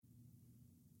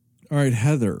All right,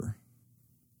 Heather.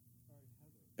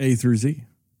 A through Z.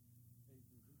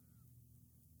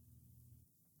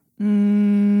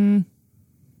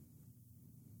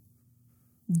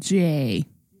 J.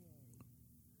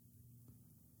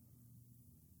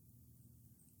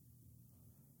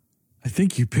 I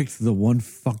think you picked the one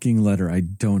fucking letter I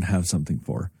don't have something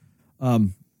for.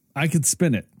 I could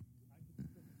spin it.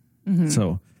 Mm-hmm.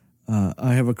 So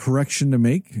I have a correction to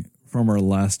make from our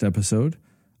last episode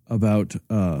about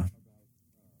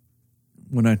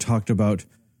when I talked about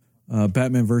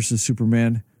Batman versus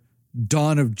Superman,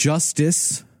 Dawn of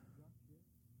Justice,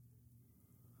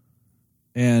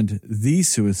 and The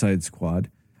Suicide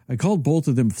Squad. I called both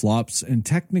of them flops, and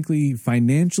technically,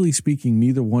 financially speaking,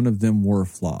 neither one of them were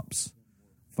flops.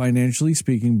 Financially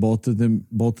speaking, both of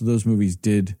those movies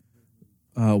did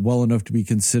well enough to be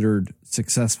considered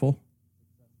successful.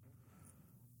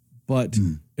 But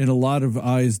in a lot of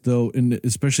eyes, though,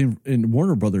 especially in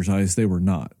Warner Brothers' eyes, they were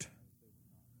not.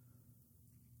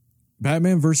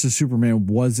 Batman versus Superman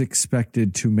was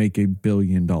expected to make $1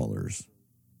 billion.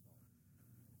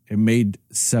 It made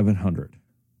 700.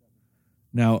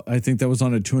 Now, I think that was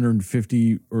on a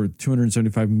 $250 or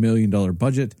 $275 million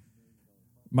budget.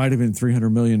 Might have been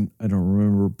 $300 million. I don't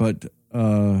remember, but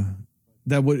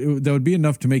that would be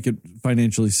enough to make it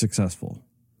financially successful.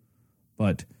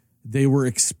 But they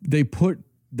put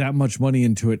that much money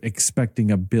into it, expecting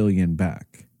 $1 billion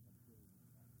back,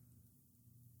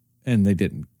 and they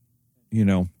didn't. You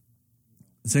know,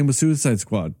 same with Suicide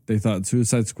Squad. They thought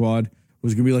Suicide Squad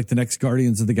was going to be like the next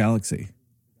Guardians of the Galaxy.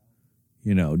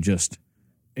 You know, just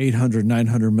 $800,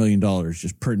 $900 million,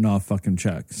 just printing off fucking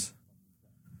checks.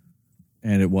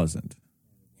 And it wasn't,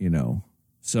 you know.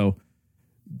 So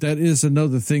that is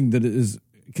another thing that is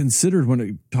considered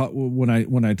when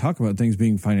I talk about things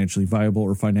being financially viable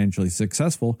or financially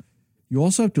successful. You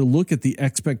also have to look at the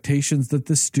expectations that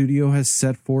the studio has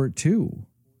set for it too.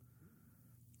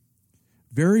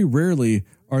 Very rarely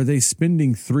are they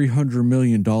spending $300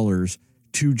 million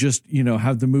to just, you know,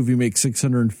 have the movie make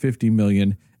 $650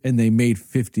 million and they made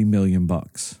 $50 million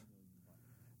bucks.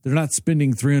 They're not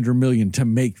spending $300 million to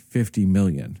make $50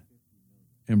 million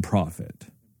in profit.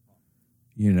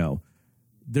 You know,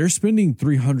 they're spending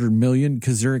 $300 million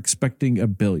because they're expecting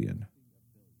 $1 billion.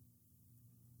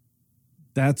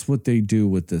 That's what they do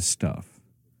with this stuff.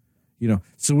 You know,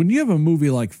 so when you have a movie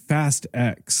like Fast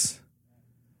X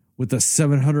with a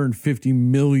 $750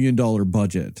 million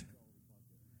budget,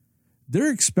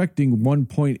 they're expecting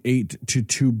 $1.8 to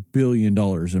 $2 billion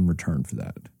in return for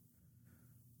that.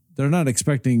 They're not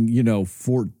expecting,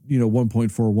 1.4,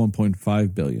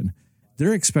 1.5 billion.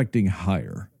 They're expecting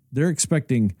higher. They're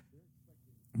expecting,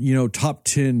 top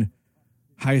 10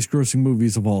 highest grossing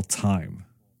movies of all time.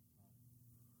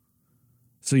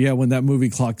 So yeah, when that movie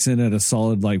clocks in at a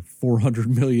solid like 400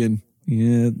 million,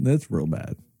 yeah, that's real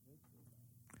bad.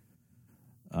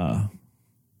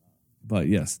 But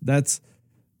yes,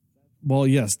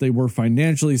 yes, they were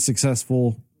financially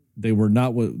successful. They were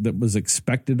not what that was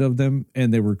expected of them,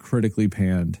 and they were critically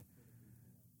panned.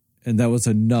 And that was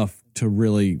enough to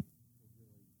really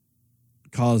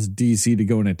cause DC to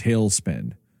go in a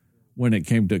tailspin when it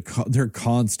came to their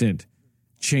constant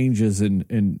changes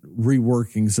and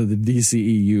reworkings of the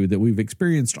DCEU that we've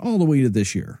experienced all the way to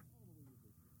this year.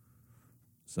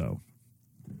 So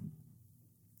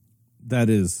that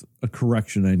is a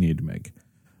correction I need to make.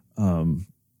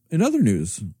 In other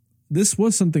news, this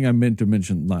was something I meant to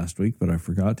mention last week, but I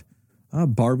forgot.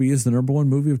 Barbie is the #1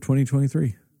 movie of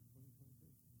 2023.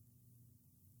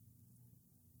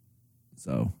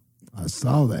 So I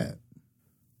saw that.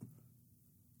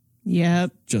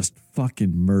 Yep. Just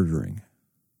fucking murdering.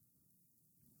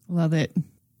 Love it.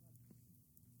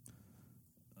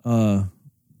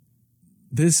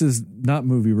 This is not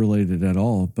movie related at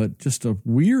all, but just a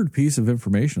weird piece of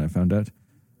information I found out.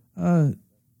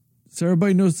 So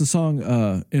everybody knows the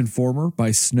song Informer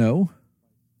by Snow?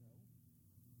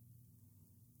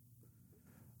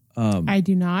 I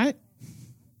do not.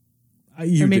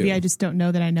 Or maybe I just don't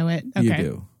know that I know it. Okay. You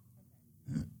do.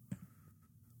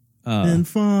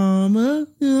 Informer,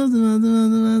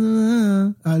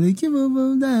 I'll keep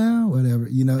them down, whatever.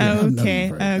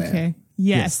 Okay.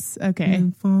 Yes. Okay.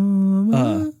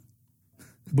 Informer.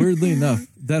 Weirdly enough,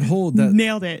 that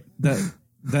nailed it. That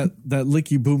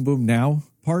licky boom boom now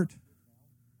part.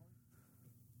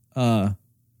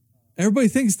 Everybody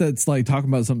thinks that's like talking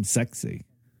about something sexy.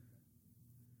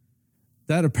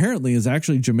 That apparently is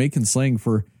actually Jamaican slang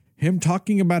for him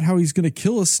talking about how he's going to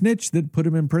kill a snitch that put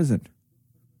him in prison.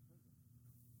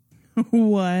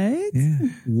 What? Yeah.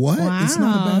 What? Wow. It's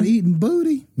not about eating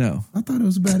booty? No. I thought it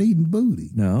was about eating booty.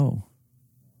 No.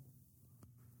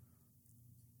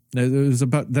 It was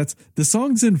about the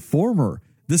song's Informer.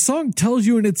 The song tells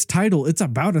you in its title it's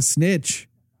about a snitch.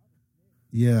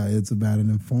 Yeah, it's about an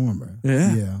informer.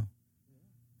 Yeah.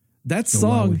 That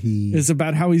song is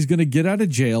about how he's going to get out of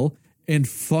jail and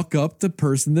fuck up the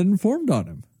person that informed on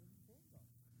him.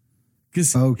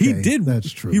 Because he did.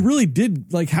 That's true. He really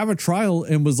did like have a trial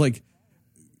and was like,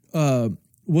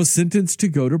 was sentenced to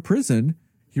go to prison.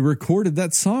 He recorded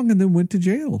that song and then went to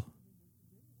jail.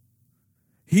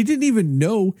 He didn't even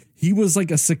know he was like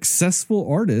a successful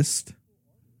artist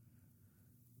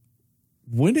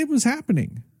when it was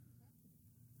happening.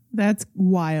 That's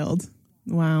wild.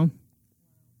 Wow.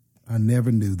 I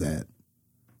never knew that.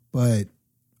 But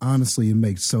honestly, it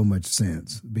makes so much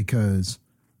sense because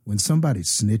when somebody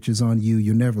snitches on you,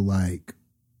 you're never like,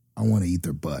 I want to eat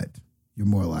their butt. You're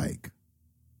more like,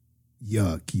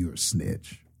 yuck, you're a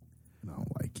snitch. And I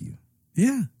don't like you.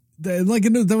 Yeah.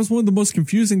 That was one of the most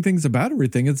confusing things about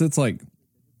everything. It's like,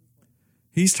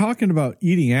 he's talking about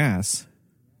eating ass.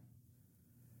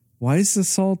 Why is this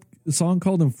song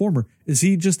called Informer? Is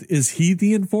he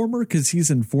the informer? Because he's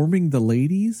informing the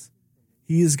ladies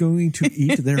he is going to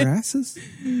eat their asses?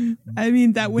 I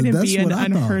mean, that wouldn't be an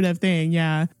unheard of thing.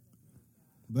 Yeah.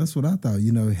 That's what I thought.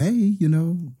 Hey,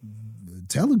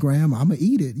 Telegram, I'm going to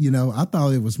eat it. I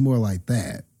thought it was more like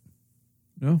that.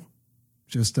 No.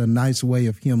 Just a nice way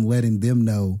of him letting them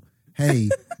know, hey,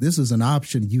 this is an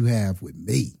option you have with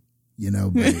me,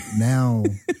 but now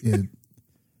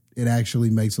it actually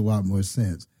makes a lot more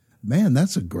sense. Man,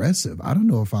 that's aggressive. I don't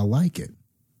know if I like it.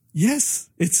 Yes.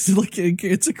 It's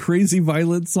a crazy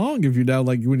violent song. If you now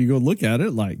when you go look at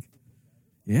it,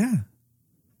 yeah.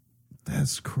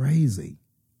 That's crazy.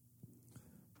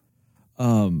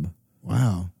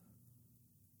 Wow.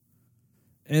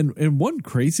 And one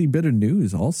crazy bit of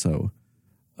news also,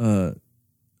 on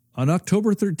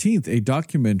October 13th, a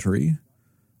documentary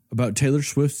about Taylor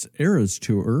Swift's Eras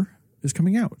Tour is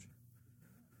coming out.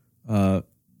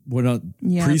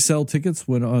 Pre-sale tickets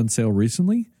went on sale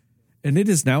recently, and it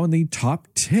is now in the top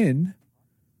 10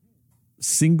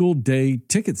 single-day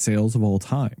ticket sales of all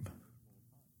time.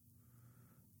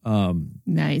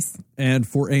 Nice. And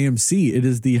for AMC, it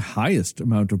is the highest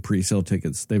amount of pre-sale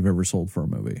tickets they've ever sold for a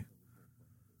movie.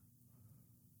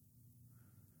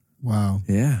 Wow.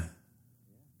 Yeah.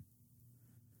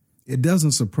 It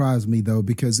doesn't surprise me, though,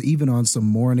 because even on some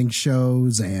morning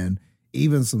shows and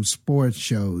even some sports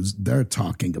shows, they're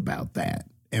talking about that.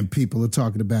 And people are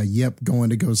talking about, going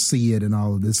to go see it and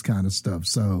all of this kind of stuff.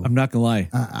 So I'm not going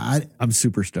to lie. I'm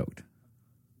super stoked.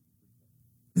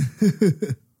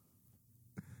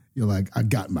 You're like, I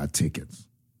got my tickets.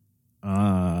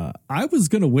 I was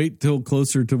going to wait till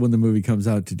closer to when the movie comes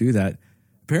out to do that.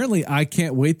 Apparently, I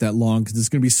can't wait that long because it's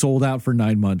going to be sold out for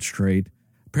 9 months straight.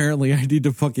 Apparently, I need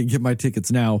to fucking get my tickets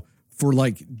now for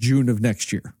June of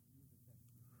next year.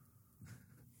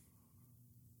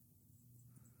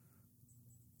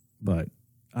 But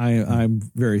I'm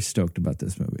very stoked about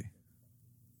this movie.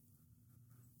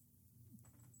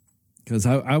 Because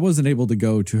I wasn't able to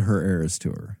go to her Eras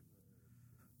tour.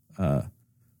 I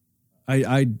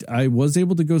was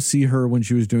able to go see her when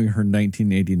she was doing her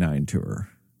 1989 tour.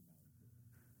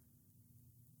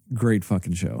 Great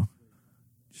fucking show.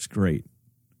 Just great.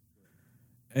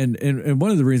 And one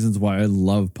of the reasons why I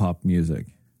love pop music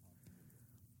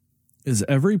is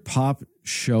every pop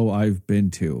show I've been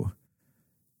to,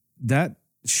 that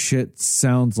shit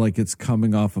sounds like it's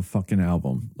coming off a fucking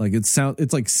album.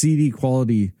 It's like CD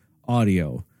quality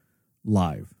audio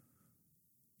live.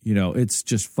 It's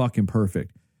just fucking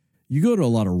perfect. You go to a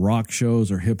lot of rock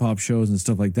shows or hip hop shows and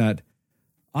stuff like that.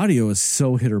 Audio is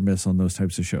so hit or miss on those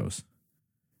types of shows.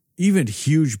 Even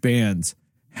huge bands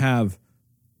have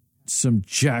some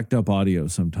jacked up audio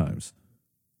sometimes.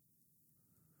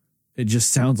 It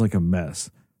just sounds like a mess.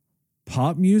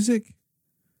 Pop music,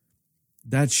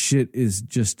 that shit is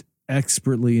just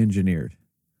expertly engineered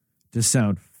to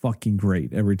sound fucking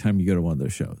great every time you go to one of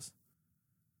those shows.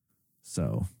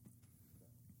 So,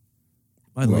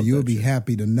 you'll be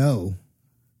happy to know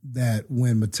that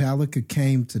when Metallica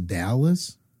came to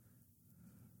Dallas,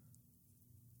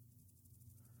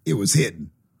 it was hitting.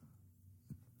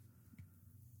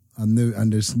 I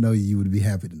just know you would be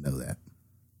happy to know that.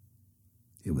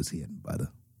 It was hitting, brother.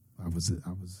 I was.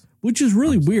 Which is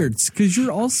really weird because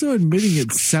you're also admitting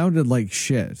it sounded like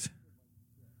shit.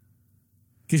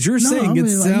 Because you're saying it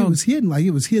sounds it was hitting, like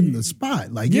it was hitting the spot,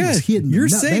 it was hitting. You're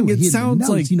saying it sounds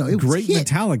like it great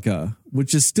Metallica,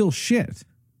 which is still shit.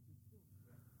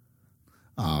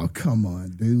 Oh, come on,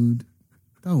 dude!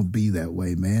 Don't be that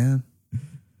way, man.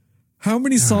 How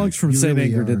many songs from St.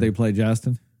 Anger did they play,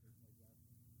 Jastin?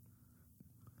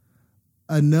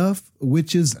 enough,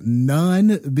 which is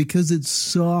none, because it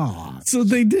sucks. So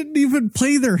they didn't even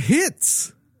play their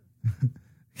hits.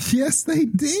 Yes, they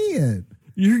did.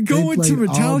 You're going to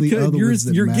Metallica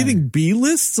and you're getting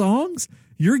B-list songs?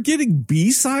 You're getting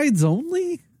B-sides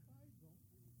only?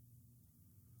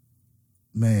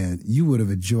 Man, you would have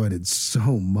enjoyed it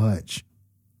so much.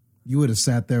 You would have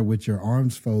sat there with your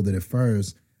arms folded at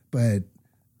first, but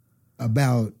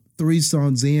about 3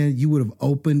 songs in, you would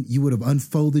have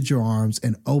unfolded your arms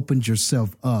and opened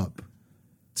yourself up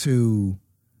to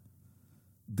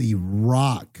the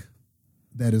rock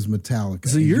that is Metallica.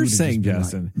 So you're saying,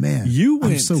 Jastin, like, man,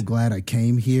 I'm so glad I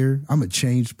came here. I'm a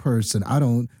changed person. I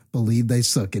don't believe they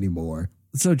suck anymore.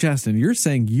 So, Jastin, you're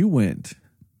saying you went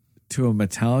to a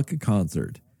Metallica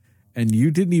concert and you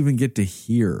didn't even get to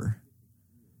hear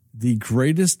the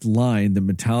greatest line that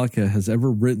Metallica has ever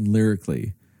written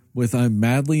lyrically with "I'm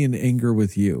madly in anger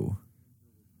with you."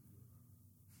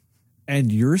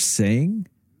 And you're saying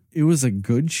it was a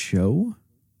good show?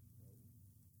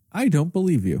 I don't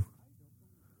believe you.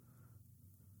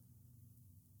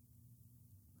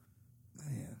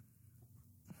 Man,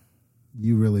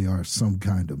 you really are some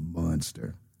kind of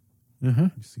monster. Uh-huh.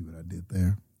 You see what I did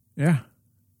there? Yeah.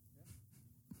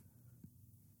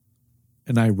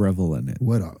 And I revel in it.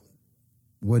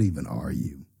 What even are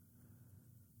you?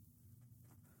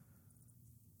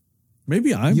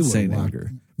 Maybe I'm Saint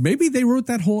Anger. Maybe they wrote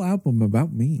that whole album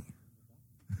about me.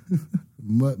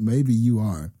 Maybe you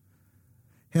are.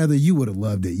 Heather, you would have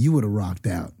loved it. You would have rocked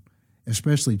out.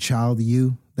 Especially child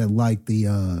you that liked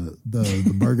the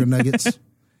burger nuggets.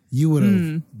 You would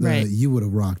have you would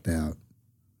have rocked out.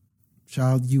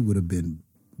 Child, you would have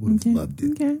loved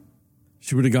it. Okay.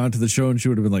 She would have gone to the show and she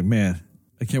would have been like, man,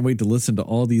 I can't wait to listen to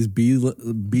all these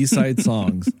B-side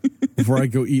songs before I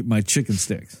go eat my chicken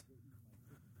sticks.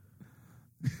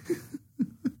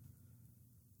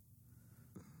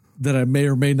 That I may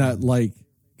or may not like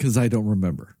because I don't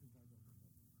remember.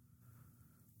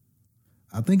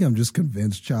 I think I'm just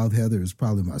convinced Child Heather is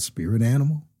probably my spirit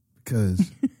animal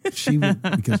because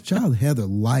Child Heather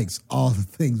likes all the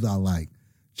things I like.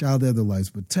 Child Heather likes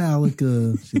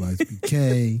Metallica. She likes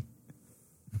BK.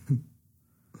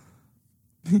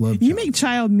 You make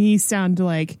Child Me sound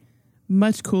like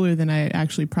much cooler than I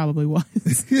actually probably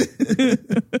was.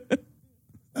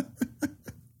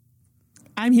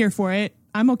 I'm here for it.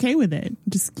 I'm okay with it.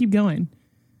 Just keep going.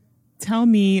 Tell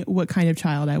me what kind of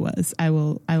child I was. I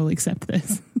will accept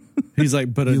this. He's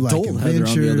like, but adult like Heather,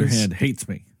 on the other hand, hates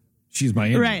me. She's my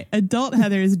enemy. Right. Adult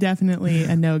Heather is definitely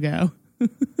a no-go.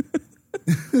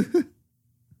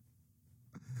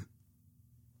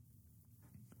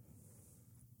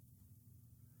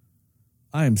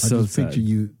 I am so sad. Picture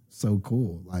you so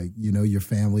cool. Like, your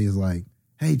family is like,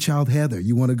 hey, Child Heather,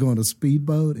 you want to go on a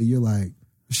speedboat? And you're like,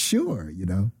 sure,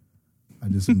 I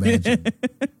just imagine.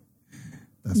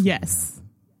 Yes.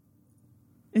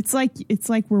 It's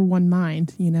like we're one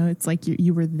mind, it's like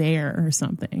you were there or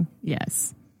something.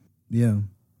 Yes. Yeah.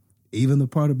 Even the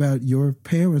part about your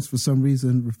parents, for some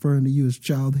reason, referring to you as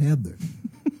Child Heather.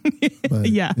 But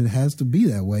yeah, it has to be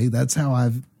that way. That's how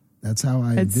I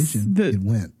envisioned it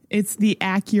went. It's the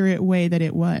accurate way that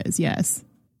it was. Yes.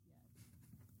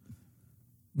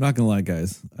 I'm not gonna lie,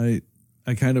 guys. I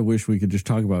kind of wish we could just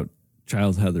talk about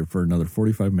Child Heather for another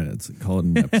 45 minutes and call it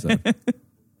an episode.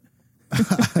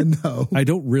 I know. I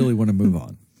don't really want to move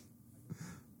on.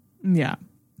 Yeah.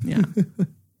 Yeah.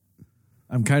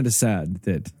 I'm kind of sad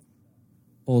that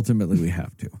ultimately we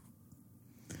have to.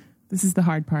 This is the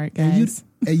hard part, guys.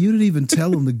 And you didn't even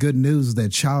tell them the good news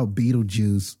that Child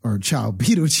Beetlejuice,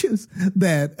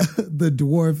 that the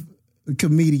dwarf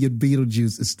comedian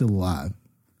Beetlejuice is still alive.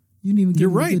 You didn't even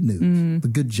give them the good news. The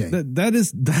good J. That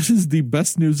is the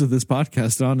best news of this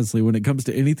podcast, honestly, when it comes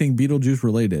to anything Beetlejuice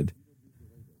related.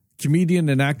 Comedian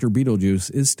and actor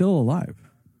Beetlejuice is still alive.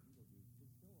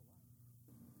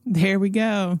 There we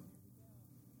go.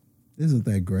 Isn't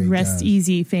that great? Rest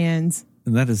easy, fans.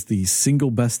 And that is the single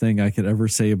best thing I could ever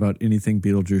say about anything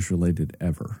Beetlejuice related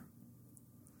ever.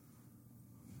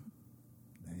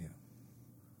 Damn.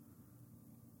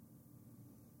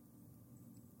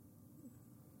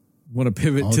 Want to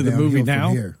pivot to the movie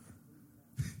now?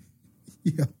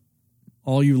 Yeah.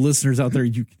 All you listeners out there,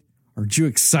 aren't you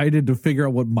excited to figure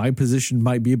out what my position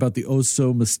might be about the oh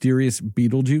so mysterious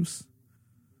Beetlejuice?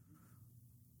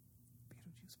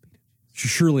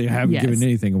 Surely I haven't given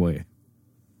anything away.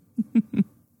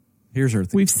 Here's our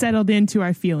thing. We've settled into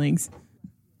our feelings.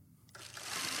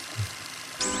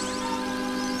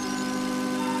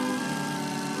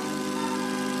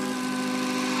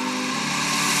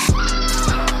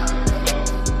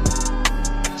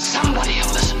 Somebody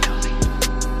will listen to me.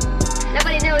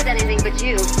 Nobody knows anything but you.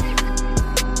 you.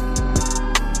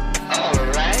 All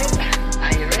right.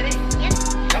 Are you ready? Yep.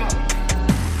 Come on.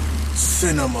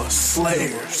 Cinema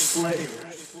Slayers.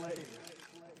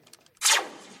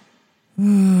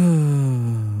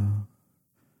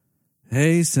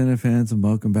 Hey, Cinefans, and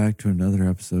welcome back to another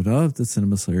episode of the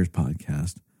Cinema Slayers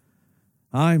podcast.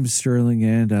 I'm Sterling,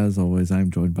 and as always,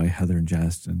 I'm joined by Heather and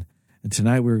Jastin. And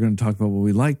tonight we're going to talk about what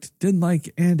we liked, didn't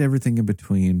like, and everything in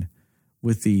between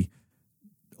with the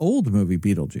old movie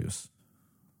Beetlejuice.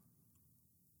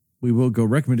 We will go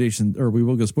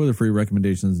spoiler-free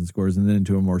recommendations and scores, and then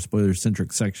into a more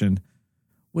spoiler-centric section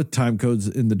with time codes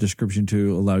in the description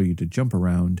to allow you to jump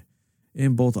around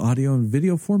in both audio and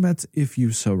video formats if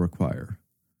you so require.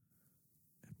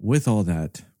 With all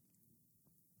that,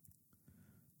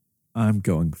 I'm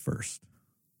going first.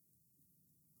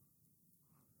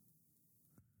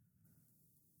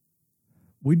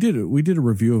 We did a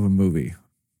review of a movie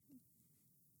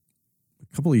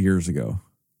a couple of years ago.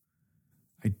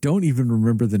 I don't even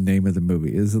remember the name of the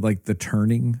movie. Is it like The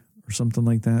Turning or something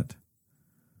like that?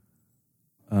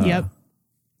 Yep.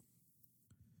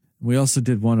 We also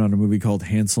did one on a movie called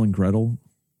Hansel and Gretel.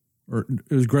 Or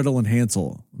it was Gretel and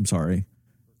Hansel. I'm sorry.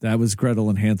 That was Gretel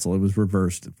and Hansel. It was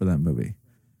reversed for that movie.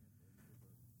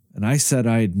 And I said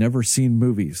I had never seen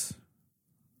movies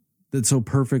that so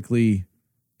perfectly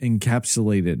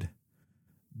encapsulated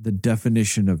the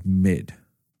definition of mid.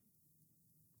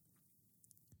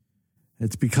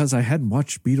 It's because I hadn't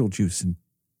watched Beetlejuice in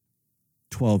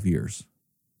 12 years.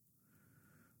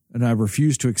 And I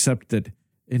refuse to accept that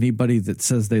anybody that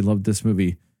says they love this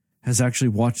movie has actually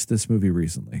watched this movie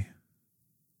recently.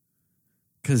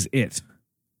 Because it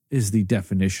is the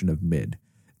definition of mid.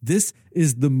 This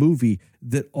is the movie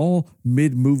that all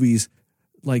mid movies,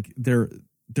 like their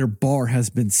bar has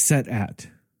been set at.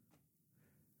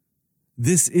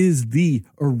 This is the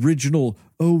original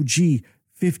OG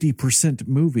 50%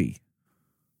 movie.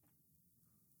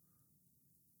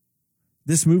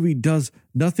 This movie does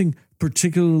nothing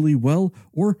particularly well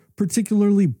or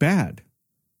particularly bad.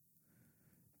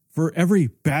 For every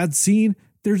bad scene,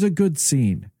 there's a good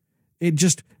scene. It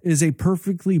just is a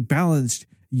perfectly balanced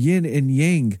yin and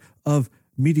yang of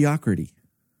mediocrity.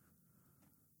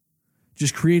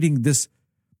 Just creating this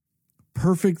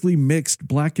perfectly mixed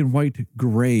black and white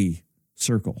gray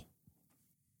circle.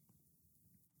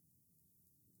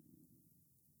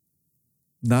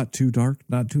 Not too dark,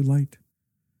 not too light.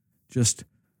 Just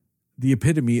the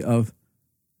epitome of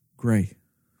gray.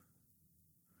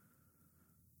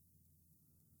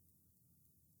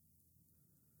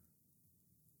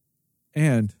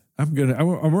 And I'm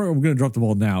gonna drop the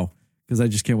ball now because I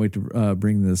just can't wait to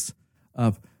bring this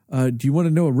up. Do you want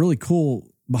to know a really cool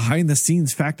behind the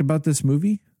scenes fact about this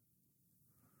movie?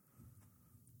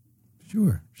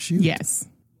 Sure. Shoot. Yes.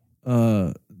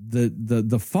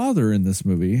 The father in this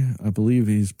movie, I believe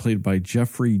he's played by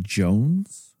Jeffrey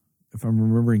Jones, if I'm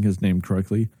remembering his name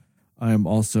correctly. I am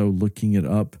also looking it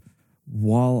up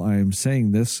while I'm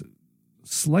saying this,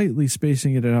 slightly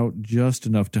spacing it out just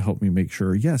enough to help me make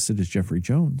sure. Yes, it is Jeffrey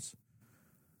Jones.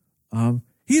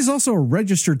 He's also a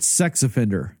registered sex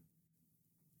offender.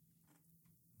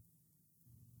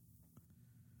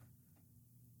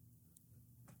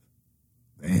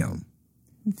 Damn.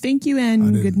 Thank you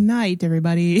and good night,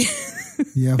 everybody.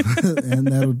 Yeah, and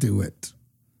that'll do it.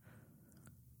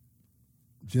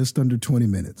 Just under 20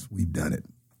 minutes. We've done it.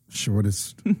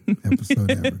 Shortest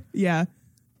episode ever. Yeah.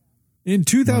 In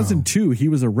 2002, He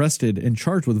was arrested and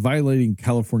charged with violating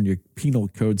California Penal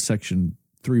Code Section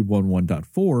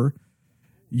 311.4,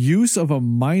 use of a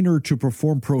minor to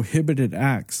perform prohibited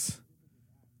acts.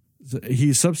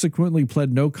 He subsequently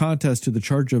pled no contest to the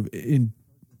charge of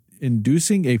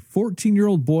inducing a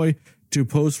 14-year-old boy to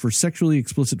pose for sexually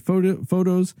explicit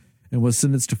photos and was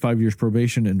sentenced to 5 years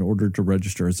probation in order to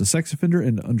register as a sex offender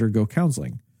and undergo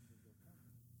counseling.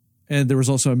 And there was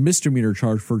also a misdemeanor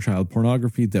charge for child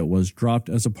pornography that was dropped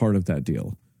as a part of that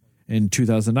deal. In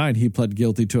 2009, he pled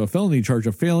guilty to a felony charge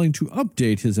of failing to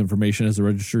update his information as a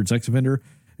registered sex offender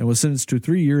and was sentenced to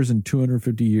 3 years and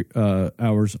 250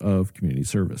 hours of community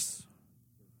service.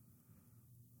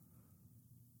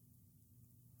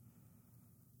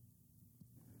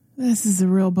 This is a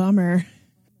real bummer.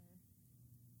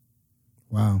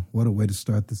 Wow, what a way to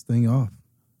start this thing off.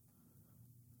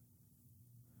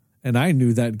 And I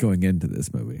knew that going into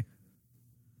this movie.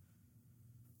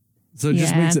 So it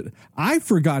just makes it... I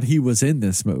forgot he was in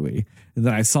this movie. And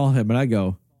then I saw him and I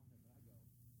go...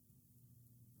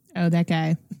 Oh, that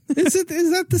guy. Is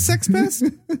that the sex pest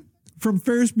from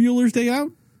Ferris Bueller's Day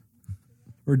Out?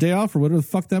 Or Day Off, or whatever the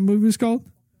fuck that movie was called?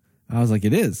 I was like,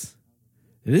 it is.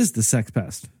 It is the sex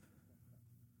pest.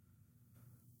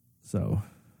 So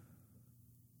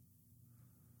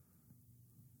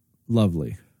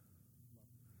lovely.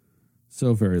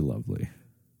 So very lovely.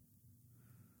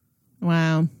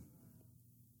 Wow.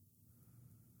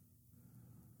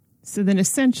 So then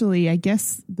essentially, I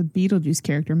guess the Beetlejuice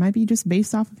character might be just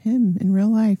based off of him in real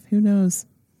life. Who knows?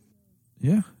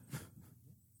 Yeah.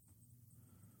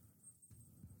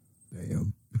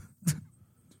 Damn.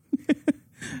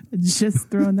 Just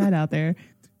throwing that out there.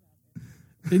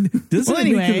 And doesn't Well,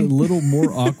 it make it anyway. a little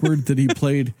more awkward that he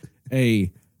played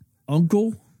a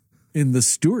uncle in the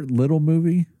Stuart Little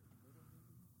movie?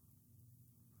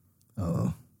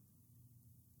 Oh.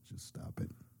 Just stop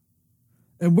it.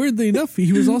 And weirdly enough,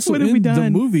 he was also What have we in the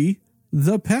done? movie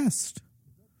The Pest.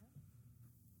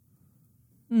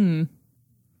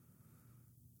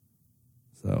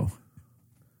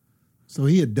 So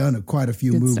he had done quite a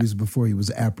few Good movies stuff. before he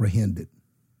was apprehended.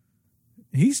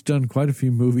 He's done quite a few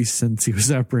movies since he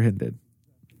was apprehended.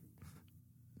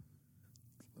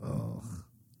 Oh.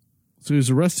 So he was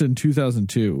arrested in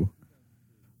 2002.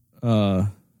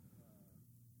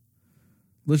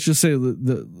 Let's just say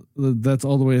that's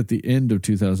all the way at the end of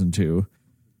 2002.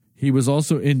 He was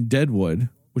also in Deadwood,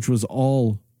 which was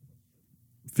all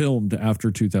filmed after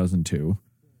 2002.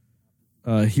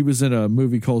 He was in a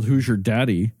movie called Who's Your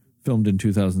Daddy, filmed in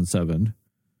 2007.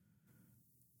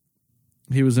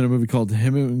 He was in a movie called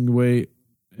Hemingway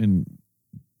and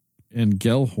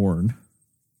Gellhorn.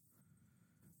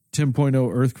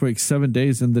 10.0 Earthquake, 7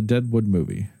 Days in the Deadwood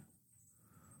movie.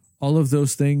 All of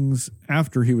those things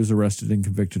after he was arrested and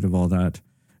convicted of all that.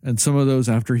 And some of those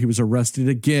after he was arrested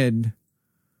again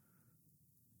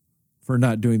for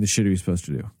not doing the shit he was supposed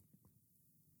to do.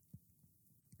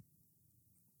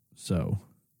 So.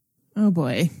 Oh,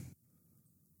 boy.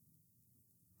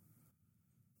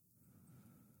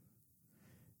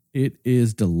 It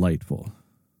is delightful.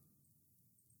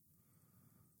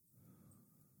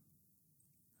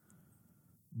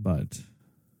 But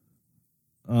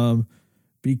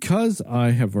because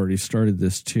I have already started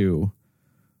this too,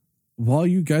 while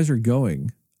you guys are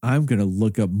going, I'm going to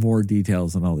look up more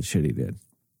details on all the shit he did.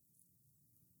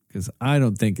 Because I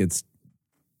don't think it's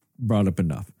brought up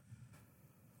enough.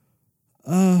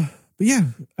 But yeah,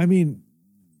 I mean,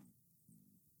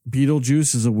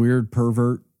 Beetlejuice is a weird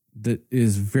pervert that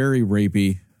is very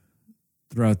rapey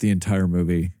throughout the entire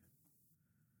movie.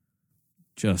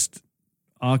 Just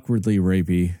awkwardly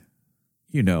rapey,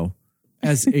 you know,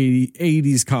 as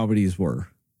 80s comedies were.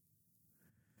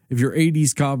 If your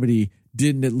 80s comedy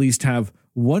didn't at least have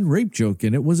one rape joke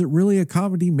in it, was it really a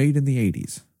comedy made in the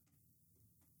 80s?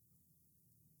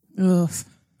 Ugh.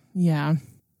 Yeah.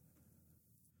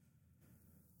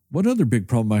 One other big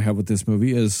problem I have with this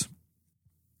movie is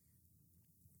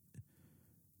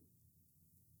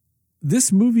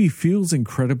this movie feels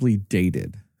incredibly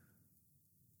dated.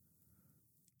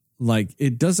 Like,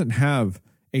 it doesn't have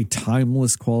a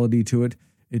timeless quality to it.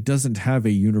 It doesn't have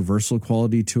a universal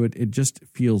quality to it. It just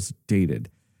feels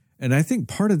dated. And I think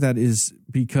part of that is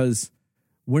because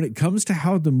when it comes to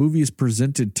how the movie is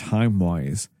presented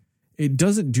time-wise, it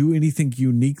doesn't do anything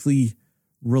uniquely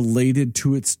related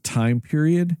to its time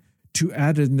period to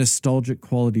add a nostalgic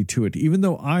quality to it. Even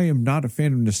though I am not a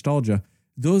fan of nostalgia,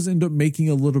 those end up making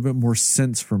a little bit more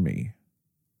sense for me.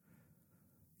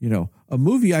 You know, a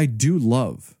movie I do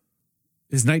love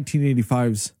is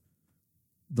 1985's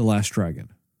The Last Dragon.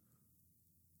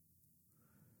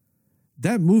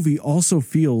 That movie also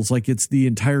feels like it's the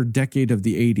entire decade of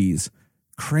the 80s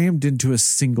crammed into a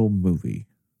single movie.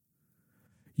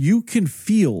 You can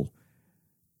feel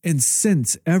and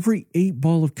sense every 8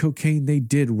 ball of cocaine they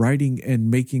did writing and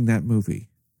making that movie.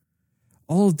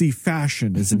 All of the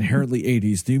fashion is inherently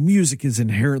 80s. The music is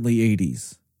inherently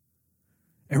 80s.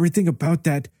 Everything about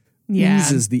that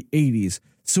oozes the 80s.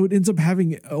 So it ends up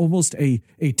having almost a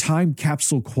time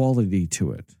capsule quality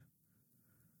to it.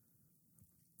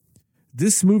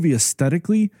 This movie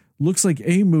aesthetically looks like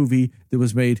a movie that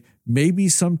was made maybe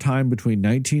sometime between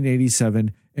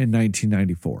 1987 and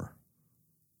 1994.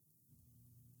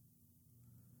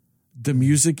 The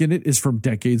music in it is from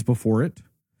decades before it.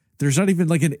 There's not even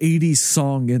like an 80s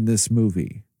song in this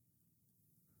movie.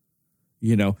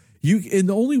 You know, and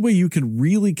the only way you can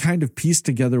really kind of piece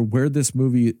together where this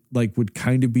movie like would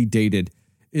kind of be dated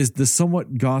is the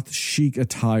somewhat goth chic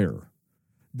attire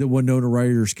that Winona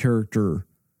Ryder's character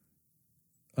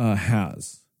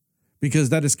has, because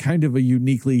that is kind of a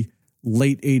uniquely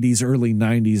late 80s, early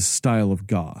 90s style of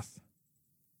goth,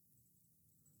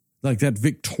 like that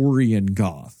Victorian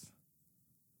goth.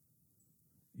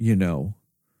 You know,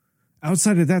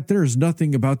 outside of that, there is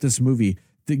nothing about this movie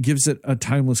that gives it a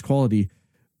timeless quality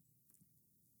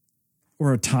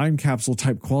or a time capsule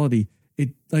type quality. it,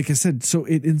 like I said, so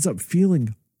it ends up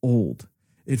feeling old.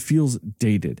 It feels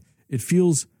dated. It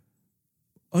feels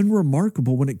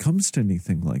unremarkable when it comes to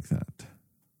anything like that.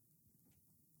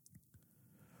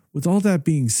 With all that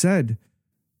being said,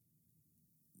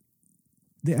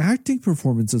 the acting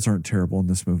performances aren't terrible in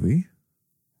this movie.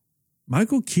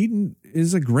 Michael Keaton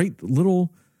is a great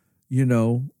little,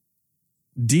 demon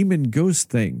ghost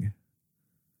thing.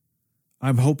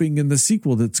 I'm hoping in the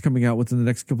sequel that's coming out within the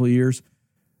next couple of years,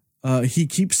 he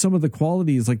keeps some of the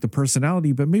qualities like the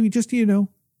personality, but maybe just,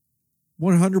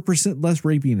 100% less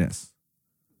rapiness.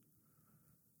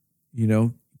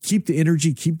 Keep the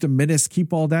energy, keep the menace,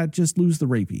 keep all that, just lose the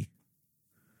rapey.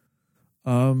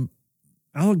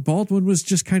 Alec Baldwin was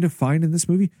just kind of fine in this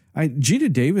movie. Gina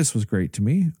Davis was great to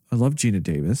me. I love Gina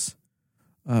Davis.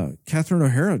 Catherine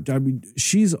O'Hara, I mean,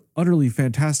 she's utterly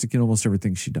fantastic in almost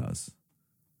everything she does.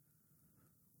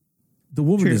 The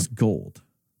woman is gold.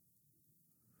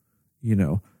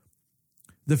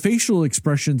 The facial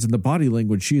expressions and the body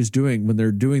language she is doing when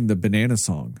they're doing the banana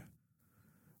song,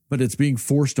 but it's being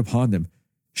forced upon them.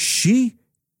 She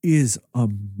is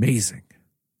amazing.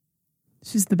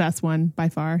 She's the best one by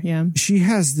far. Yeah. She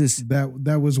has this.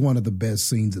 That was one of the best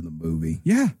scenes in the movie.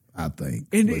 Yeah. I think.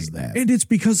 And it's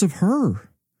because of her.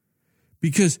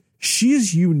 Because she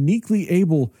is uniquely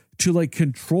able to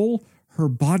control her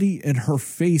body and her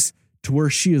face to where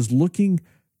she is looking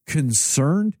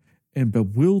concerned and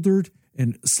bewildered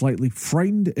and slightly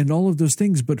frightened and all of those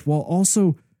things, but while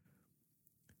also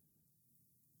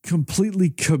completely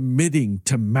committing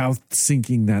to mouth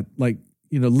syncing that,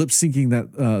 lip syncing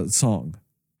that song.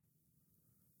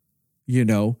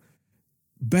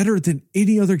 Better than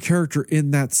any other character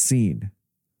in that scene.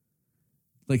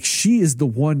 She is the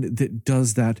one that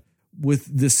does that with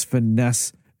this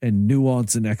finesse and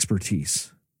nuance and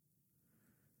expertise.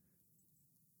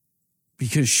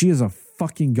 Because she is a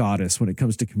fucking goddess when it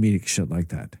comes to comedic shit like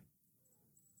that.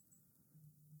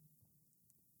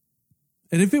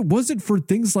 And if it wasn't for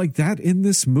things like that in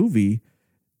this movie,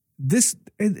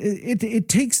 it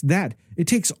takes that. It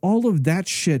takes all of that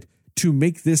shit to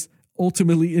make this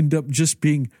ultimately end up just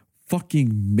being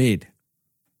fucking mid.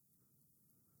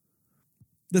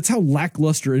 That's how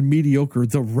lackluster and mediocre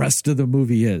the rest of the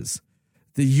movie is.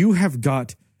 That you have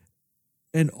got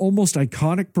an almost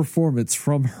iconic performance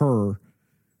from her.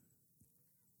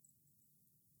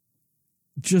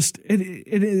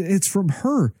 It's from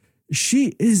her.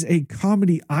 She is a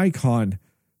comedy icon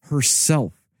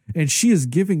herself, and she is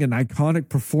giving an iconic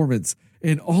performance,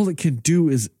 and all it can do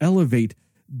is elevate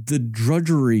the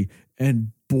drudgery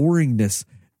and boringness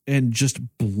and just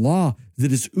blah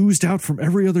that is oozed out from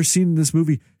every other scene in this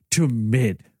movie to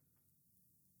mid.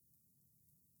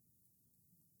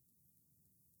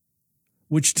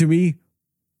 Which to me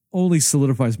only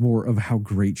solidifies more of how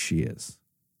great she is.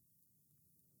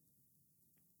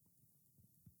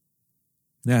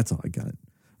 That's all I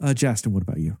got. Jastin, what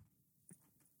about you?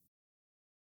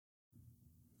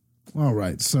 All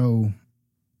right. So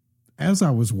as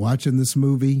I was watching this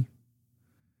movie,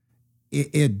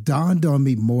 it dawned on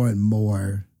me more and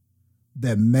more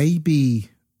that maybe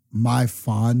my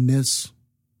fondness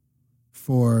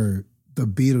for the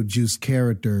Beetlejuice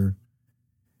character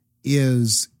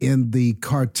is in the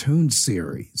cartoon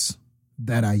series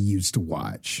that I used to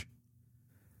watch.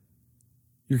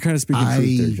 You're kind of speaking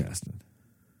truth there, Jastin.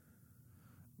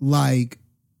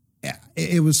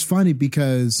 It was funny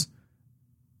because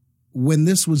when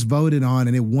this was voted on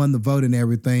and it won the vote and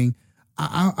everything,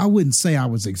 I wouldn't say I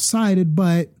was excited,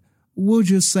 but we'll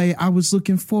just say I was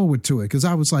looking forward to it because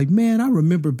I was like, man, I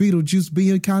remember Beetlejuice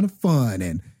being kind of fun,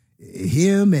 and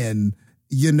him and,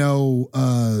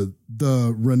 the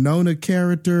Renona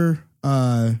character,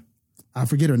 I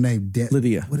forget her name.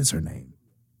 Lydia. What is her name?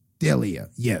 Delia.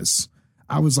 Yes.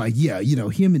 I was like, yeah,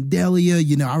 him and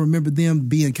Delia, I remember them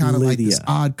being kind of like this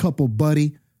odd couple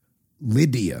buddy.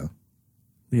 Lydia.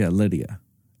 Yeah, Lydia.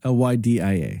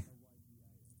 Lydia.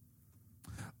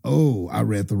 Oh, I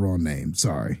read the wrong name.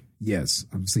 Sorry. Yes,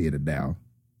 I'm seeing it now.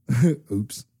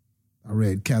 Oops. I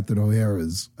read Captain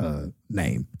O'Hara's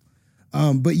name.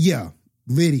 But yeah,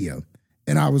 Lydia.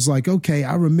 And I was like, okay,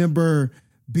 I remember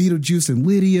Beetlejuice and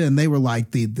Lydia, and they were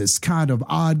like this kind of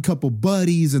odd couple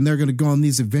buddies, and they're going to go on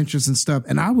these adventures and stuff.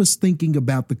 And I was thinking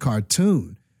about the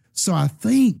cartoon. So I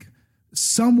think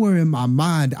somewhere in my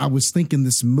mind, I was thinking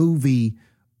this movie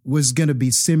was going to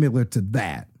be similar to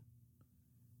that.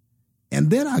 And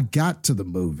then I got to the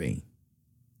movie,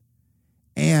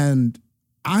 and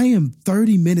I am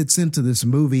 30 minutes into this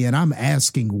movie, and I'm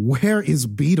asking, where is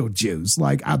Beetlejuice?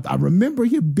 I remember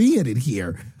him being in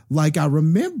here.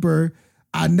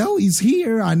 I know he's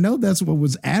here. I know that's what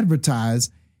was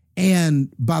advertised.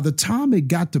 And by the time it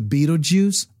got to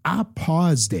Beetlejuice, I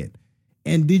paused it.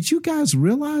 And did you guys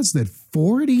realize that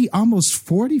almost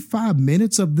 45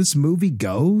 minutes of this movie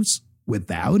goes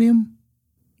without him?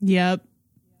 Yep.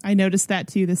 I noticed that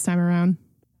too this time around.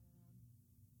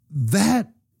 That's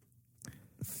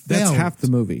half the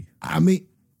movie. I mean,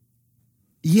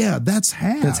 yeah, that's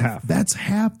half. That's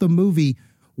half the movie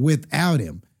without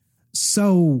him.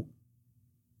 So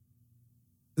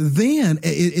then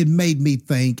it made me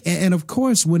think, and of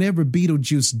course, whenever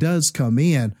Beetlejuice does come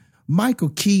in, Michael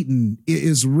Keaton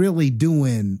is really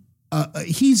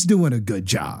he's doing a good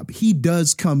job. He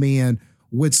does come in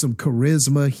with some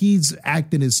charisma. He's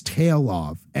acting his tail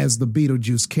off as the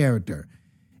Beetlejuice character.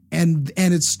 And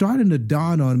it's starting to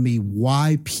dawn on me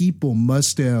why people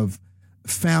must have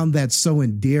found that so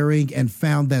endearing and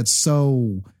found that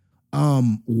so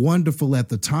wonderful at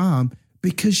the time,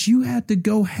 because you had to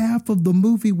go half of the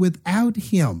movie without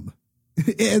him.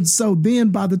 And so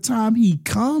then by the time he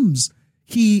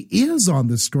is on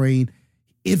the screen,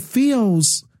 it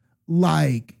feels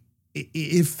like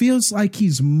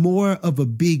he's more of a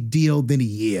big deal than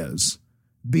he is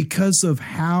because of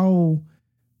how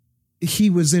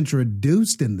he was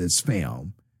introduced in this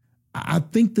film. I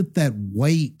think that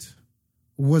weight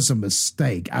was a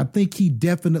mistake. I think he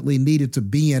definitely needed to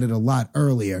be in it a lot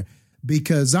earlier,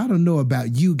 because I don't know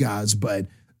about you guys, but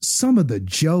some of the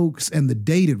jokes and the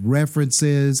dated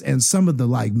references and some of the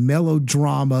like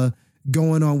melodrama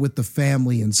going on with the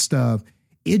family and stuff,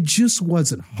 it just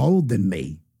wasn't holding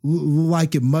me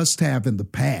like it must have in the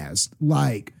past.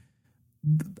 Like,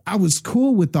 I was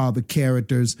cool with all the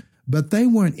characters, but they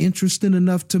weren't interesting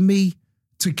enough to me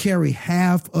to carry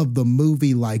half of the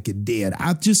movie like it did.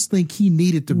 I just think he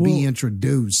needed to be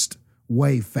introduced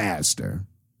way faster.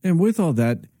 And with all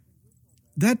that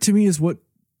to me is what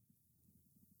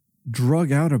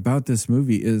drug out about this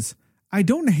movie is I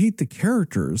don't hate the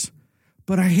characters,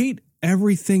 but I hate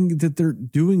everything that they're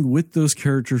doing with those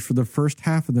characters for the first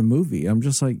half of the movie. I'm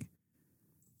just like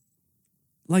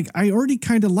I already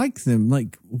kind of like them.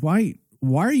 Like, why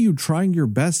are you trying your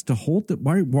best to hold them?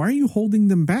 Why are you holding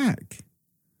them back?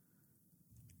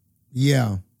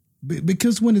 Yeah,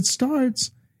 because when it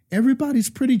starts, everybody's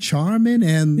pretty charming,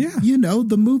 and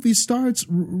the movie starts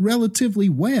relatively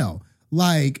well.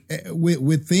 Like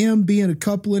with them being a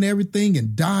couple and everything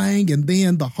and dying, and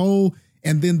then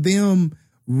them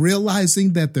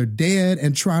realizing that they're dead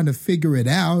and trying to figure it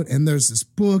out. And there's this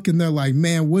book, and they're like,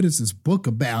 man, what is this book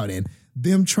about? And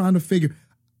them trying to figure.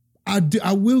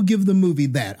 I will give the movie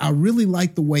that. I really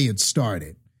like the way it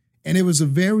started. And it was a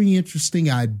very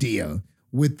interesting idea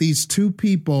with these two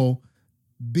people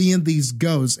being these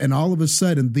ghosts, and all of a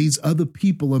sudden these other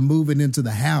people are moving into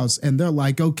the house, and they're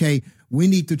like, okay, we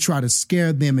need to try to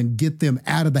scare them and get them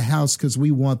out of the house because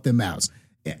we want them out.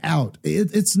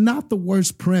 It's not the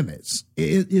worst premise.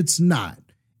 It's not.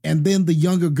 And then the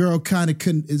younger girl kind of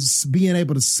is being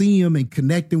able to see him and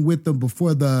connecting with them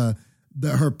before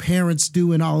her parents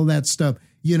do and all of that stuff.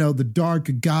 You know, the dark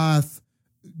goth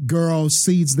girl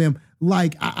sees them.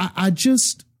 Like, I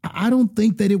don't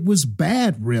think that it was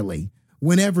bad, really,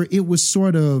 whenever it was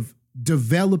sort of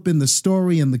developing the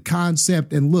story and the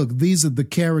concept. And look, these are the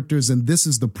characters and this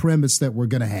is the premise that we're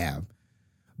going to have.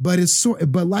 But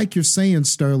but like you're saying,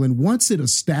 Sterling, once it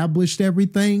established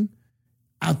everything,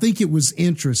 I think it was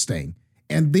interesting.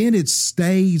 And then it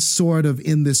stays sort of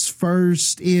in this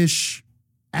first-ish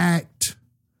act,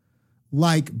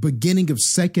 like beginning of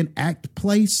second act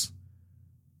place,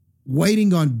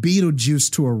 waiting on Beetlejuice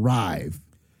to arrive.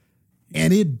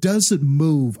 And it doesn't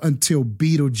move until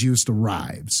Beetlejuice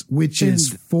arrives, which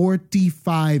is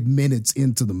 45 minutes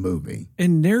into the movie.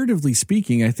 And narratively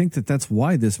speaking, I think that's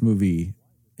why this movie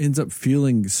ends up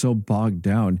feeling so bogged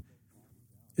down,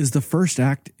 is the first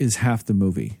act is half the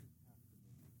movie.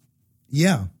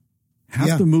 Yeah.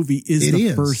 Half the movie is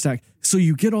the first act. So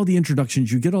you get all the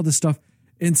introductions, you get all this stuff.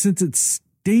 And since it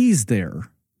stays there,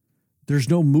 there's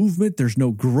no movement, there's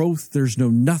no growth, there's no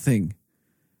nothing.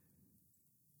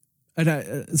 And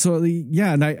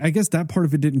I guess that part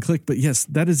of it didn't click, but yes,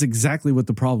 that is exactly what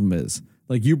the problem is.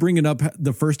 Like, you bring it up,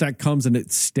 the first act comes and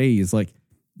it stays. Like,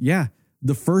 yeah,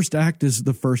 the first act is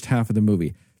the first half of the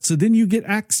movie. So then you get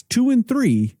acts 2 and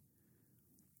 3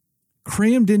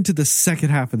 crammed into the second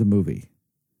half of the movie.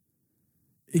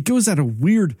 It goes at a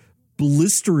weird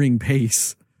blistering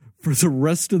pace for the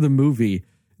rest of the movie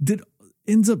that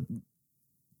ends up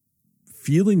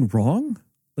feeling wrong.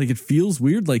 Like, it feels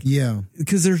weird. Like, yeah,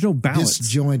 because there's no balance.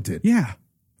 Disjointed. Yeah.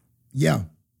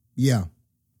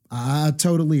 I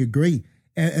totally agree.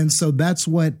 And so that's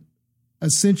what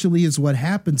essentially is what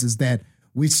happens, is that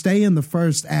we stay in the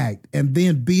first act and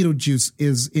then Beetlejuice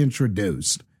is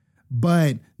introduced.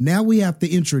 but now we have to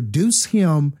introduce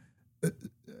him.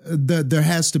 There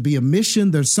has to be a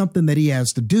mission. There's something that he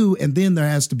has to do. And then there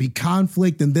has to be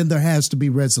conflict. And then there has to be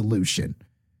resolution.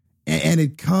 And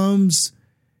it comes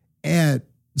at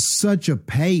such a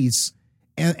pace.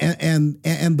 And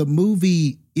the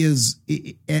movie is,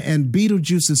 and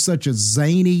Beetlejuice is such a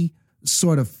zany,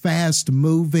 sort of fast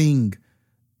moving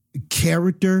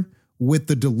character with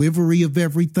the delivery of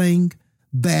everything,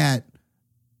 that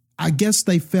I guess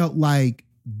they felt like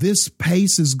this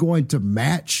pace is going to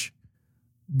match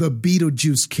the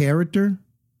Beetlejuice character.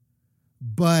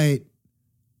 But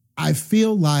I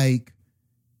feel like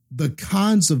the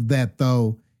cons of that,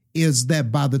 though, is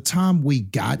that by the time we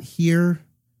got here,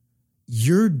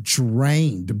 you're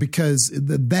drained, because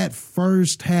that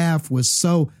first half was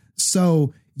so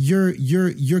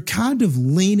you're kind of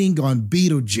leaning on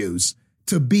Beetlejuice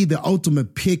to be the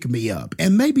ultimate pick-me-up.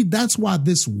 And maybe that's why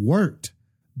this worked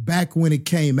back when it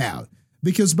came out,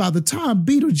 because by the time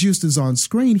Beetlejuice is on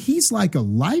screen, he's like a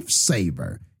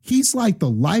lifesaver. He's like the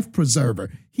life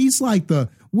preserver. He's like the,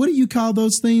 what do you call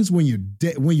those things when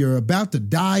you're about to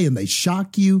die and they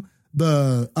shock you?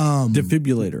 The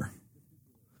defibrillator.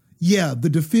 Yeah, the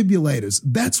defibrillators.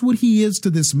 That's what he is to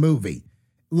this movie.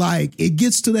 Like, it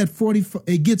gets to that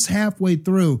it gets halfway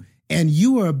through and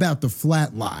you are about to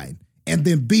flatline. And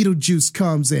then Beetlejuice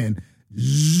comes in,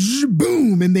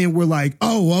 boom. And then we're like,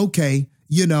 oh, okay,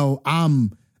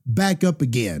 I'm back up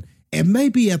again. And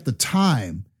maybe at the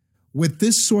time, with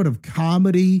this sort of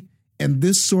comedy and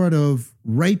this sort of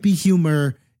rapey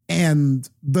humor and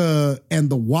the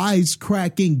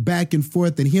wisecracking back and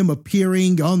forth and him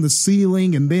appearing on the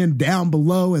ceiling and then down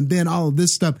below and then all of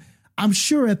this stuff, I'm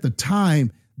sure at the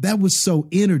time that was so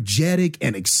energetic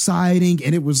and exciting.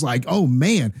 And it was like, oh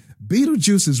man,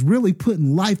 Beetlejuice is really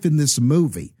putting life in this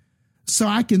movie. So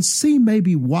I can see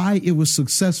maybe why it was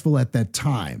successful at that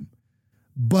time.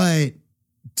 But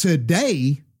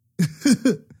today,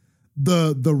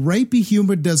 the rapey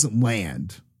humor doesn't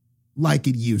land like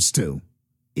it used to.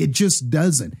 It just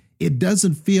doesn't. It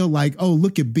doesn't feel like, oh,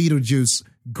 look at Beetlejuice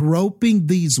groping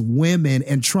these women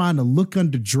and trying to look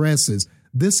under dresses.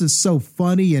 This is so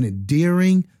funny and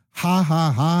endearing. Ha,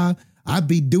 ha, ha. I'd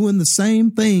be doing the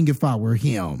same thing if I were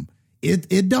him.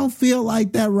 It don't feel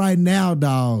like that right now,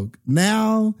 dog.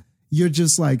 Now you're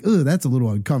just like, ugh, that's a little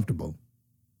uncomfortable.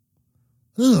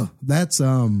 Ugh, that's,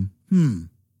 And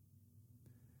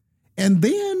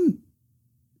then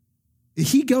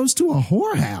he goes to a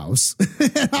whorehouse.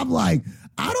 And I'm like,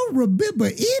 I don't remember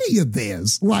any of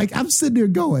this. Like, I'm sitting there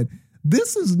going,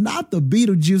 this is not the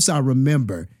Beetlejuice I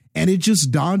remember. And it just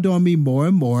dawned on me more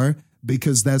and more,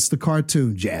 because that's the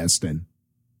cartoon, Jastin.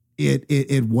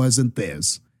 It wasn't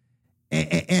this.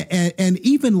 And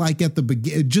even like at the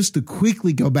beginning, just to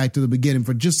quickly go back to the beginning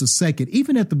for just a second,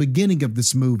 even at the beginning of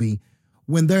this movie,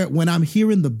 when I'm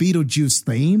hearing the Beetlejuice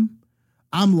theme,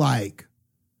 I'm like,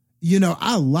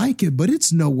 I like it, but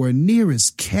it's nowhere near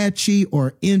as catchy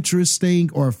or interesting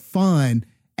or fun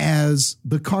as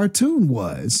the cartoon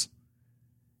was.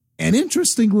 And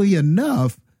interestingly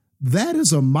enough, that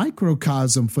is a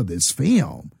microcosm for this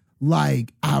film.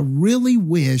 Like, I really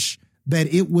wish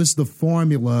that it was the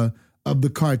formula of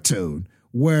the cartoon,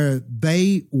 where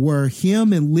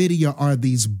him and Lydia are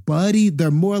these buddy. They're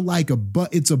more like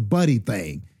it's a buddy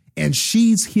thing. And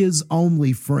she's his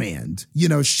only friend.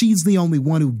 She's the only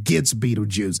one who gets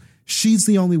Beetlejuice. She's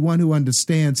the only one who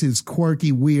understands his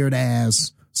quirky, weird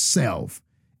ass self.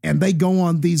 And they go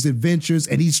on these adventures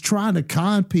and he's trying to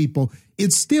con people.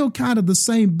 It's still kind of the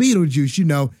same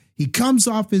Beetlejuice. He comes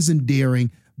off as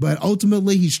endearing, but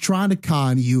ultimately he's trying to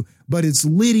con you. But it's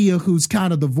Lydia who's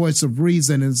kind of the voice of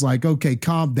reason and is like, okay,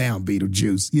 calm down,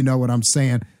 Beetlejuice. You know what I'm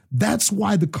saying? That's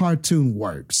why the cartoon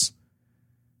works.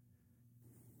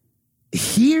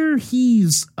 Here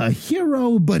he's a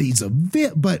hero, but he's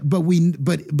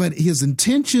but his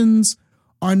intentions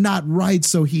are not right.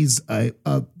 So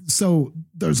so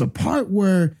there's a part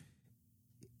where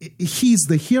he's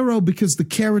the hero because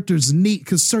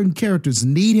certain characters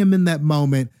need him in that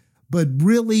moment, but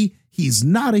really he's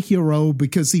not a hero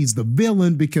because he's the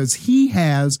villain, because he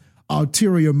has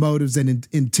ulterior motives and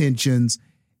intentions.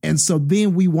 And so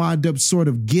then we wind up sort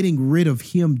of getting rid of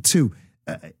him too.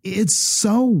 It's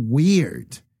so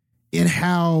weird in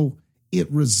how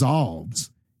it resolves.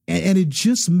 And it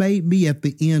just made me at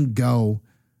the end go,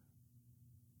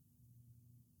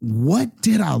 what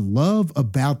did I love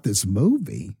about this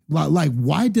movie? Like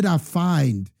why did I ever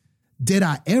find,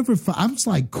 I'm just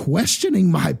like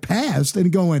questioning my past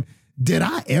and going, did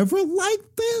I ever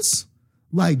like this?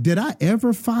 Like, did I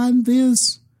ever find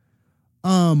this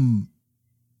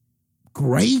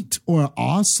great or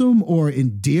awesome or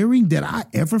endearing? Did I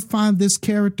ever find this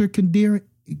character endearing?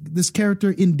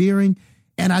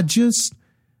 And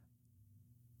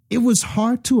it was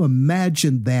hard to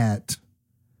imagine that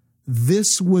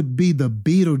this would be the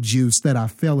Beetlejuice that I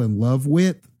fell in love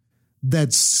with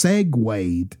that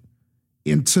segued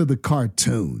into the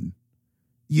cartoon.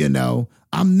 You know,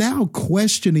 I'm now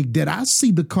questioning, did I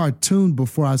see the cartoon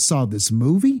before I saw this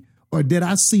movie? Or did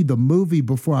I see the movie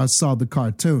before I saw the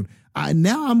cartoon?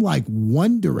 Now I'm like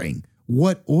wondering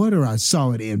what order I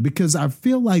saw it in, because I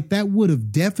feel like that would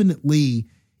have definitely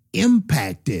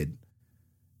impacted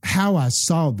how I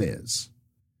saw this.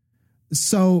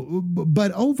 So,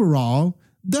 but overall,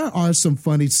 there are some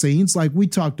funny scenes. Like we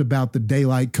talked about the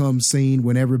Daylight Comes scene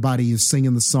when everybody is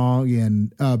singing the song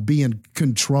and being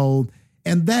controlled.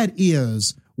 And that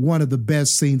is one of the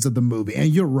best scenes of the movie.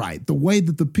 And you're right. The way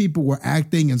that the people were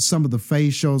acting and some of the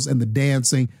facials and the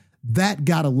dancing, that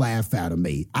got a laugh out of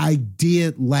me. I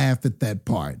did laugh at that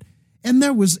part. And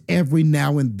there was every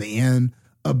now and then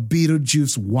a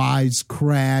Beetlejuice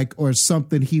wisecrack or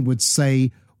something he would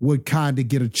say would kind of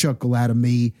get a chuckle out of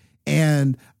me.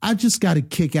 And I just got a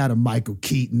kick out of Michael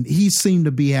Keaton. He seemed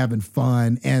to be having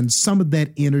fun. And some of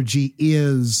that energy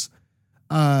is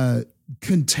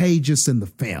contagious in the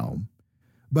film.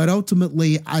 But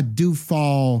ultimately, I do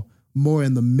fall more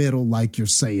in the middle, like you're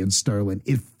saying, Sterling.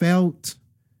 It felt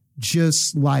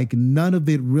just like none of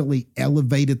it really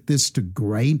elevated this to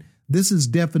great. This is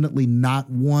definitely not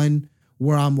one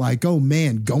where I'm like, oh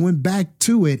man, going back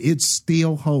to it, it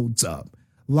still holds up.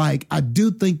 Like, I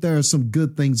do think there are some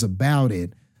good things about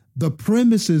it. The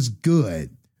premise is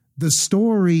good. The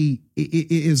story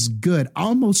is good,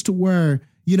 almost to where,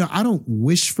 you know, I don't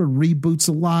wish for reboots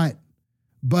a lot,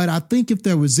 but I think if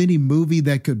there was any movie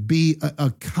that could be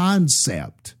a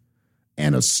concept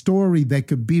and a story that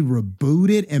could be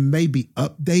rebooted and maybe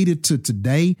updated to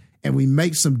today, and we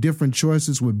make some different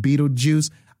choices with Beetlejuice,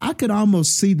 I could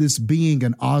almost see this being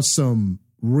an awesome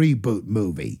reboot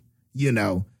movie, you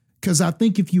know, because I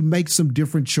think if you make some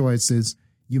different choices,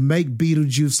 you make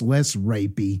Beetlejuice less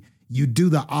rapey, you do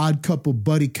the Odd Couple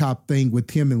buddy cop thing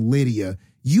with him and Lydia,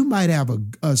 you might have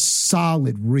a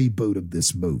solid reboot of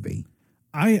this movie.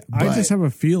 I just have a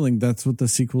feeling that's what the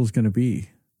sequel is going to be.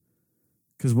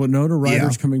 Because Winona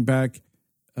Ryder's coming back,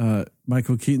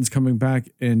 Michael Keaton's coming back,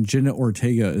 and Jenna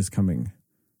Ortega is coming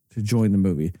to join the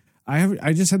movie.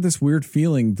 I just had this weird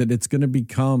feeling that it's going to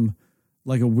become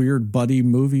like a weird buddy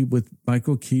movie with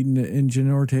Michael Keaton and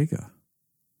Jenna Ortega.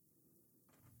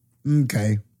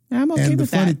 Okay. I'm okay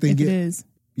with that if it is.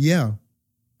 Yeah.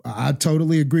 I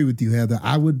totally agree with you, Heather.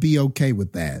 I would be okay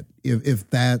with that if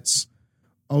that's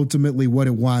ultimately what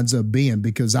it winds up being,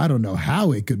 because I don't know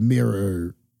how it could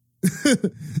mirror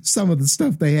some of the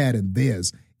stuff they had in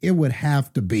this. It would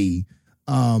have to be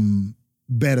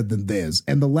better than this.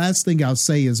 And the last thing I'll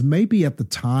say is maybe at the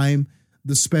time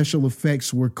the special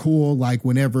effects were cool, like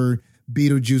whenever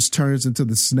Beetlejuice turns into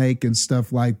the snake and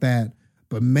stuff like that.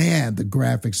 But man, the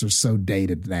graphics are so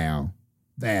dated now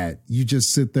that you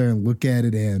just sit there and look at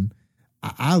it, and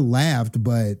I laughed,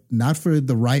 but not for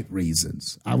the right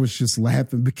reasons. I was just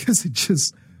laughing because it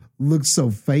just looks so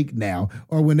fake now.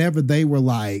 Or whenever they were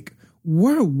like,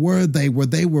 where were they? Where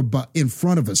they were in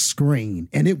front of a screen,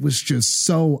 and it was just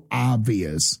so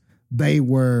obvious they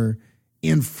were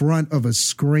in front of a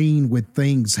screen with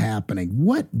things happening.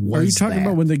 What was that? Are you talking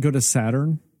about when they go to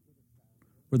Saturn?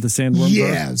 Where the sandworms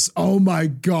Yes. are? Oh my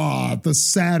God. The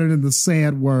Saturn and the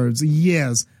sandworms.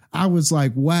 Yes. I was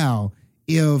like, wow,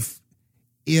 if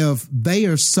they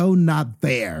are so not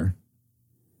there,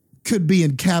 could be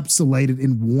encapsulated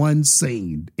in one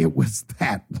scene, it was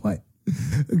that one.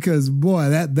 Because boy,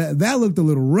 that looked a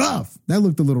little rough. That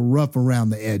looked a little rough around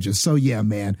the edges. So yeah,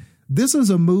 man, this is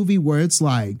a movie where it's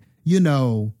like, you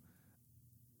know,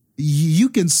 you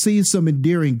can see some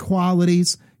endearing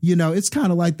qualities. You know, it's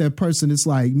kind of like that person. It's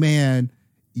like, man,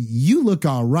 you look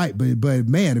all right, but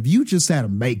man, if you just had a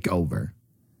makeover,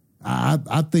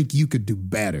 I think you could do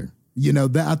better. You know,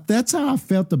 that's how I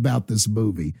felt about this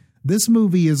movie. This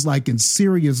movie is like in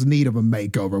serious need of a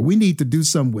makeover. We need to do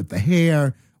something with the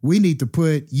hair. We need to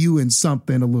put you in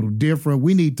something a little different.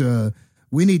 We need to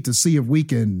see if we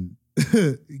can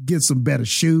get some better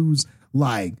shoes.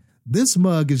 Like, this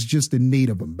mug is just in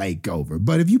need of a makeover.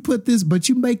 But if you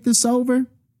you make this over,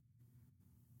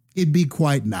 it'd be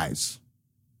quite nice,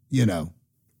 you know.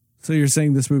 So you're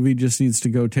saying this movie just needs to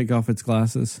go take off its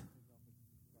glasses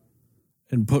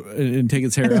and take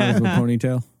its hair out of a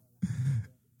ponytail?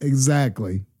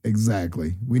 Exactly.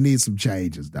 We need some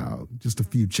changes, dog. Just a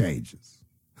few changes.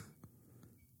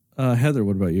 Heather,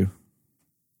 what about you?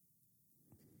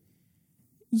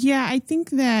 Yeah, I think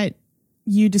that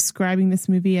you describing this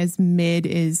movie as mid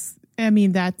is, I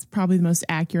mean, that's probably the most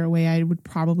accurate way I would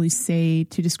probably say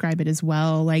to describe it as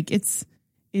well. Like it's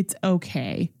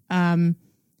okay.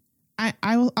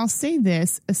 I'll say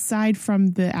this, aside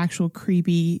from the actual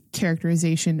creepy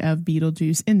characterization of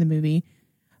Beetlejuice in the movie,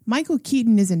 Michael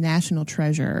Keaton is a national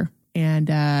treasure,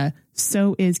 and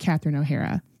so is Catherine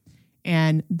O'Hara.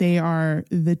 And they are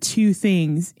the two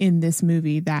things in this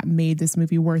movie that made this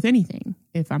movie worth anything,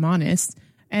 if I'm honest.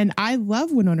 And I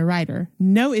love Winona Ryder.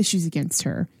 No issues against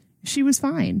her. She was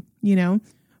fine, you know.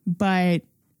 But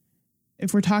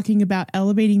if we're talking about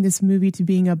elevating this movie to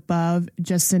being above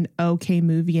just an okay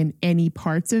movie in any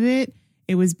parts of it,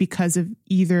 it was because of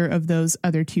either of those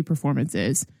other two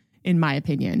performances, in my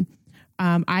opinion.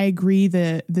 I agree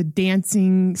the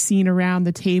dancing scene around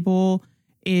the table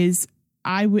is,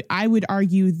 I would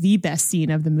argue, the best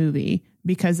scene of the movie,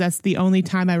 because that's the only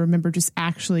time I remember just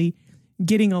actually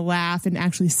getting a laugh and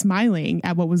actually smiling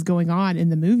at what was going on in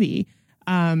the movie.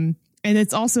 And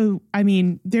it's also, I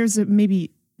mean, there's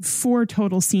maybe 4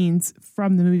 total scenes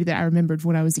from the movie that I remembered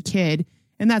when I was a kid.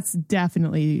 And that's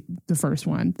definitely the first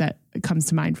one that comes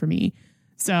to mind for me.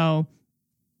 So,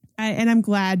 and I'm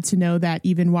glad to know that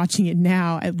even watching it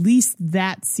now, at least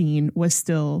that scene was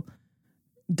still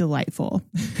delightful.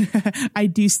 I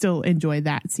do still enjoy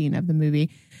that scene of the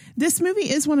movie. This movie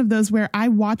is one of those where I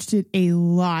watched it a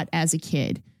lot as a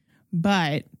kid,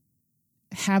 but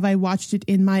have I watched it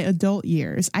in my adult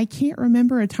years? I can't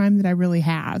remember a time that I really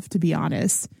have, to be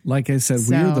honest. Like I said,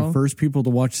 we are the first people to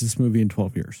watch this movie in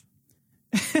 12 years.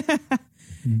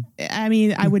 I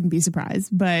mean, I wouldn't be surprised,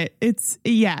 but it's,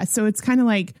 yeah. So it's kind of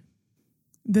like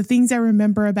the things I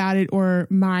remember about it, or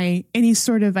any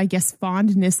sort of, I guess,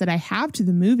 fondness that I have to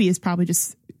the movie is probably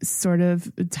just sort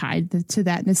of tied to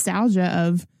that nostalgia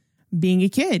of being a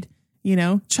kid, you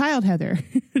know. Child Heather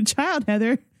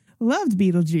loved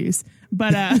Beetlejuice,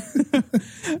 but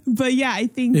but yeah, I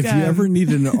think if you ever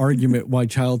needed an argument why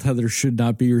Child Heather should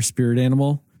not be your spirit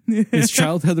animal, it's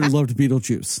Child Heather loved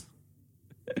Beetlejuice.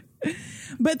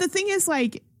 But the thing is,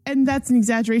 like, and that's an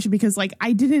exaggeration, because like I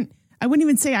wouldn't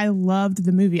even say I loved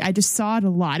the movie. I just saw it a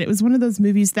lot. It was one of those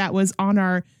movies that was on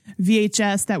our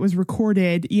VHS that was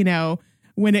recorded, you know,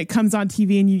 when it comes on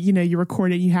TV and you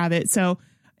record it, you have it. So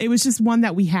it was just one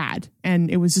that we had,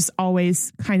 and it was just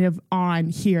always kind of on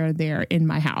here and there in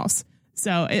my house.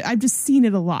 So I've just seen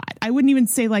it a lot. I wouldn't even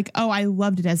say like, oh, I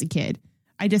loved it as a kid.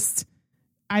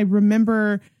 I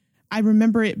remember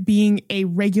it being a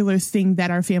regular thing that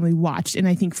our family watched. And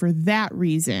I think for that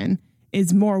reason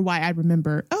is more why I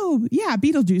remember, oh yeah,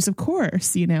 Beetlejuice, of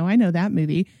course. You know, I know that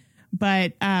movie.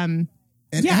 But and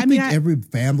yeah, I think every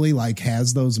family like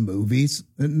has those movies.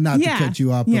 Not to cut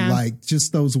you off, but like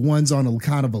just those ones on a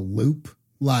kind of a loop,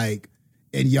 like,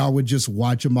 and y'all would just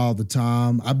watch them all the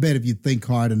time. I bet if you think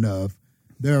hard enough,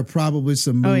 there are probably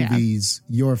some movies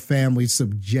your family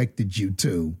subjected you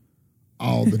to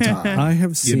all the time. I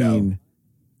have seen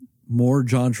more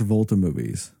John Travolta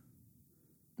movies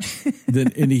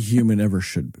than any human ever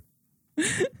should be.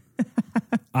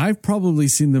 I've probably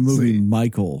seen the movie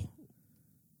Michael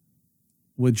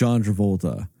with John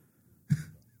Travolta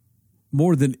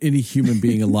more than any human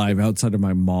being alive outside of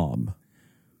my mom,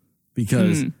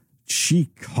 because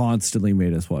she constantly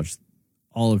made us watch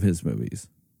all of his movies.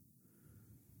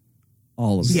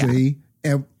 All of them. See?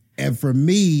 And for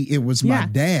me, it was my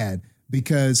dad,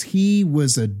 because he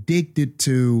was addicted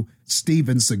to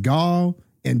Steven Seagal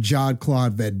and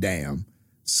Jean-Claude Van Damme.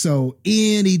 So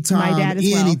anytime,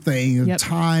 anything,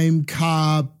 Time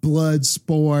Cop,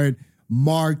 Bloodsport,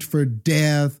 Marked for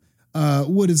Death.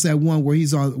 What is that one where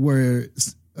he's on, where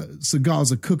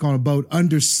Seagal's a cook on a boat,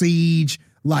 Under Siege?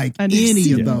 Like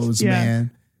any of those,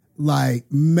 man. Like,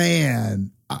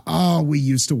 man, we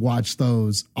used to watch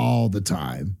those all the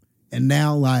time. And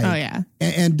now, like,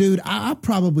 and dude, I'll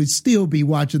probably still be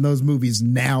watching those movies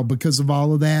now because of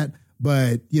all of that.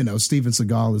 But, you know, Steven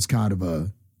Seagal is kind of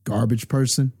a garbage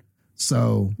person.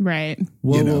 So,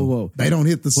 whoa. They don't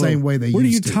hit the same way they used to. What are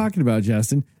you talking about,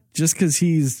 Jastin? Just because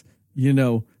he's,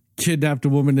 kidnapped a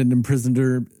woman and imprisoned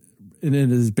her in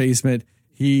his basement,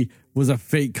 he was a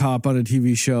fake cop on a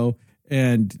TV show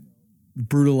and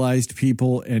brutalized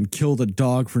people and killed a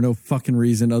dog for no fucking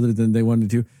reason other than they wanted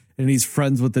to. And he's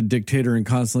friends with the dictator and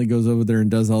constantly goes over there and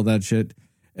does all that shit.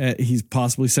 He's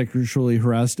possibly sexually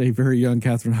harassed a very young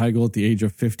Katherine Heigl at the age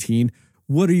of 15.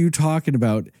 What are you talking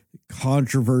about?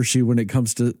 Controversy when it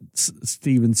comes to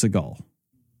Steven Seagal.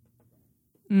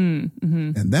 And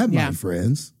that, my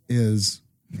friends, is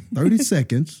 30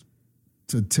 seconds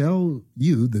to tell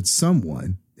you that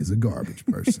someone is a garbage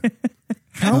person.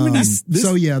 How many?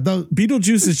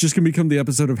 Beetlejuice is just going to become the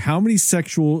episode of how many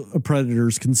sexual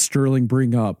predators can Sterling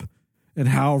bring up, and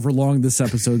however long this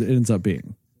episode ends up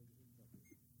being.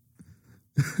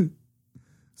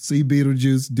 See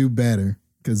Beetlejuice do better,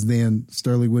 because then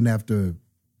Sterling wouldn't have to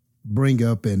bring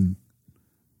up and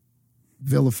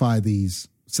vilify these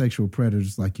sexual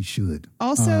predators like you should.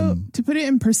 Also, to put it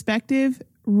in perspective,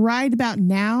 right about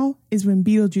now is when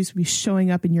Beetlejuice will be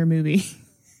showing up in your movie.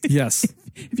 Yes.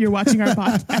 If you're watching our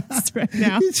podcast right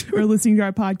now or listening to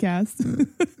our podcast.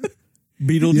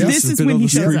 Beetlejuice This has is been when on he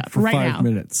the shows street up, for right 5 now.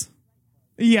 minutes.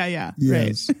 Yeah.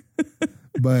 Yes.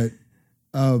 But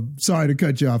sorry to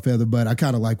cut you off, Heather, but I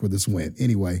kind of like where this went.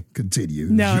 Anyway, continue.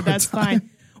 No, Your that's time. fine.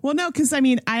 Well, no, because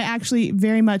I actually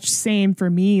very much same for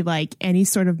me, like any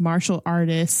sort of martial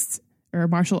artist or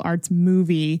martial arts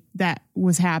movie that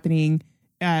was happening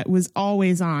was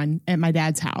always on at my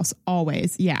dad's house.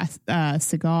 Always. Yeah.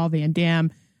 Seagal, Van Damme,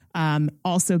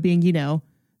 also being,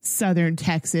 Southern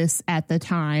Texas at the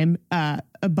time, a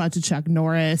bunch of Chuck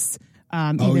Norris,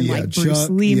 like Bruce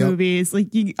Lee movies, like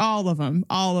all of them,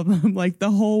 like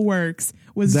the whole works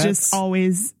was just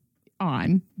always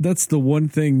on. That's the one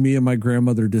thing me and my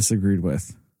grandmother disagreed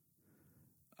with.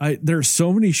 There's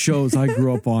so many shows I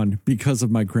grew up on because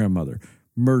of my grandmother.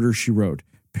 Murder, She Wrote,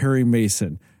 Perry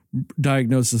Mason,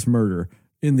 Diagnosis Murder,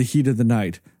 In the Heat of the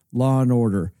Night, Law and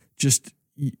Order, just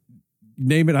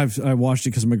name it. I watched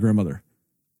it because of my grandmother.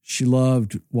 She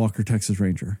loved Walker, Texas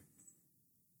Ranger.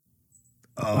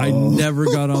 I never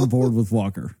got on board with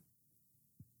Walker.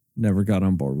 Never got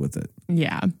on board with it.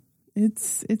 Yeah.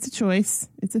 It's a choice.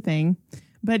 It's a thing.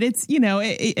 But it's,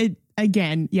 it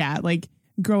again, yeah, like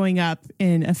growing up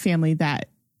in a family that,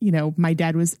 my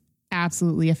dad was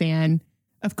absolutely a fan.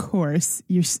 Of course,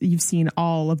 you've seen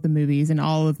all of the movies and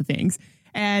all of the things.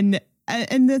 And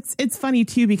it's funny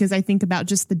too, because I think about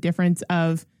just the difference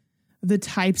of the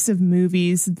types of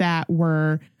movies that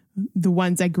were the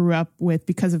ones I grew up with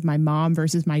because of my mom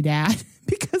versus my dad,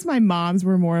 because my moms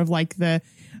were more of like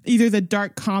either the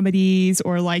dark comedies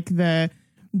or like the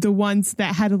ones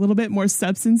that had a little bit more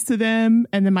substance to them.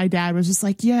 And then my dad was just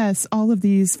like, yes, all of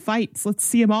these fights, let's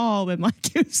see them all. And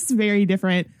like, it was just very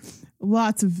different,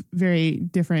 lots of very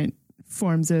different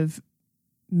forms of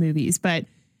movies. But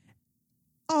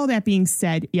all that being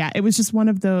said, yeah, it was just one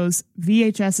of those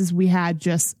VHSs we had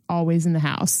just always in the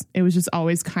house. It was just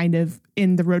always kind of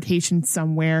in the rotation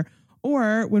somewhere.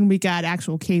 Or when we got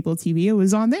actual cable TV, it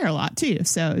was on there a lot too.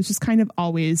 So it's just kind of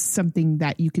always something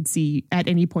that you could see at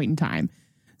any point in time.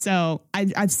 So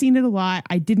I've seen it a lot.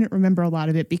 I didn't remember a lot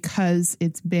of it because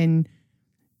it's been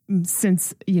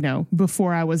since,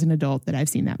 before I was an adult that I've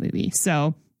seen that movie.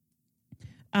 So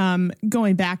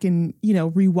going back and,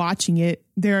 rewatching it,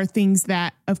 there are things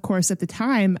that, of course, at the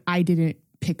time I didn't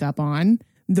pick up on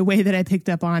the way that I picked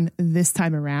up on this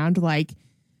time around. Like,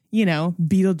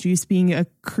 Beetlejuice being a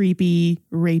creepy,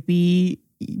 rapey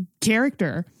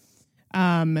character.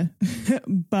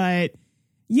 But,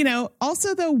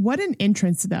 also though, what an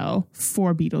entrance though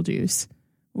for Beetlejuice.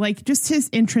 Like just his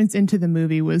entrance into the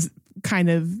movie was kind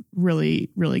of really,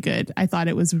 really good. I thought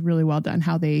it was really well done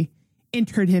how they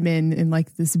entered him in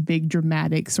like this big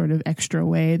dramatic sort of extra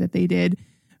way that they did.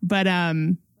 But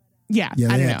yeah, I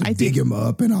don't know. I dig him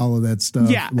up and all of that stuff.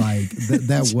 Yeah. Like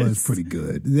that was pretty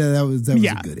good. Yeah, that was a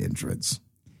good entrance.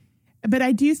 But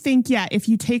I do think, yeah, if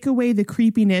you take away the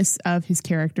creepiness of his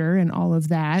character and all of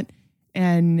that,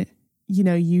 and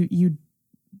you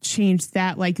change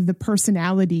that, like the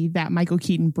personality that Michael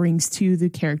Keaton brings to the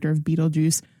character of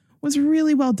Beetlejuice was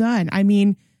really well done. I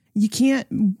mean, you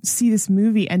can't see this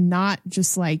movie and not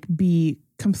just like be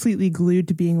completely glued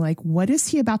to being like, what is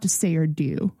he about to say or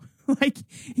do? Like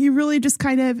he really just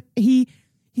kind of, he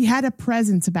had a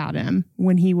presence about him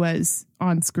when he was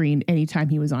on screen, anytime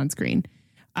he was on screen.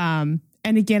 And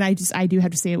again, I do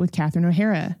have to say it with Catherine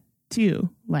O'Hara too.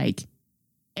 Like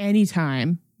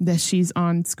anytime that she's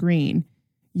on screen,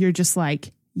 you're just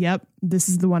like, yep, this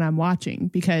is the one I'm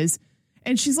watching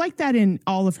and she's like that in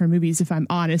all of her movies, if I'm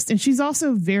honest. And she's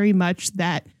also very much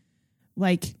that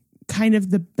like kind of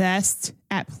the best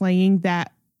at playing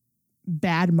that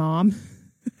bad mom.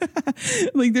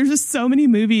 Like there's just so many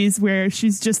movies where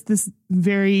she's just this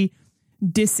very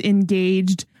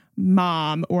disengaged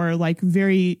mom or like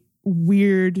very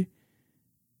weird.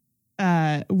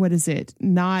 What is it?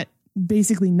 Not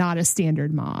a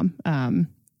standard mom.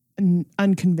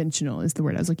 Unconventional is the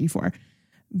word I was looking for.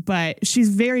 But she's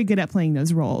very good at playing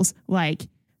those roles. Like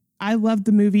I love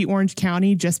the movie Orange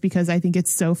County just because I think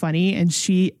it's so funny. And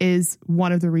she is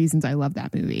one of the reasons I love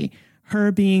that movie.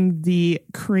 Her being the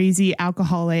crazy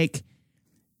alcoholic,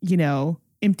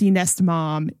 empty nest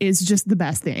mom is just the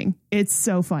best thing. It's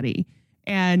so funny.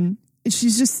 And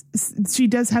she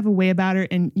does have a way about her.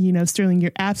 And, Sterling,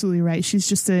 you're absolutely right. She's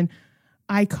just an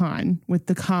icon with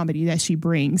the comedy that she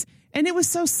brings. And it was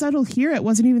so subtle here. It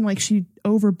wasn't even like she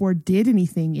overboard did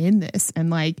anything in this. And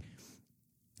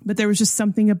but there was just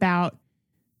something about,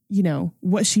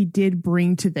 what she did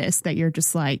bring to this that you're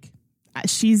just like,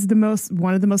 she's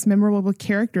one of the most memorable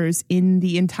characters in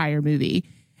the entire movie.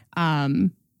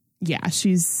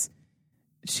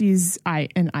 She's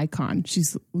an icon.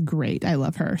 She's great. I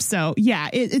love her. So yeah,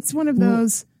 it's one of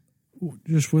those.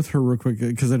 Just with her real quick,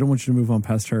 because I don't want you to move on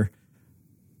past her.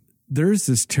 There's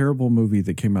this terrible movie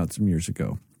that came out some years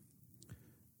ago.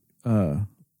 Why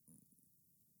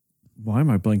am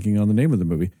I blanking on the name of the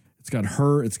movie? It's got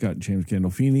her. It's got James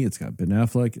Gandolfini. It's got Ben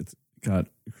Affleck. It's got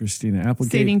Christina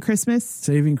Applegate. Saving Christmas.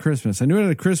 Saving Christmas. I knew it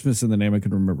had a Christmas in the name. I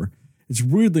couldn't remember. It's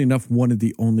weirdly enough one of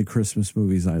the only Christmas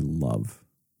movies I love.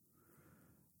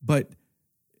 But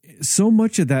so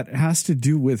much of that has to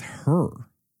do with her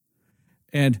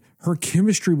and her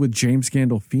chemistry with James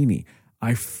Gandolfini.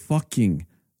 I fucking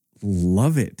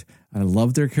love it. I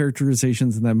love their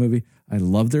characterizations in that movie. I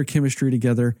love their chemistry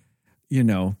together.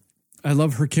 I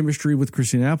love her chemistry with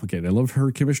Christina Applegate. I love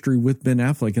her chemistry with Ben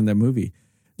Affleck in that movie.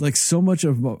 Like so much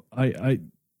of I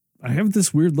have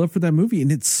this weird love for that movie,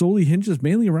 and it solely hinges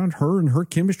mainly around her and her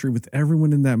chemistry with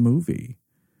everyone in that movie.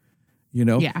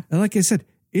 Yeah. And like I said,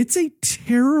 it's a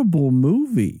terrible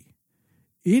movie.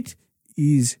 It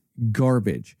is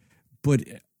garbage, but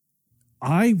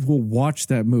I will watch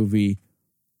that movie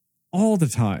all the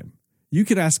time. You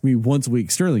could ask me once a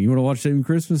week, Sterling, you want to watch Saving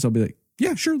Christmas? I'll be like,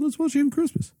 yeah, sure. Let's watch Saving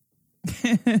Christmas.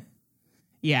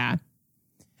 Yeah.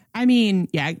 I mean,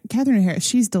 yeah, Catherine O'Hara,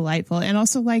 she's delightful. And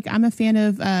also I'm a fan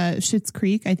of Schitt's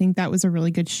Creek. I think that was a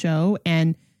really good show.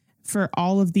 And for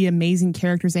all of the amazing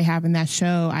characters they have in that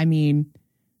show, I mean,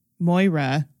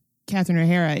 Moira, Catherine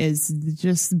O'Hara is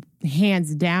just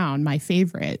hands down my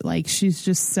favorite. She's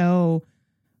just so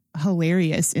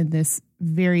hilarious in this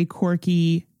very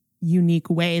quirky, unique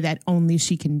way that only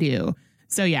she can do.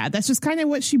 So yeah, that's just kind of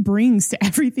what she brings to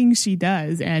everything she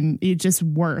does. And it just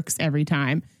works every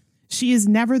time. She is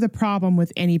never the problem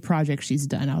with any project she's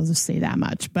done. I'll just say that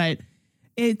much. But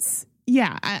it's,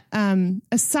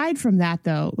 aside from that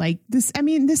though, this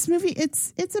movie,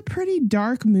 it's a pretty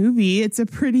dark movie. It's a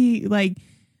pretty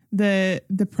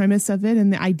the premise of it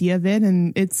and the idea of it.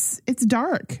 And it's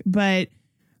dark, but,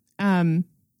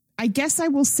 I guess I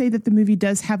will say that the movie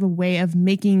does have a way of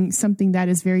making something that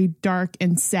is very dark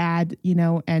and sad,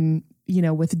 and,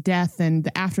 with death and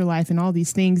the afterlife and all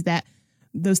these things, that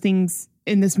those things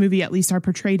in this movie at least are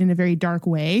portrayed in a very dark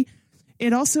way.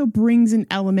 It also brings an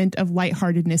element of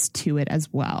lightheartedness to it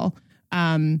as well.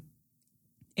 And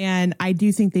I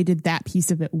do think they did that piece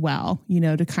of it well,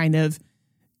 to kind of,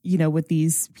 with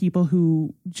these people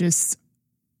who just,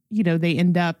 they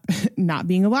end up not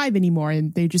being alive anymore,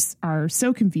 and they just are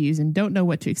so confused and don't know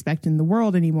what to expect in the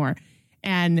world anymore.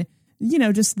 And,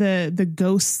 just the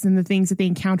ghosts and the things that they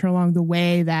encounter along the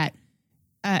way, that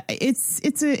it's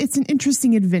an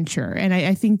interesting adventure. And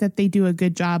I think that they do a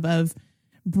good job of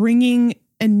bringing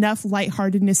enough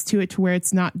lightheartedness to it to where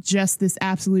it's not just this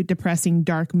absolute depressing,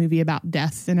 dark movie about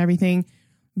death and everything,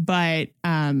 but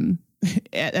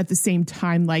at the same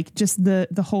time, just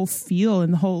the whole feel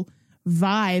and the whole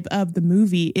vibe of the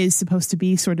movie is supposed to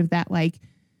be sort of that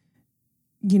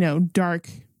dark,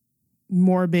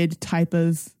 morbid type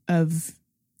of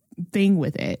thing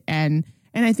with it. And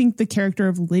I think the character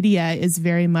of Lydia is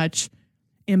very much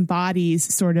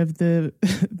embodies sort of the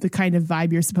kind of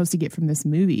vibe you're supposed to get from this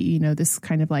movie, this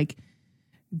kind of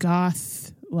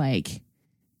goth,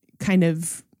 kind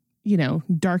of,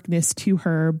 darkness to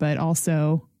her, but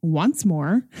also wants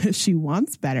more. She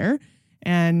wants better.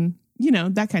 And,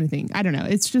 that kind of thing. I don't know.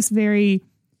 It's just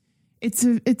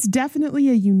it's definitely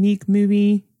a unique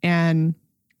movie. And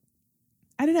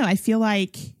I don't know. I feel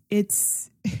like it's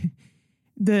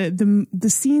the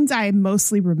scenes I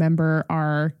mostly remember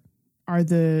are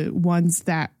the ones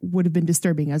that would have been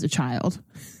disturbing as a child.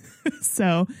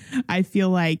 So I feel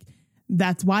like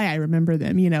that's why I remember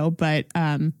them, but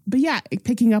yeah,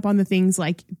 picking up on the things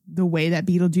like the way that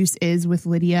Beetlejuice is with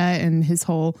Lydia and his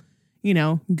whole,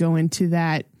 going to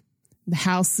the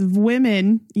house of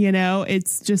women,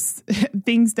 it's just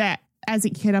things that as a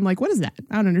kid, I'm like, what is that?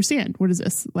 I don't understand. What is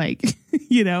this?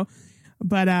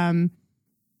 But,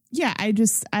 yeah,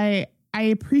 I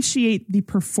appreciate the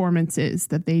performances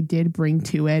that they did bring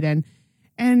to it.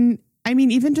 And I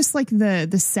mean, even just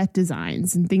the set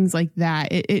designs and things like that,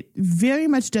 it very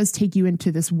much does take you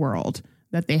into this world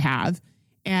that they have.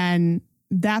 And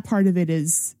that part of it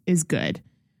is good.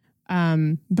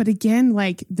 But again,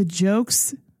 the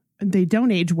jokes they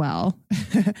don't age well.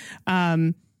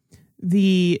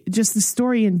 The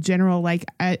story in general, like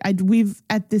we've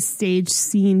at this stage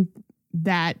seen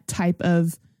that type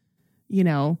of,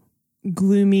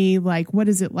 gloomy, like, what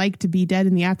is it like to be dead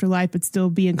in the afterlife, but still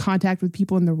be in contact with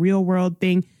people in the real world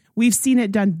thing. We've seen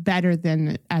it done better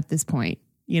than at this point.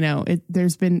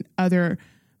 There's been other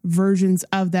versions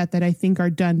of that I think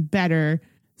are done better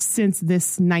since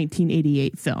this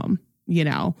 1988 film,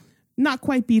 not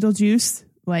quite Beetlejuice,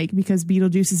 like, because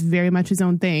Beetlejuice is very much his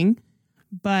own thing,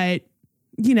 but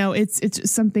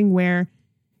it's something where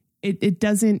it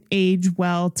doesn't age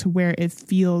well to where it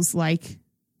feels like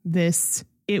this,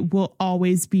 it will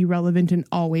always be relevant and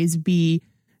always be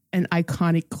an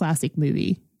iconic classic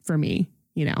movie for me.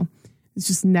 It's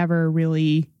just never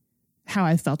really how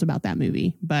I felt about that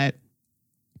movie. But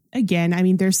again, I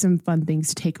mean, there's some fun things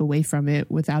to take away from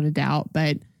it without a doubt,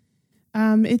 but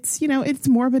it's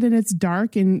morbid and it's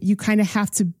dark, and you kind of have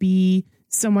to be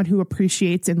someone who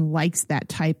appreciates and likes that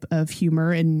type of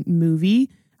humor and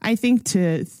movie, I think,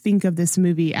 to think of this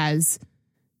movie as,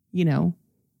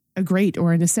 a great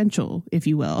or an essential, if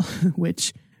you will,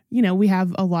 which, we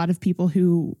have a lot of people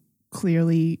who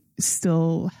clearly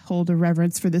still hold a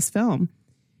reverence for this film.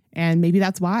 And maybe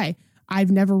that's why I've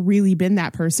never really been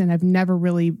that person. I've never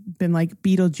really been like,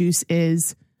 Beetlejuice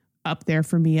is up there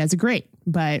for me as a great,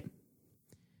 but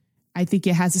I think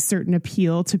it has a certain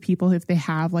appeal to people if they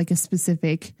have like a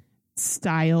specific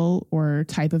style or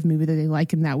type of movie that they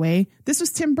like in that way. This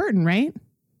was Tim Burton, right?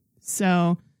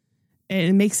 So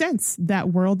it makes sense, that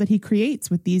world that he creates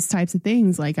with these types of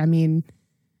things. Like, I mean,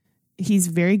 he's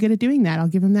very good at doing that. I'll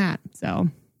give him that. So,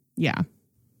 yeah.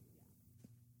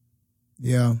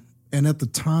 Yeah. And at the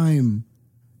time,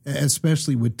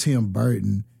 especially with Tim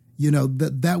Burton,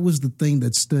 that was the thing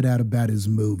that stood out about his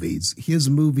movies. His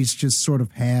movies just sort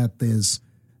of had this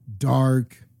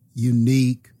dark,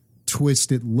 unique,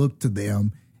 twisted look to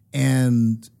them.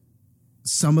 And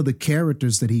some of the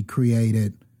characters that he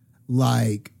created,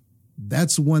 like,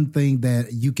 that's one thing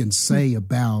that you can say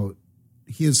about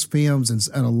his films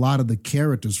and a lot of the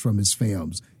characters from his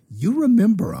films. You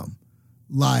remember them.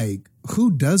 Like, who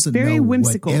doesn't very know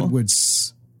whimsical.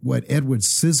 what Edward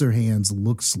Scissorhands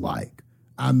looks like?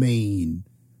 I mean,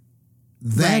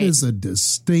 that is a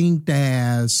distinct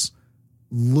ass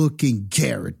looking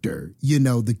character,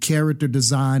 the character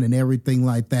design and everything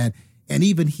like that. And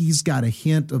even he's got a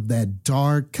hint of that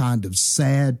dark, kind of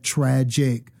sad,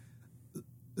 tragic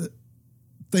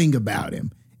thing about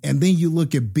him. And then you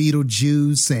look at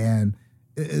Beetlejuice and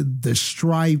the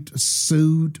striped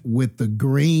suit with the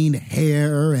green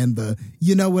hair and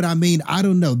you know what I mean? I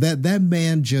don't know. That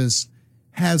man just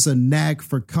has a knack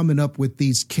for coming up with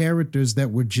these characters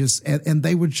that were just, and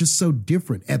they were just so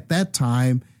different. At that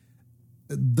time,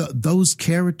 those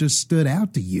characters stood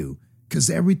out to you because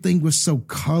everything was so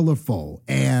colorful.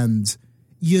 And,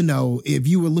 if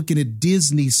you were looking at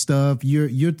Disney stuff,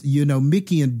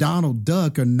 Mickey and Donald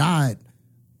Duck are not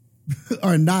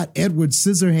Edward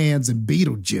Scissorhands and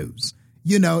Beetlejuice.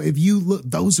 If you look,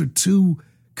 those are two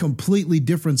completely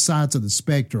different sides of the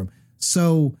spectrum.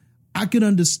 So I could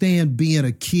understand being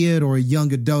a kid or a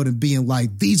young adult and being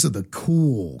like, these are the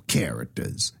cool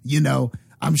characters.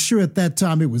 I'm sure at that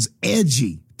time it was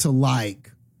edgy to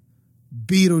like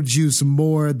Beetlejuice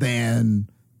more than,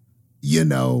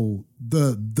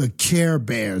 the Care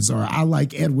Bears, or I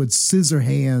like Edward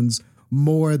Scissorhands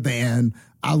more than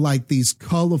I like these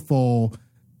colorful,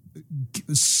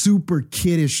 super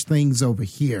kiddish things over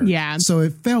here. Yeah. So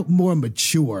it felt more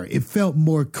mature. It felt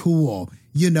more cool.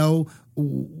 Winona's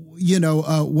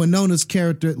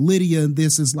character Lydia in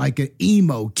this is like an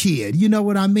emo kid. You know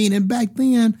what I mean? And back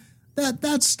then,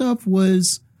 that stuff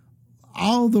was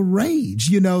all the rage.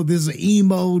 This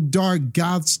emo, dark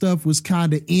goth stuff was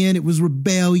kind of in. It was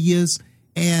rebellious.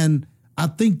 And I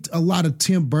think a lot of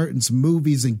Tim Burton's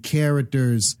movies and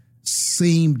characters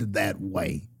seemed that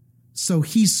way. So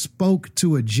he spoke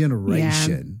to a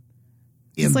generation.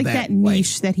 Yeah. It's like that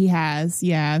niche that he has.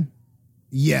 Yeah.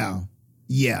 Yeah.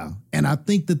 Yeah. And I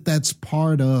think that's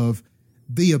part of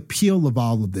the appeal of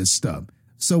all of this stuff.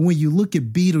 So when you look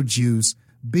at Beetlejuice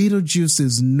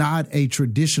is not a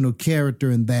traditional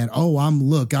character in that,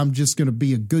 I'm just going to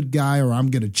be a good guy or I'm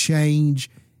going to change.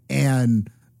 And,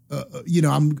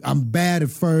 I'm bad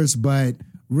at first, but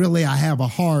really I have a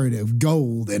heart of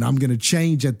gold and I'm going to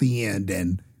change at the end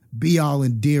and be all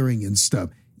endearing and stuff.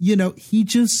 He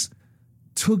just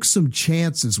took some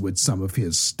chances with some of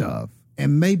his stuff.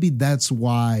 And maybe that's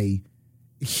why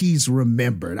he's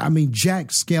remembered. I mean, Jack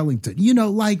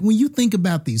Skellington, like when you think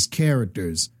about these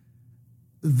characters,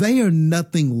 they are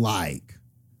nothing like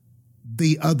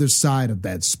the other side of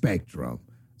that spectrum.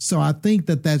 So I think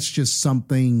that that's just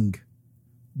something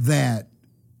that,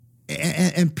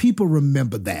 and people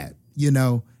remember that,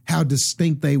 how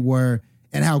distinct they were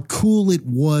and how cool it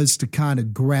was to kind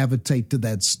of gravitate to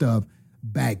that stuff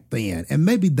back then. And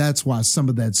maybe that's why some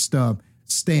of that stuff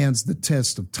stands the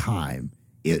test of time.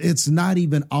 It's not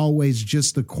even always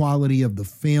just the quality of the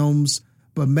films,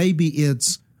 but maybe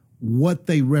it's what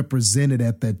they represented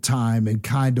at that time and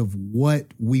kind of what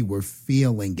we were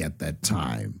feeling at that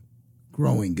time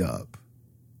growing up.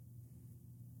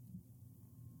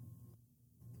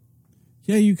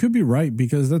 Yeah, you could be right,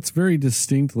 because that's very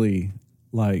distinctly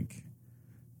like,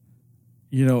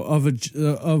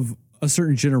 of a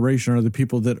certain generation are the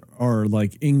people that are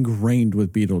like ingrained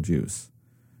with Beetlejuice.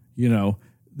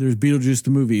 There's Beetlejuice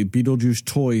the movie, Beetlejuice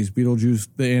toys, Beetlejuice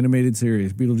the animated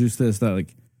series, Beetlejuice this, that,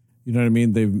 like, you know what I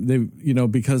mean?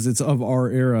 They've because it's of our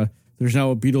era, there's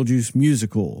now a Beetlejuice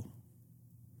musical,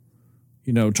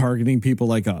 targeting people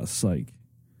like us, like.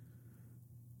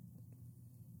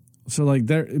 So like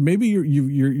there, maybe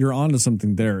you're onto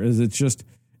something there. Is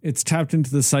it's tapped into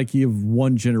the psyche of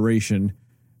one generation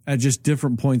at just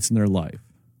different points in their life.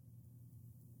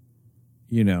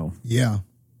 Yeah.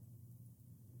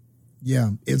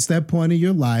 Yeah. It's that point in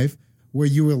your life where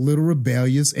you were a little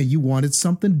rebellious and you wanted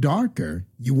something darker.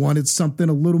 You wanted something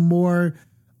a little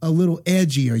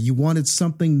edgier. You wanted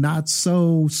something not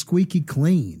so squeaky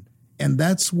clean. And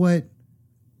that's what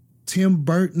Tim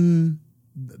Burton,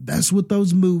 that's what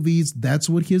those movies, that's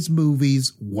what his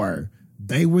movies were.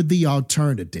 They were the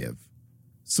alternative.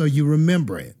 So you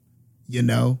remember it,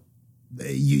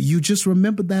 you just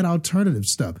remember that alternative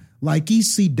stuff. Like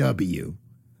ECW,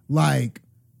 like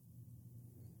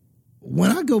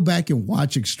when I go back and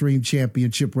watch Extreme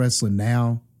Championship Wrestling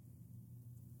now,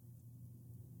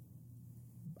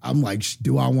 I'm like,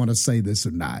 do I want to say this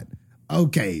or not?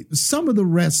 Okay, some of the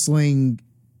wrestling,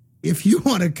 if you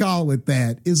want to call it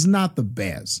that, is not the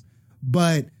best.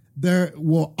 But there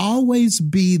will always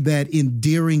be that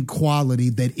endearing quality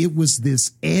that it was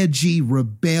this edgy,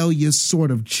 rebellious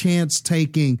sort of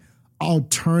chance-taking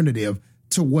alternative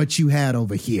to what you had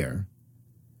over here.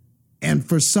 And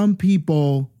for some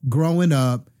people growing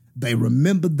up, they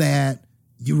remember that.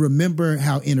 You remember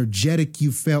how energetic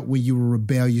you felt when you were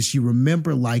rebellious. You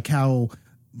remember like how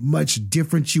much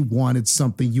different you wanted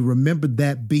something. You remember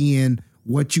that being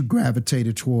what you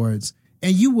gravitated towards.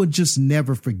 And you will just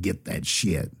never forget that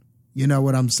shit. You know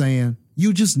what I'm saying?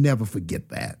 You just never forget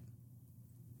that.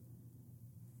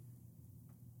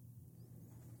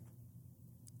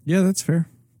 Yeah, that's fair.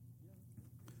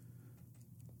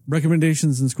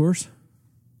 Recommendations and scores?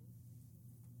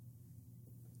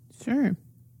 Sure.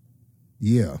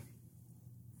 Yeah.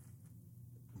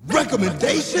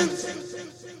 Recommendations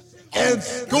and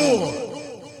scores.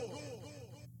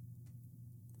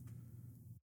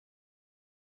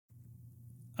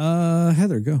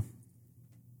 Heather, go.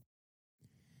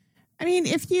 I mean,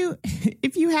 if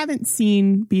you haven't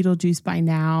seen Beetlejuice by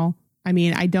now, I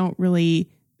mean, I don't really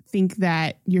think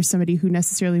that you're somebody who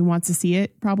necessarily wants to see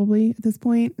it probably at this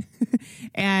point.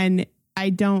 And I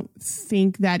don't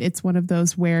think that it's one of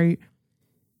those where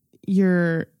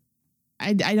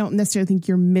I don't necessarily think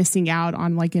you're missing out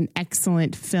on like an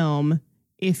excellent film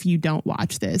if you don't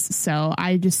watch this. So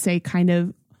I just say kind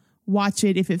of watch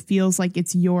it if it feels like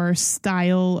it's your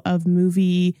style of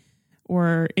movie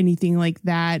or anything like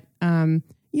that.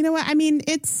 You know what? I mean,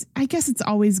 I guess it's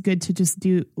always good to just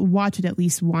watch it at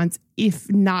least once, if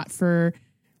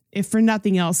for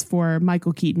nothing else, for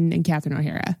Michael Keaton and Catherine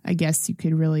O'Hara. I guess you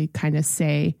could really kind of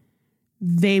say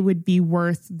they would be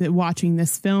worth watching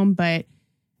this film, but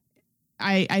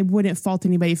I wouldn't fault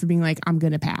anybody for being like, I'm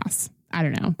going to pass. I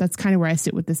don't know. That's kind of where I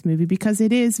sit with this movie, because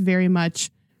it is very much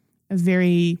a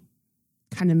very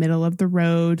kind of middle of the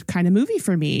road kind of movie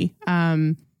for me.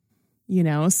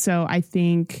 So I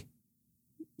think,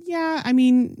 yeah, I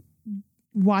mean,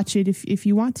 watch it if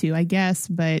you want to, I guess,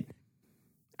 but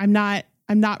I'm not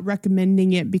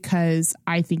recommending it because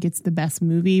I think it's the best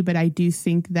movie, but I do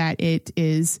think that it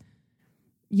is,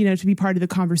 to be part of the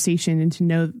conversation and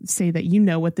to say that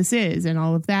what this is and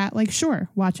all of that, like, sure,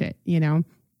 watch it,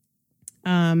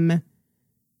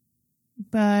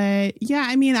 But yeah,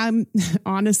 I mean, I'm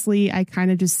honestly, I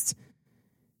kind of just,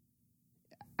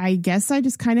 I guess I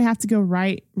just kind of have to go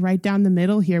right down the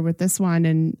middle here with this one.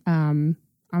 And I'm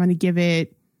going to give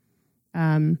it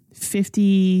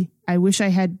 50. I wish I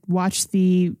had watched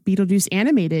the Beetlejuice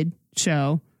animated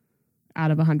show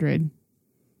out of 100.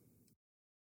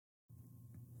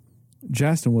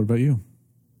 Jastin, what about you?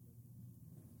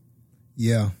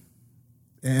 Yeah.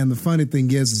 And the funny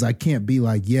thing is I can't be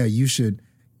like, yeah, you should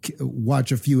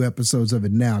watch a few episodes of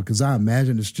it now because I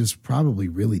imagine it's just probably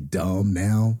really dumb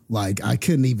now. Like I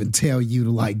couldn't even tell you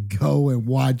to like go and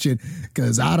watch it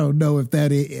because I don't know if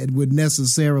that it would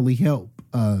necessarily help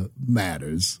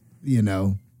matters. You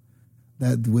know,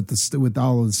 that with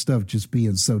all of the stuff just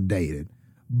being so dated.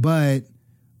 But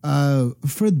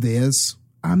for this,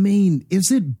 I mean,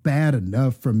 is it bad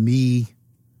enough for me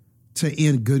to,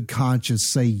 in good conscience,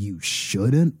 say you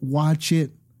shouldn't watch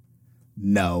it?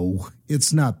 No,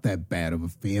 it's not that bad of a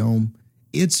film.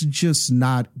 It's just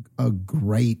not a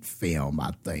great film,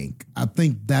 I think. I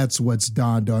think that's what's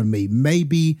dawned on me.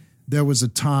 Maybe there was a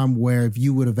time where if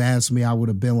you would have asked me, I would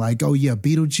have been like, oh, yeah,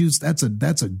 Beetlejuice,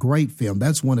 that's a great film.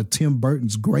 That's one of Tim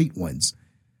Burton's great ones.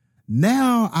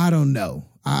 Now, I don't know.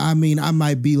 I mean, I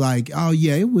might be like, oh,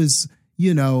 yeah, it was,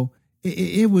 you know,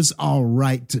 it was all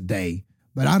right today.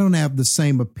 But I don't have the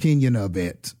same opinion of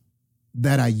it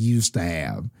that I used to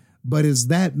have. But does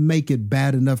that make it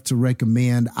bad enough to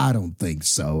recommend? I don't think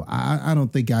so. I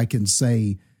don't think I can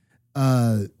say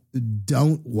don't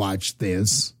watch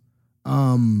this.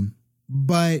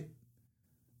 But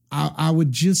I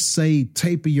would just say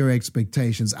taper your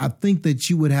expectations. I think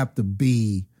that you would have to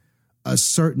be a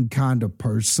certain kind of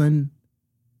person.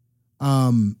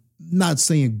 Not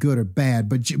saying good or bad,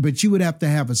 but you would have to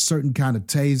have a certain kind of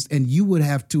taste, and you would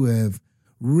have to have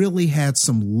really had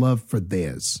some love for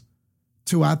this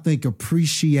to, I think,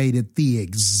 appreciate it the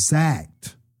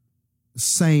exact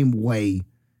same way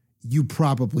you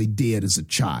probably did as a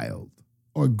child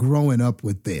or growing up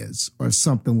with this or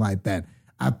something like that.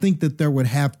 I think that there would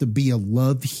have to be a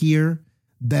love here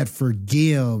that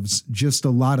forgives just a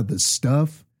lot of the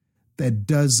stuff that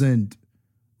doesn't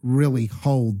really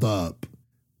hold up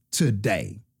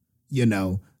today, you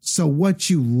know? So what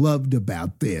you loved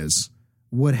about this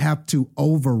would have to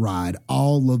override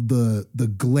all of the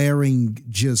glaring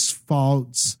just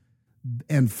faults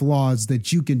and flaws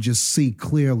that you can just see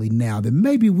clearly now that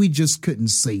maybe we just couldn't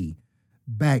see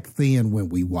back then when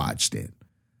we watched it.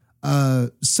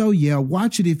 So yeah,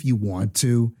 watch it if you want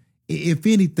to. If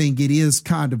anything, it is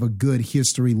kind of a good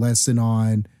history lesson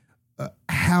on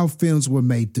how films were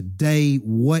made today.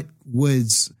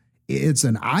 It's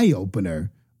an eye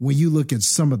opener when you look at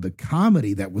some of the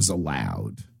comedy that was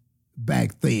allowed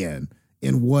back then.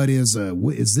 And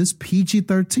is this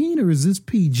PG-13 or is this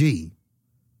PG?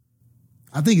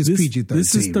 I think it's PG-13.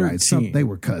 This is 13. Right? They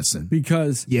were cussing.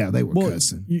 Because they were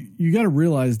cussing. You got to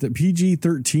realize that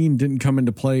PG-13 didn't come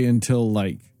into play until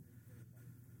like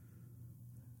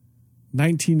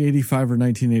 1985 or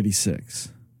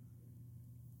 1986.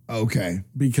 Okay.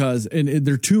 Because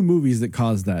there are two movies that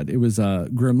caused that. It was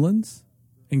Gremlins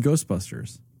and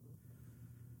Ghostbusters.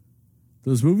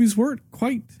 Those movies weren't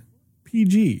quite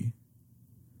PG.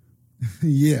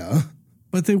 Yeah.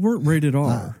 But they weren't rated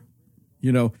R.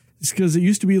 You know, it's because it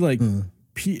used to be like,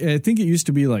 I think it used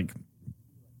to be like,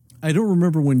 I don't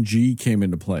remember when G came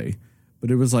into play,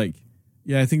 but it was like,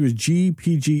 yeah, I think it was G,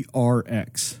 PG,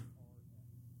 RX.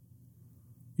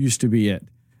 Used to be it.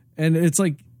 And it's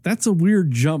like, that's a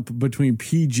weird jump between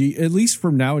PG, at least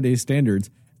from nowadays standards.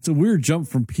 It's a weird jump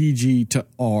from PG to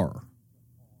R.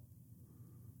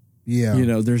 Yeah. You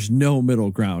know, there's no middle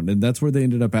ground. And that's where they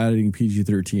ended up adding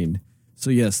PG-13.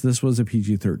 So, yes, this was a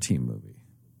PG-13 movie.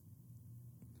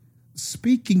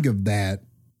 Speaking of that,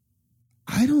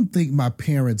 I don't think my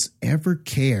parents ever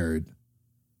cared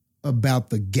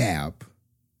about the gap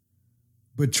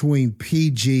between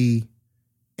PG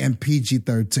and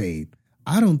PG-13.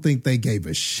 I don't think they gave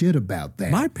a shit about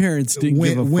that. My parents didn't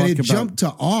give a fuck when it about jumped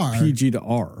to R. PG to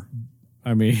R.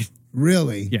 I mean,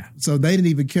 really? Yeah. So they didn't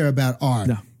even care about R.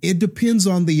 No. It depends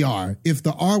on the R. If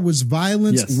the R was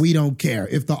violence, Yes. we don't care.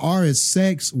 If the R is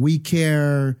sex, we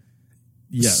care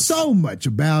so much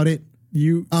about it.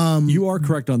 You are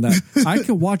correct on that. I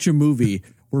can watch a movie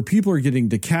where people are getting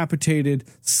decapitated,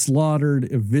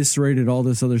 slaughtered, eviscerated, all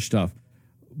this other stuff.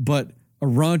 But a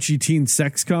raunchy teen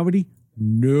sex comedy?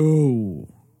 No.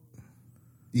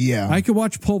 Yeah. I could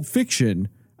watch Pulp Fiction.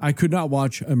 I could not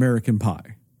watch American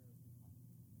Pie.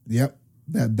 Yep.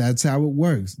 That's how it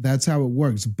works. That's how it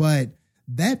works. But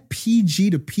that PG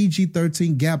to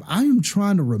PG-13 gap, I am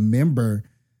trying to remember.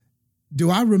 Do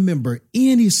I remember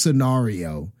any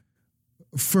scenario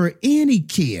for any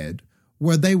kid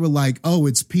where they were like, oh,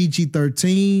 it's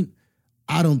PG-13?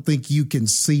 I don't think you can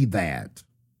see that.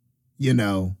 You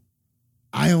know,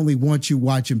 I only want you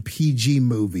watching PG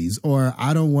movies, or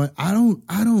I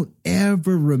don't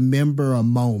ever remember a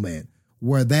moment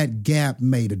where that gap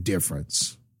made a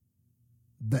difference.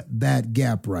 That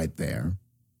gap right there.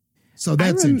 So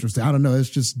that's interesting. I don't know. It's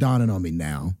just dawning on me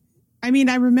now. I mean,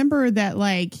 I remember that,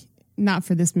 like, not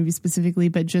for this movie specifically,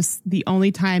 but just the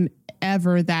only time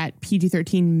ever that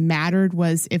PG-13 mattered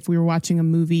was if we were watching a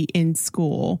movie in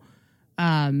school.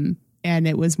 And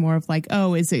it was more of like,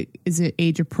 oh, is it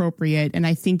age appropriate? And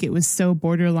I think it was so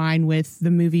borderline with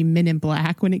the movie Men in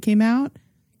Black when it came out,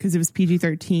 because it was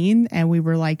PG-13 and we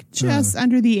were like just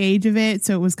under the age of it.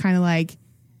 So it was kind of like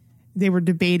they were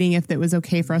debating if that was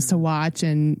okay for us to watch.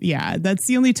 And yeah, that's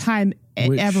the only time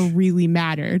it ever really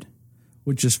mattered.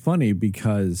 Which is funny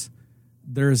because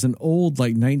there's an old,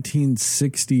 like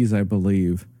 1960s, I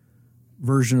believe,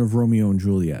 version of Romeo and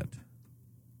Juliet.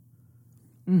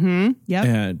 Mm-hmm. Yep.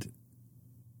 And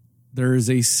there is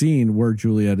a scene where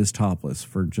Juliet is topless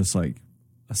for just like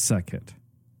a second.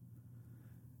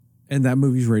 And that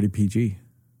movie's rated PG.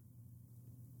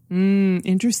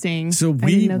 Interesting. So I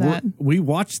didn't know that. we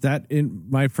watched that in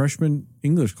my freshman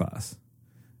English class.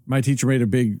 My teacher made a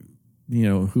big,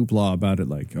 hoopla about it.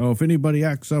 Like, oh, if anybody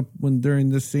acts up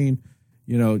during this scene,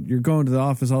 you're going to the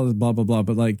office, all this blah, blah, blah.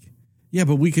 But like, yeah,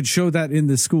 but we could show that in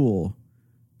the school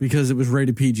because it was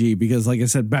rated PG. Because like I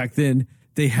said, back then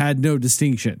they had no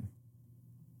distinction.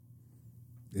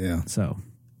 Yeah. So.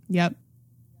 Yep.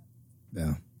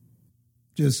 Yeah.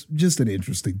 Just an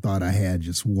interesting thought I had.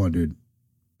 Just wondered.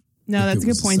 No, that's a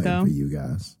good point, though. For you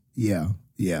guys. Yeah.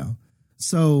 Yeah.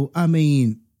 So, I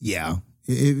mean, yeah.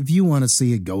 If you want to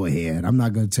see it, go ahead. I'm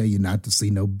not going to tell you not to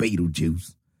see no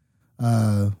Beetlejuice.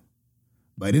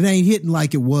 But it ain't hitting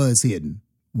like it was hitting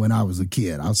when I was a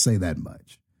kid. I'll say that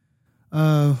much.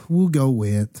 We'll go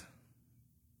with,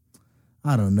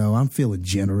 I don't know. I'm feeling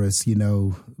generous.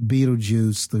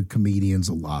 Beetlejuice, the comedian's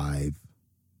alive.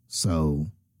 So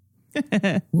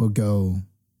we'll go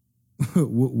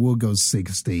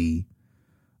 60.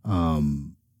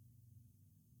 I'm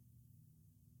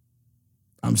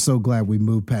so glad we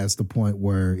moved past the point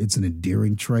where it's an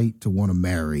endearing trait to want to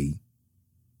marry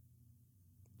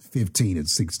 15 and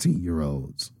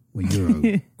 16-year-olds when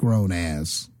you're a grown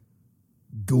ass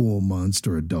ghoul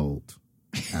monster adult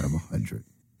out of 100.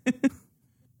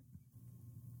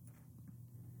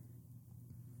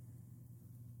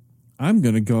 I'm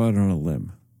going to go out on a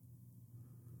limb.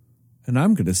 And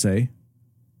I'm going to say,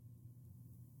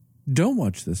 don't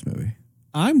watch this movie.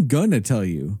 I'm going to tell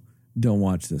you, don't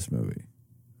watch this movie.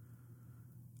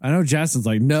 I know Jastin's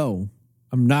like, no,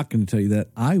 I'm not going to tell you that.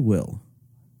 I will.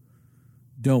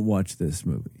 Don't watch this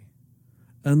movie.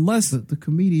 Unless the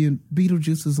comedian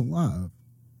Beetlejuice is alive.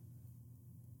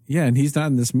 Yeah, and he's not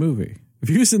in this movie. If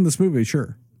he was in this movie,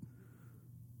 sure.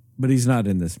 But he's not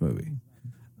in this movie.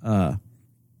 I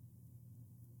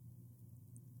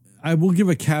will give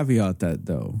a caveat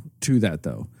to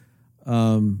that.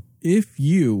 If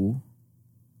you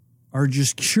are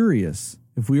just curious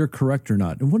if we are correct or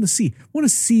not and want to see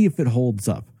if it holds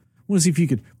up, want to see if you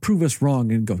could prove us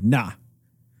wrong and go, nah,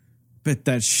 bet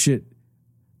that shit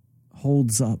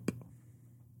holds up.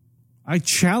 I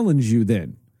challenge you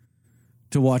then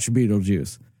to watch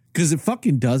Beetlejuice because it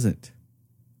fucking doesn't.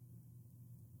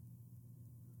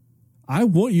 I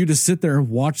want you to sit there and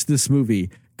watch this movie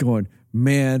going,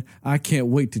 man, I can't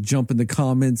wait to jump in the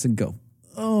comments and go,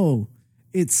 oh,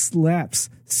 it slaps,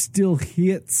 still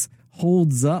hits,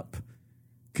 holds up.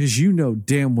 Because you know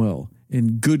damn well,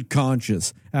 in good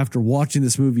conscience, after watching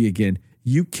this movie again,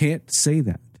 you can't say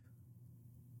that.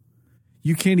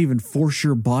 You can't even force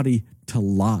your body to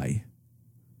lie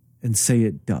and say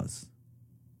it does.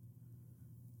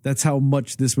 That's how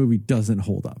much this movie doesn't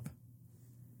hold up.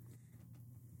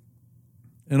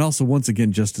 And also, once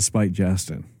again, just to spite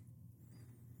Jastin,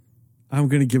 I'm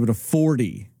going to give it a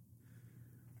 40.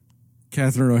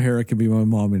 Catherine O'Hara can be my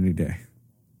mom any day.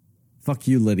 Fuck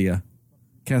you, Lydia.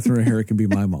 Catherine O'Hara can be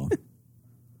my mom.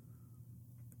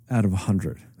 Out of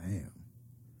 100.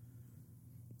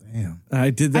 Damn. I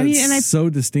did that so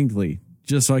distinctly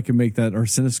just so I can make that our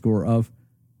Cinescore of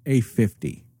a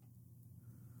 50.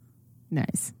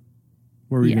 Nice.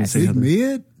 What were you going to say, Heather?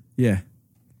 Mid? Yeah.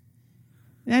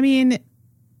 I mean,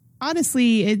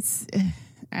 honestly, it's,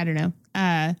 I don't know.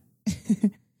 I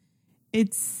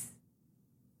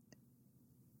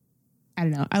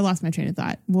don't know. I lost my train of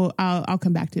thought. Well, I'll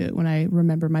come back to it when I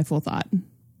remember my full thought.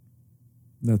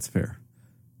 That's fair.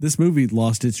 This movie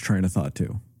lost its train of thought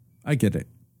too. I get it.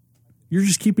 You're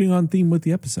just keeping on theme with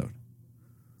the episode.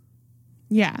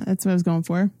 Yeah, that's what I was going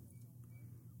for.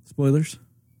 Spoilers?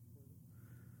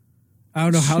 I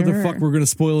don't know how the fuck we're going to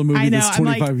spoil a movie that's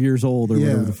 25 years old or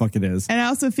whatever the fuck it is. And I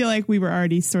also feel like we were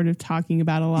already sort of talking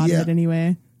about a lot of it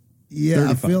anyway. Yeah,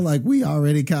 35. I feel like we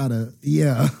already kind of,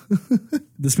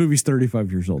 This movie's 35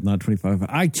 years old, not 25.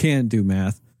 I can't do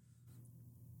math.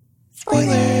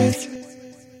 Spoilers.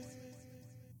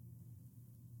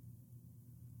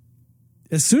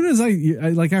 As soon as I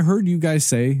heard you guys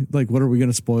say, like, what are we going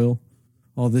to spoil?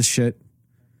 all this shit.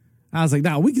 I was like,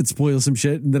 nah, we could spoil some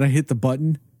shit. And then I hit the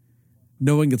button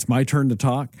knowing it's my turn to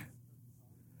talk.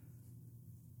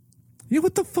 Yeah,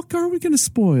 what the fuck are we going to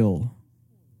spoil?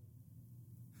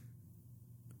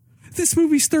 This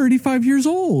movie's 35 years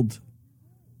old.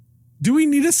 Do we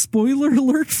need a spoiler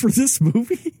alert for this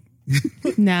movie?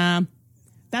 Nah.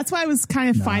 That's why I was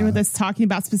kind of fine with us talking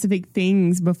about specific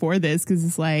things before this, because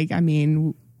it's like, I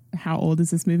mean, how old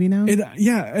is this movie now? And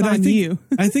I think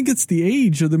I think it's the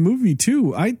age of the movie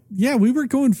too. We were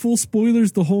going full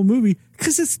spoilers the whole movie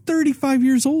because it's 35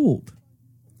 years old.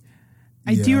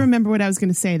 I do remember what I was going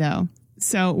to say though.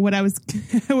 So what I was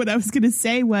going to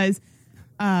say was,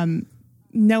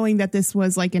 knowing that this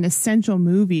was like an essential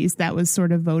movies that was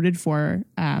sort of voted for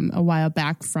a while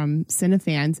back from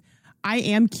Cinefans, I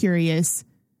am curious,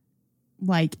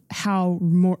 like how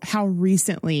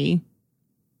recently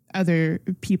other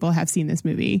people have seen this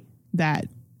movie that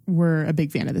were a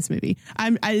big fan of this movie.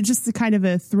 I just kind of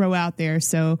a throw out there.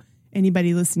 So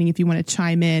anybody listening, if you want to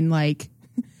chime in, like,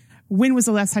 when was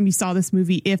the last time you saw this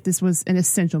movie, if this was an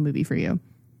essential movie for you?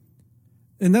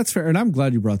 And that's fair. And I'm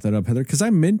glad you brought that up, Heather, because I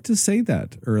meant to say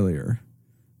that earlier,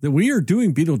 that we are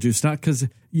doing Beetlejuice, not because,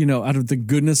 out of the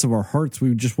goodness of our hearts,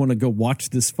 we just want to go watch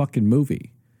this fucking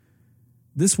movie.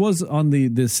 This was on the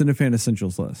Cinefan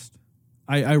Essentials list.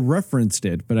 I referenced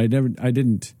it, but I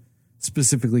didn't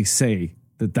specifically say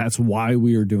that that's why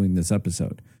we are doing this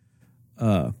episode.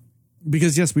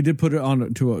 Because yes, we did put it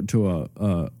on to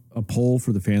a poll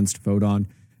for the fans to vote on,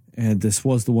 and this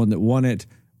was the one that won it.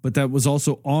 But that was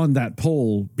also on that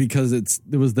poll because it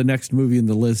was the next movie in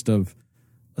the list of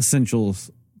essentials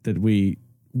that we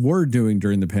were doing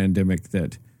during the pandemic,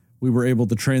 that we were able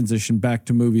to transition back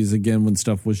to movies again when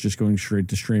stuff was just going straight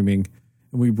to streaming,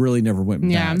 and we really never went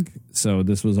back. So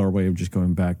this was our way of just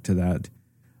going back to that.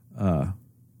 But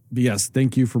yes,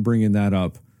 thank you for bringing that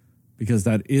up, because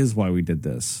that is why we did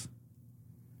this.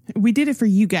 We did it for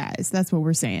you guys. That's what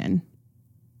we're saying.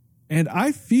 And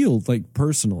I feel like,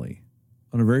 personally,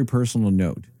 on a very personal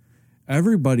note,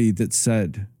 everybody that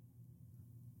said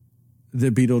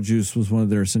that Beetlejuice was one of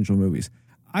their essential movies,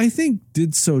 I think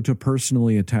did so to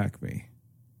personally attack me.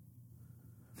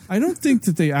 I don't think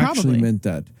that they actually meant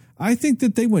that. I think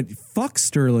that they went, fuck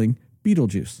Sterling,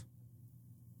 Beetlejuice.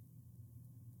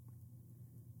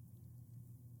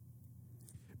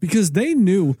 Because they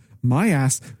knew my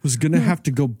ass was going to have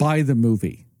to go buy the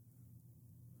movie.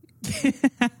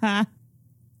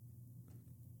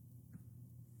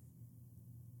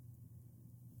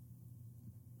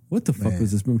 What the fuck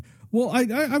was this movie? Well,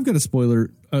 I've got a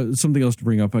spoiler, something else to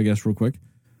bring up, I guess, real quick.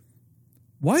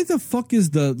 Why the fuck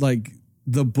is the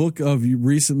book of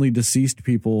recently deceased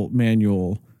people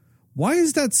manual? Why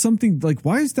is that something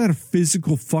why is that a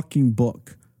physical fucking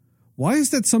book? Why is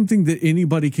that something that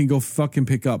anybody can go fucking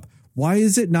pick up? Why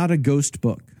is it not a ghost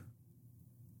book?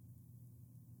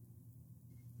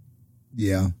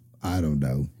 Yeah, I don't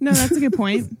know. No, that's a good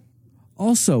point.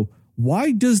 Also,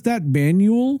 why does that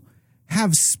manual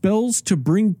have spells to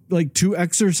bring, to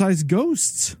exorcise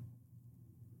ghosts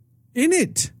in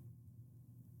it?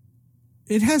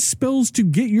 It has spells to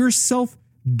get yourself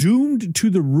doomed to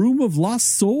the room of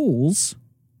lost souls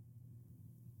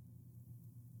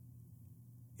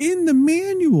in the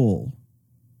manual.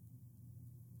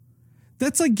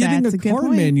 That's like getting a car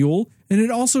manual, and it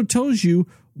also tells you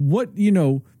what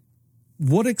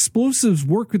explosives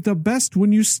work the best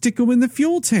when you stick them in the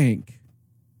fuel tank.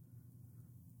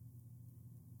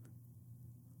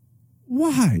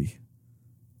 Why?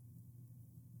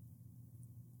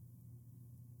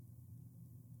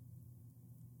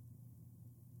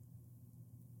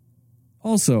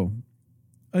 Also,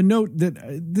 a note that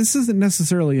this isn't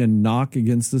necessarily a knock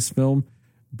against this film,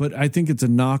 but I think it's a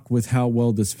knock with how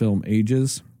well this film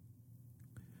ages.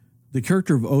 The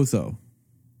character of Otho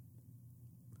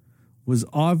was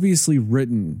obviously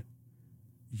written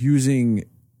using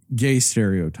gay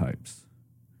stereotypes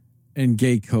and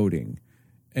gay coding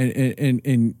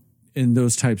and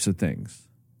those types of things,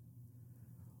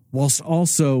 whilst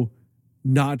also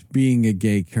not being a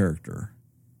gay character.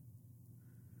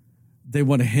 They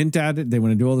want to hint at it, they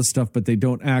want to do all this stuff, but they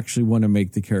don't actually want to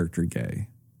make the character gay.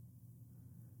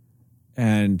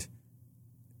 And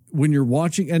when you're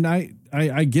watching, and I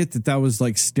get that was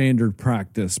like standard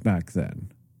practice back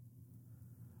then,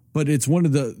 but it's one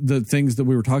of the things that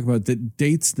we were talking about that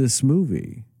dates this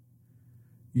movie.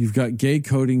 You've got gay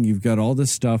coding, you've got all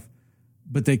this stuff,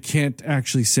 but they can't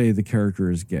actually say the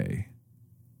character is gay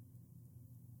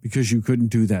because you couldn't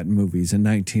do that in movies in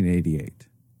 1988.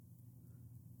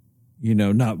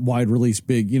 Not wide release,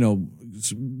 big,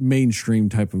 mainstream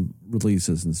type of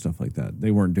releases and stuff like that.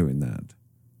 They weren't doing that.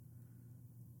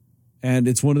 And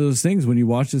it's one of those things when you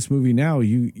watch this movie now,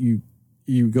 you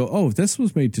go, oh, if this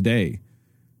was made today,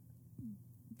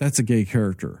 that's a gay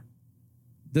character.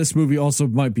 This movie also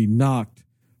might be knocked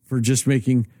for just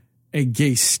making a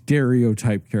gay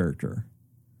stereotype character.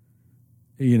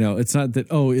 You know, it's not that,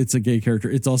 oh, it's a gay character.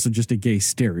 It's also just a gay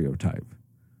stereotype.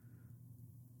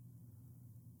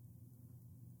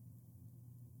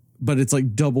 But it's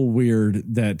like double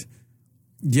weird that,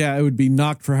 yeah, it would be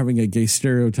knocked for having a gay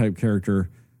stereotype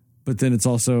character, but then it's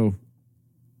also,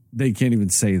 they can't even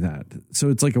say that. So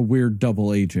it's like a weird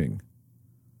double aging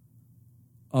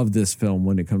of this film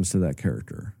when it comes to that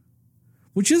character,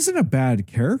 which isn't a bad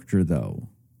character, though.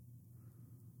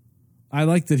 I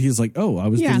like that he's like, oh, I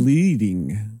was the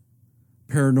leading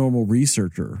paranormal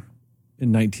researcher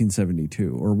in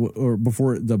 1972 or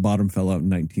before the bottom fell out in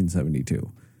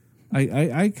 1972.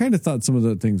 I kind of thought some of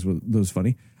the things were those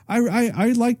funny.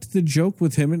 I liked the joke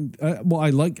with him and I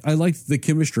liked the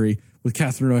chemistry with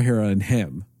Catherine O'Hara and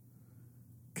him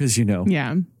because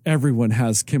everyone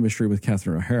has chemistry with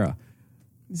Catherine O'Hara.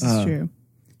 This is true.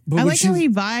 I like how he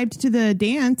vibed to the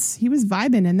dance. He was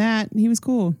vibing in that. He was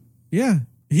cool. Yeah,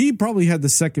 he probably had the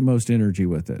second most energy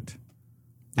with it.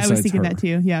 I was thinking that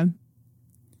too. Yeah,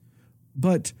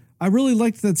 but I really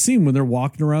liked that scene when they're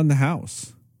walking around the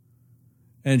house.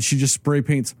 And she just spray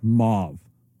paints mauve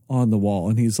on the wall.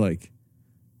 And he's like,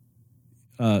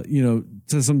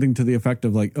 says something to the effect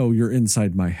of like, oh, you're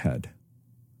inside my head.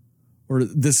 Or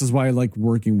this is why I like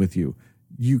working with you.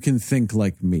 You can think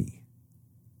like me.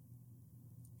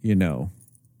 You know.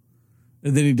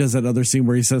 And then he does that other scene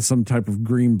where he says some type of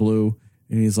green blue.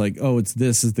 And he's like, oh,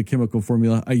 this is the chemical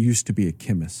formula. I used to be a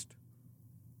chemist.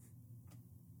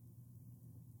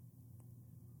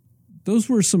 Those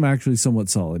were some actually somewhat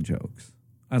solid jokes.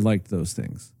 I liked those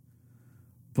things.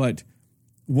 But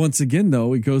once again,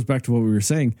 though, it goes back to what we were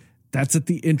saying. That's at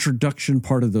the introduction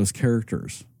part of those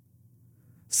characters.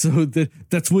 So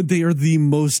that's when they are the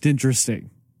most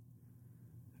interesting.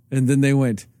 And then they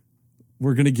went,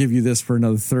 we're going to give you this for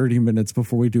another 30 minutes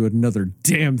before we do another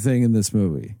damn thing in this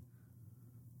movie.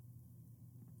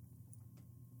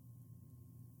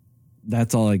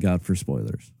 That's all I got for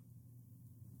spoilers.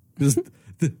 Just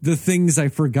the things I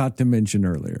forgot to mention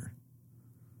earlier.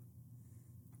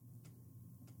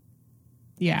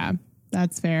 Yeah,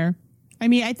 that's fair. I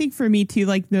mean, I think for me too,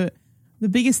 like the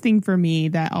biggest thing for me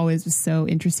that always was so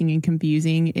interesting and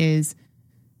confusing is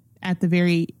at the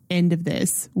very end of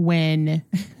this when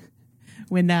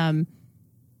they've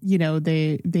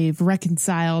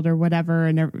reconciled or whatever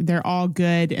and they're all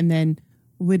good, and then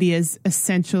Lydia's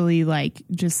essentially like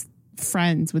just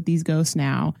friends with these ghosts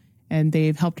now, and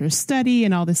they've helped her study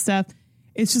and all this stuff.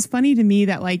 It's just funny to me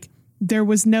that like there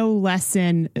was no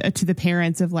lesson to the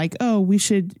parents of like, oh, we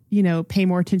should, pay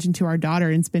more attention to our daughter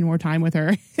and spend more time with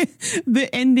her. The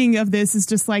ending of this is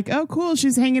just like, oh, cool.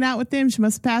 She's hanging out with them. She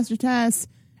must have passed her test.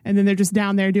 And then they're just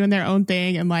down there doing their own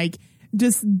thing. And like,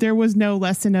 just there was no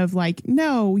lesson of like,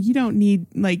 no, you don't need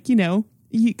like,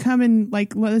 you come and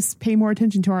like, let us pay more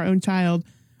attention to our own child.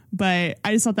 But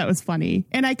I just thought that was funny.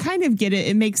 And I kind of get it.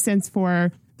 It makes sense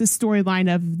for the storyline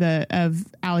of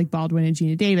Alec Baldwin and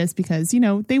Gina Davis because,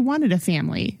 they wanted a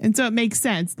family. And so it makes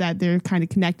sense that they're kind of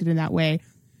connected in that way.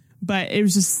 But it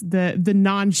was just the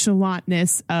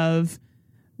nonchalantness of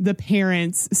the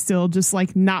parents still just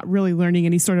like not really learning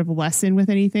any sort of lesson with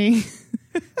anything.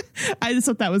 I just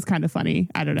thought that was kind of funny.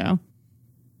 I don't know.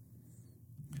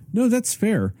 No, that's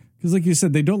fair. Because like you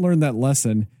said, they don't learn that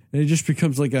lesson. And it just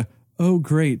becomes like oh,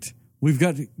 great. We've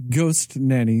got ghost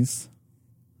nannies.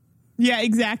 Yeah,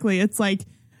 exactly. It's like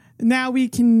now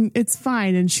it's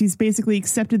fine. And she's basically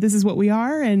accepted this is what we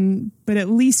are. But at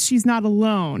least she's not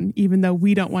alone, even though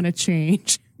we don't want to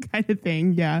change kind of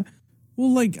thing. Yeah.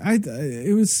 Well, like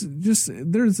it was just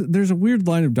there's a weird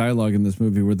line of dialogue in this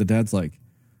movie where the dad's like,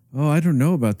 oh, I don't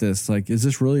know about this. Like, is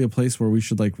this really a place where we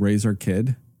should like raise our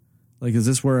kid? Like, is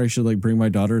this where I should like bring my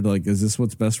daughter to like, is this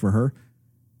what's best for her?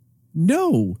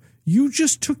 No, you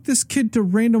just took this kid to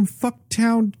random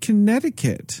fucktown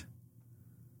Connecticut.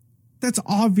 That's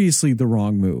obviously the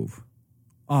wrong move.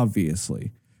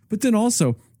 Obviously. But then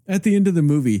also, at the end of the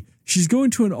movie, she's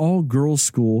going to an all-girls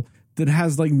school that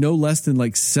has like no less than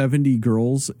like 70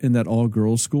 girls in that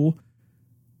all-girls school.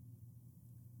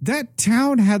 That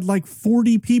town had like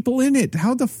 40 people in it.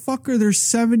 How the fuck are there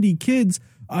 70 kids,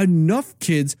 enough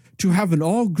kids to have an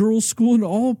all-girls school and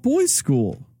all-boys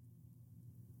school?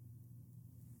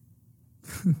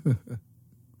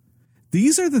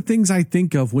 These are the things I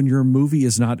think of when your movie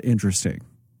is not interesting.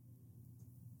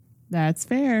 That's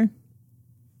fair.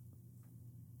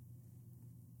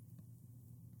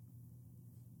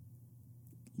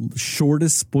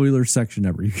 shortest spoiler section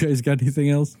ever. You guys got anything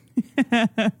else?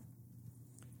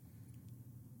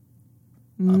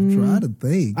 I'm trying to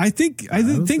think. I think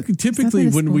typically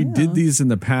when we did these in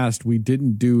the past, we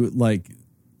didn't do like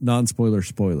non-spoiler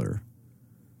spoiler.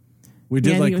 We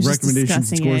did like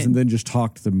recommendations and scores and then just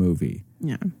talked the movie.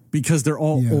 Yeah. Because they're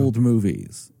all old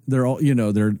movies. They're all,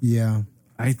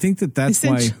 I think that's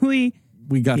why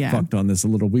we got fucked on this a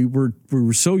little. We were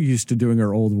so used to doing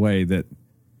our old way that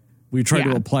we tried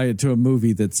to apply it to a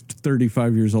movie that's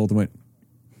 35 years old and went,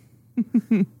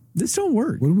 this don't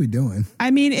work. What are we doing?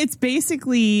 I mean, it's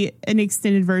basically an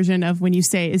extended version of when you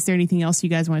say, is there anything else you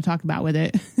guys want to talk about with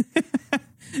it?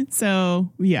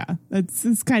 So, yeah,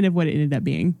 that's kind of what it ended up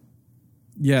being.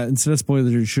 Yeah, instead of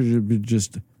spoilers, it should have been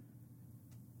just,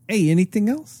 hey, anything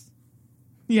else?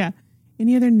 Yeah.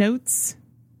 Any other notes?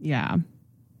 Yeah.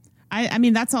 I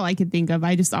mean, that's all I could think of.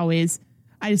 I just always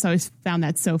found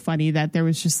that so funny that there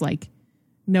was just like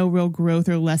no real growth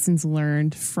or lessons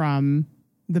learned from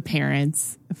the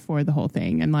parents for the whole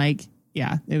thing. And like,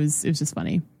 yeah, it was just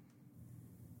funny.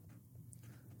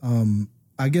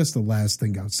 I guess the last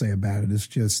thing I'll say about it is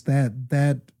just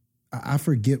that I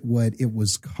forget what it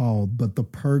was called, but the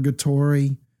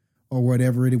purgatory or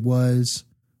whatever it was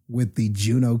with the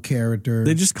Juno character.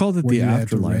 They just called it the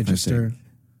afterlife. Register.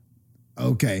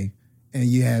 Okay. And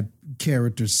you had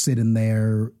characters sitting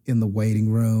there in the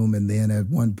waiting room. And then at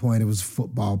one point it was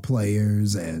football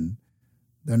players and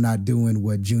they're not doing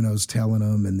what Juno's telling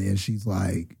them. And then she's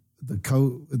like,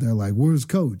 they're like, where's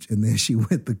coach? And then she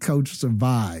went, the coach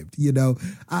survived.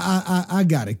 I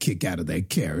got a kick out of that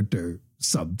character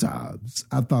sometimes.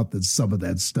 I thought that some of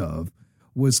that stuff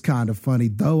was kind of funny,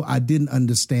 though I didn't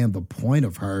understand the point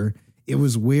of her. It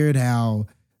was weird how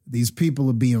these people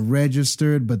are being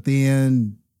registered, but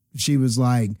then she was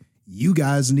like, you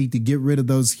guys need to get rid of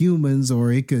those humans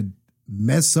or it could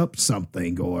mess up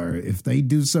something. Or if they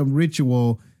do some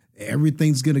ritual,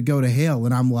 everything's going to go to hell.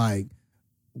 And I'm like,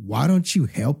 why don't you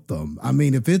help them? I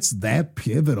mean, if it's that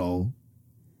pivotal,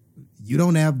 you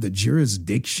don't have the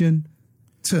jurisdiction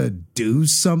to do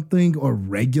something or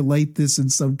regulate this in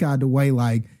some kind of way.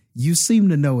 Like, you seem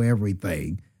to know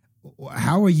everything.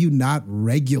 How are you not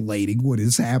regulating what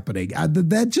is happening?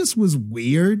 That just was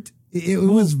weird. It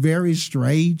was very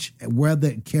strange where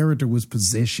that character was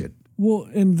positioned. Well,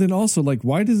 and then also, like,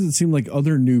 why does it seem like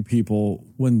other new people,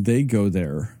 when they go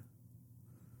there,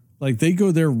 like, they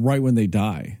go there right when they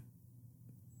die,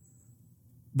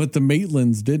 but the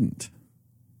Maitlands didn't?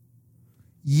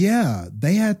 Yeah,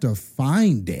 they had to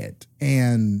find it.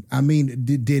 And, I mean,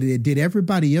 did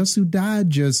everybody else who died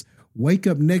just wake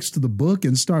up next to the book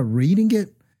and start reading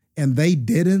it? And they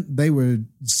didn't. They were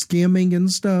skimming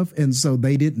and stuff. And so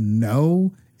they didn't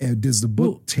know. And does the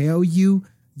book tell you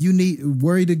need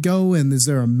where to go? And is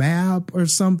there a map or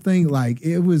something? Like,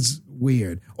 it was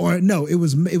weird. Or no, it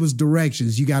was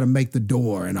directions. You got to make the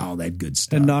door and all that good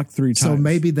stuff. And knock 3 times. So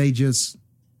maybe they just,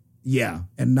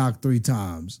 and knock 3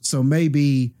 times. So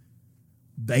maybe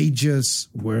they just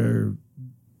were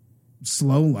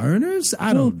slow learners?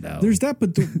 I don't know. There's that,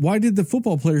 but why did the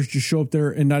football players just show up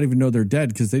there and not even know they're dead?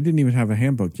 Because they didn't even have a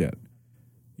handbook yet.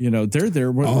 They're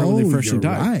there when they freshly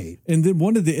died. Right. And then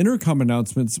one of the intercom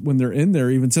announcements when they're in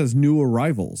there even says new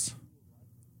arrivals.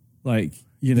 Like,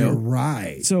 You're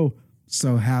right. So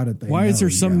how did they Why is there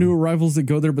some new arrivals that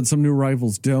go there, but some new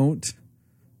arrivals don't?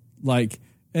 Like,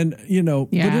 and, but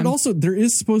it also, there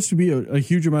is supposed to be a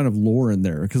huge amount of lore in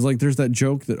there. Because, like, there's that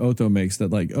joke that Otto makes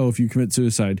that, like, if you commit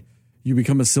suicide, you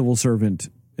become a civil servant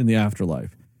in the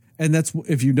afterlife. And that's,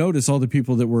 if you notice, all the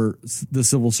people that were the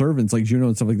civil servants, like Juno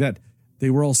and stuff like that, they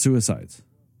were all suicides.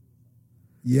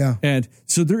 Yeah. And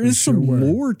so there is some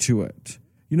lore to it.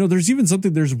 There's even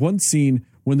there's one scene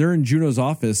when they're in Juno's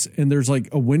office and there's like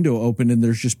a window open and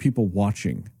there's just people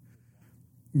watching.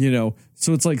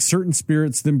 So it's like certain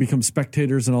spirits then become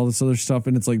spectators and all this other stuff.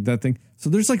 And it's like that thing.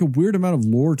 So there's like a weird amount of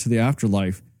lore to the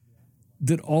afterlife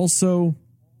that also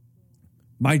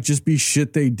might just be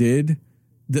shit they did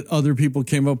that other people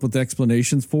came up with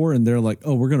explanations for. And they're like,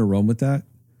 oh, we're going to run with that.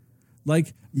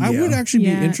 Like, I would actually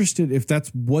be interested if that's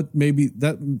what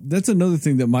that's another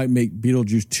thing that might make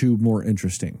Beetlejuice 2 more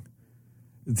interesting.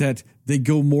 That they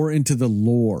go more into the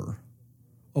lore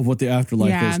of what the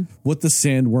afterlife is, what the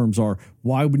sandworms are,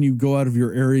 why when you go out of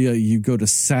your area, you go to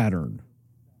Saturn.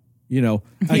 A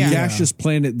gaseous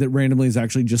planet that randomly is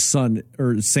actually just sun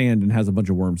or sand and has a bunch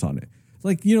of worms on it.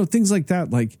 Like, things like that.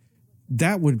 Like,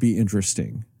 that would be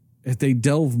interesting if they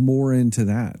delve more into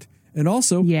that. And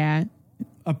also,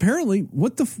 apparently,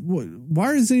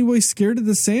 why is anybody scared of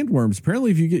the sandworms?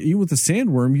 Apparently, if you get eaten with a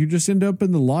sandworm, you just end up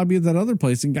in the lobby of that other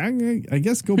place and I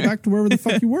guess go back to wherever the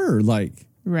fuck you were. Like,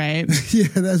 Right. Yeah,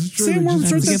 that's true. Sandworms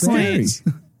Just are a good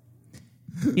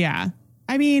scary. Yeah.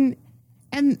 I mean,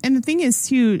 and the thing is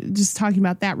too, just talking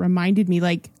about that reminded me,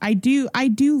 like, I do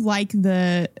like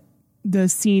the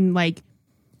scene, like,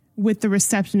 with the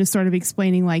receptionist sort of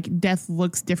explaining, like, death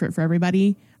looks different for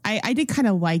everybody. I did kind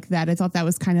of like that. I thought that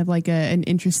was kind of like an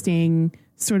interesting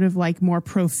sort of like more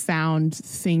profound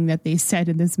thing that they said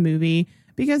in this movie,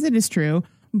 because it is true.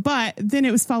 But then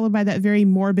it was followed by that very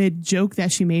morbid joke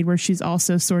that she made where she's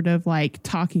also sort of like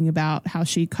talking about how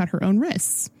she cut her own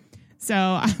wrists. So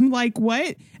I'm like,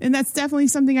 what? And that's definitely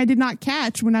something I did not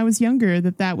catch when I was younger,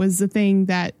 that was the thing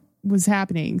that was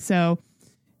happening. So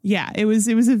yeah, it was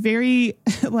a very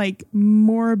like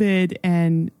morbid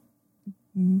and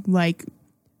like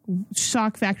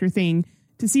shock factor thing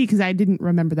to see, because I didn't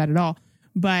remember that at all.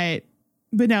 But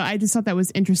no, I just thought that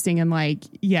was interesting. And like,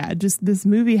 yeah, just this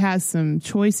movie has some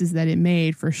choices that it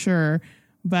made for sure.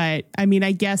 But I mean,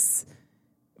 I guess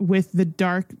with the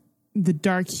dark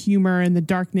humor and the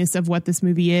darkness of what this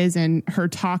movie is, and her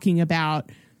talking about,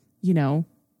 you know,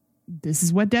 this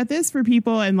is what death is for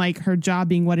people, and like her job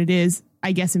being what it is,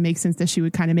 I guess it makes sense that she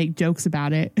would kind of make jokes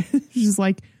about it. She's just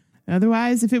like,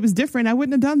 otherwise, if it was different, I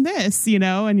wouldn't have done this, you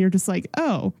know? And you're just like,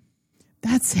 oh,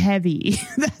 that's heavy.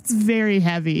 That's very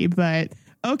heavy, but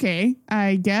okay,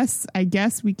 I guess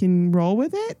we can roll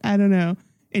with it. I don't know.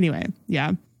 Anyway,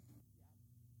 yeah.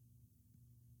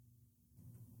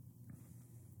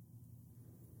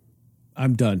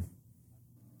 I'm done.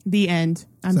 The end.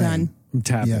 I'm Same. done. I'm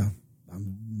tapping. Yeah,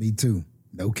 me too.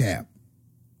 No cap.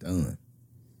 Done.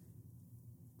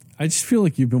 I just feel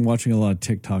like you've been watching a lot of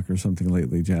TikTok or something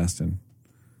lately, Jastin.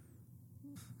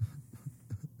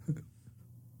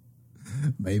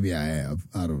 Maybe I have.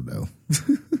 I don't know.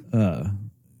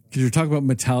 Because you're talking about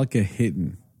Metallica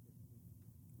hitting.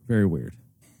 Very weird.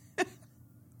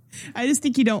 I just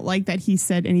think you don't like that he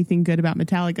said anything good about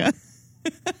Metallica.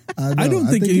 I don't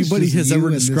think it's anybody just has you ever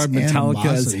and this described Metallica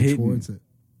as animosity hitting. towards it.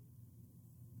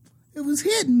 It was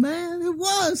hidden, man. It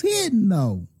was hidden,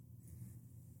 though.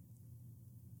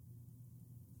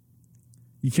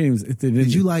 You can't even. If they didn't,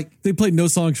 Did you like? They played no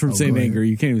songs from Oh, Saint go ahead. Anger.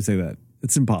 You can't even say that.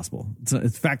 It's impossible.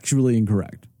 It's factually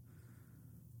incorrect.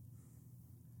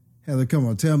 Heather, come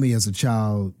on, tell me as a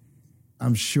child,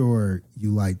 I'm sure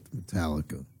you liked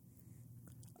Metallica.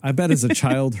 I bet as a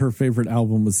child, her favorite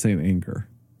album was Saint Anger.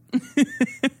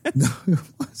 No, it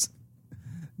wasn't.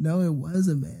 No, it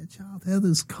wasn't, man. Child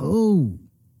Heather's cool.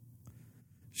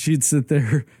 She'd sit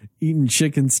there eating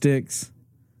chicken sticks,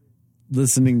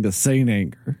 listening to Saint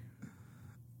Anger.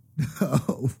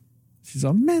 Oh, She's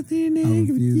all method and I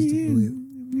anger. refuse to believe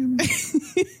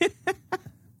it.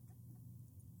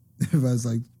 Everybody's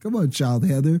like, come on, Child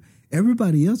Heather.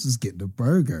 Everybody else is getting a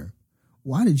burger.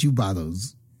 Why did you buy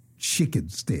those chicken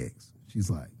sticks? She's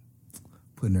like,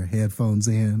 putting her headphones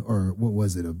in, or what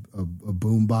was it, a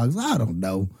boom box? I don't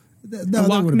know. No,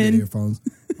 that would have been earphones.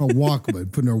 A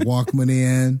Walkman, putting her Walkman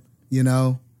in, you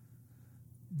know,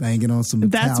 banging on some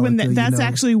Metallica. That's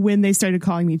actually when they started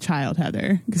calling me Child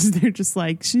Heather, because they're just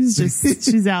like,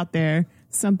 she's out there.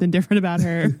 Something different about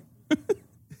her.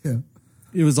 Yeah.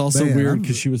 It was also Man, weird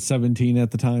because she was 17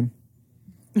 at the time.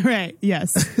 Right.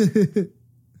 Yes.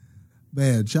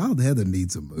 Man, Child Heather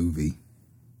needs a movie.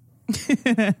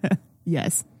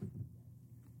 Yes.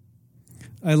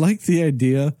 I like the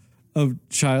idea of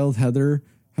Child Heather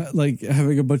like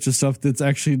having a bunch of stuff that's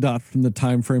actually not from the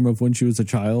time frame of when she was a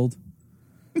child.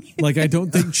 Like, I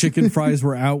don't think chicken fries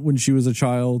were out when she was a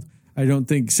child. I don't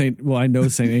think I know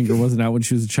Saint Anger wasn't out when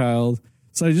she was a child.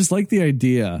 So I just like the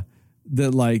idea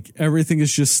that like everything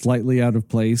is just slightly out of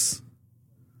place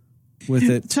with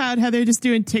it. Child Heather just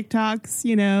doing TikToks,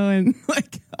 you know, and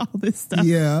like all this stuff.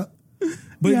 Yeah.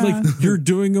 But Yeah. like you're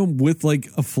doing them with like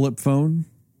a flip phone.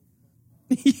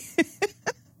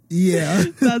 Yeah.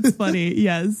 That's funny.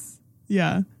 Yes.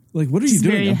 Yeah. Like, what are She's you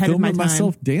doing? very I'm ahead of my filming time.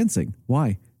 myself dancing.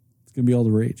 Why? It's going to be all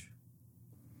the rage.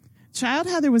 Child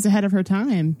Heather was ahead of her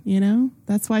time, you know?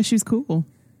 That's why she's cool.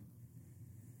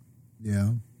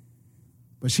 Yeah.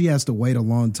 But she has to wait a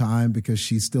long time because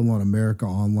she's still on America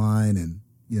Online and,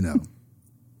 you know.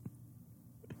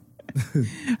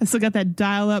 I still got that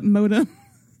dial-up modem.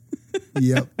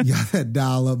 Yep. You got that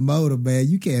dial-up modem, man.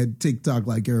 You can't TikTok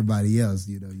like everybody else.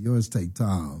 You know, yours take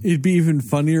time. It'd be even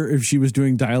funnier if she was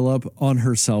doing dial-up on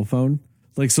her cell phone.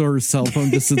 Like, so her cell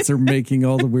phone just sits there making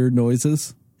all the weird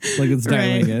noises. Like it's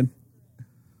dialing Right. in.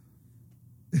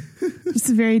 Just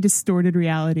a very distorted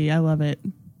reality. I love it.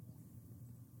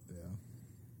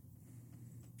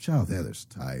 Child Heather's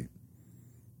tight.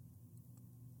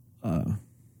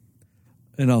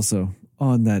 And also,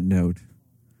 on that note,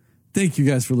 Thank you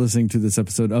guys for listening to this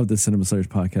episode of the Cinema Slayers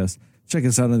podcast. Check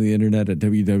us out on the internet at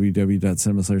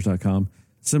www.cinemaslayers.com,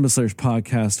 Cinema Slayers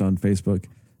podcast on Facebook,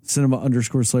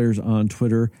 Cinema_Slayers on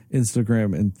Twitter,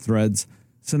 Instagram, and Threads,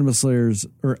 Cinema Slayers,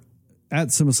 or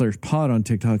at Cinema Slayers Pod on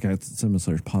TikTok, at Cinema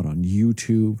Slayers Pod on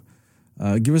YouTube.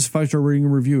 Give us a 5-star rating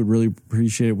and review. We'd really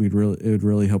appreciate it. It would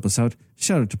really help us out.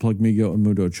 Shout out to Plugmigo and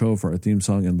Mundo Cho for our theme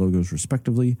song and logos,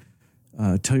 respectively.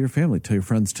 Tell your family, tell your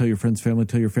friends, tell your friends' family,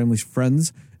 tell your family's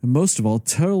friends. And most of all,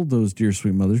 tell those dear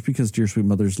sweet mothers, because dear sweet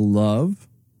mothers love,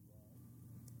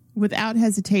 without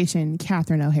hesitation,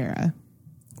 Catherine O'Hara.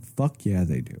 Fuck yeah,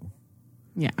 they do.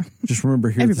 Yeah. Just remember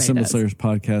here at the Everybody Cinema does. Slayers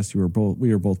podcast,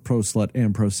 we are both pro slut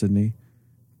and pro Sydney.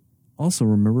 Also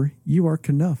remember, you are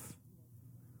Knuff.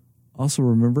 Also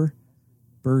remember,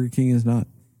 Burger King is not.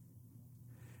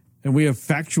 And we have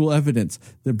factual evidence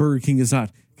that Burger King is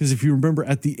not. Because if you remember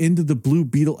at the end of the Blue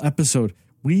Beetle episode,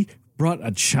 we brought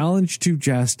a challenge to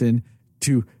Jastin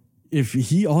to, if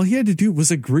all he had to do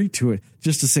was agree to it,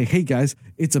 just to say, hey guys,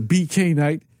 it's a BK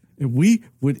night, and we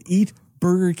would eat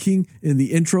Burger King in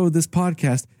the intro of this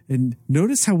podcast. And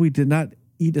notice how we did not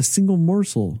eat a single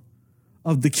morsel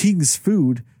of the King's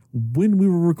food when we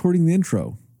were recording the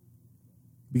intro.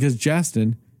 Because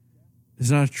Jastin is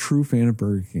not a true fan of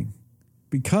Burger King.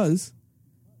 Because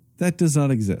that does not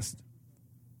exist.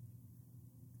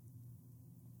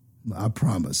 I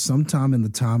promise, sometime in the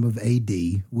time of AD,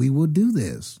 we will do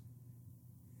this.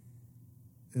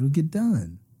 It'll get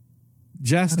done.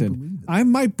 Jastin, I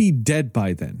might be dead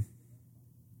by then.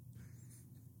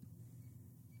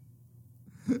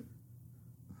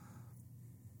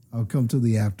 I'll come to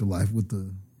the afterlife with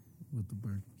the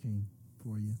Burger King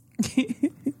for you.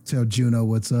 Tell Juno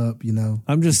what's up, you know.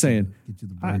 I'm just saying, Get you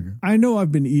the burger. I know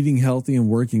I've been eating healthy and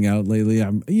working out lately.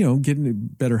 I'm, getting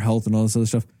better health and all this other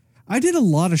stuff. I did a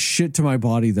lot of shit to my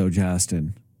body, though,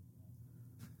 Jastin.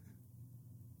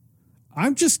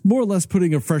 I'm just more or less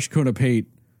putting a fresh coat of paint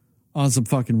on some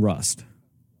fucking rust.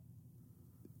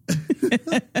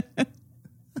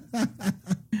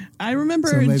 I remember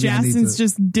So maybe I need Jastin's to-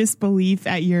 just disbelief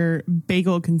at your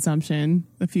bagel consumption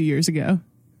a few years ago.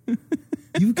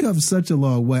 You've come such a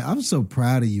long way. I'm so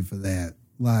proud of you for that.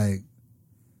 Like,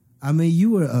 I mean,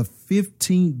 you were a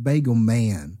 15 bagel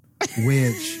man,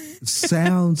 which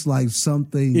sounds like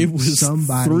something It was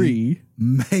somebody 3.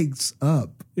 makes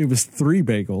up. It was 3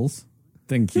 bagels.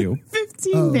 Thank you.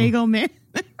 15 bagel man.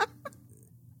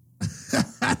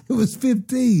 It was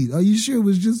 15. Are you sure it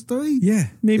was just 3? Yeah.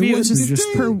 Maybe it was wasn't just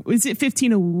 15. is it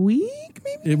 15 a week?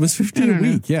 Maybe. It was 15 a don't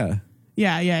know. week, yeah.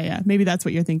 Yeah. Maybe that's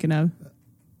what you're thinking of.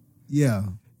 Yeah.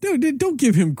 Dude, don't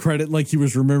give him credit like he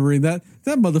was remembering that.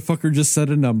 That motherfucker just said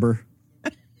a number.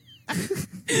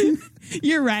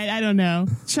 You're right. I don't know.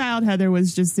 Child Heather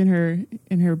was just in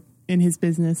his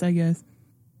business, I guess.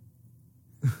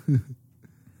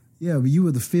 Yeah, but you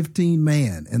were the 15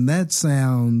 man, and that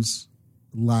sounds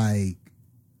like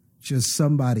just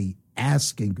somebody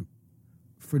asking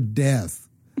for death.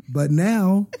 But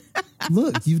now,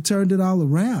 look, you turned it all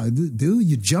around. Dude,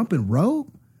 you jumping rope?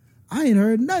 I ain't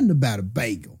heard nothing about a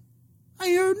bagel. I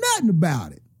ain't heard nothing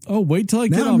about it. Oh, wait till I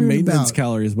Now get I'm on hearing maintenance about-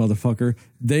 calories, motherfucker.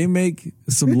 They make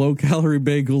some low-calorie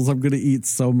bagels. I'm going to eat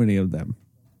so many of them.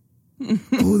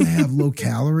 Oh, they have low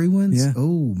calorie ones? Yeah.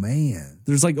 Oh, man.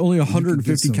 There's like only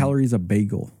 150 some- calories a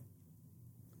bagel.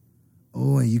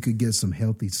 Oh, and you could get some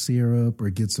healthy syrup or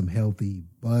get some healthy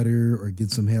butter or get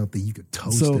some healthy, you could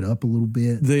toast So, it up a little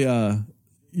bit. They,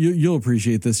 you'll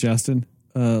appreciate this, Justin.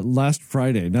 Last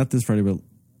Friday, not this Friday, but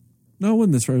no,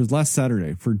 when this Friday, it was last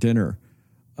Saturday for dinner.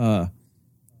 I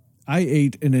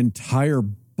ate an entire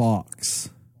box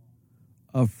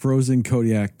of frozen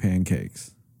Kodiak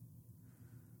pancakes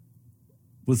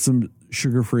with some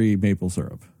sugar-free maple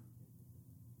syrup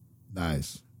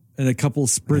Nice. and a couple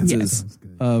spritzes Sounds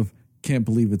good. of can't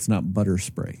believe it's not butter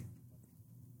spray.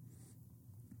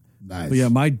 Nice. But yeah,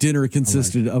 my dinner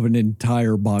consisted of an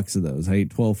entire box of those. I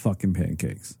ate 12 fucking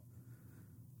pancakes.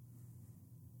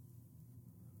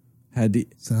 Had to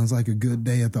Sounds like a good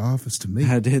day at the office to me.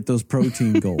 had to hit those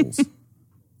protein goals.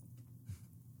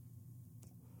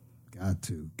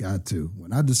 Got to.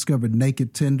 When I discovered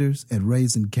naked tenders at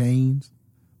Raising Cane's,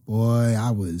 boy, I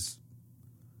was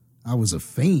a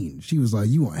fiend. She was like,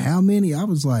 "You want how many?" I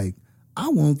was like, "I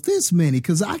want this many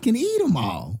because I can eat them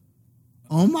all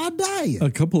on my diet."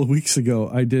 A couple of weeks ago,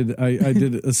 I did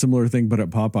a similar thing, but at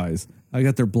Popeyes. I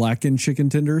got their blackened chicken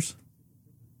tenders.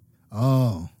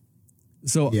 Oh,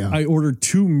 So Yeah. I ordered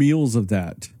 2 meals of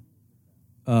that.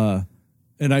 And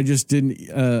I just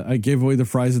didn't, I gave away the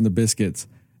fries and the biscuits.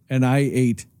 And I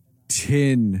ate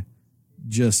 10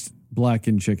 just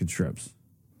blackened chicken strips.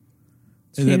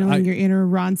 And then Channeling your inner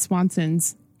Ron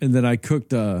Swansons. And then I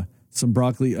cooked some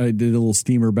broccoli. I did a little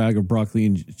steamer bag of broccoli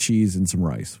and cheese and some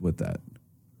rice with that.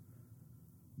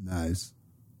 Nice.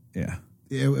 Yeah.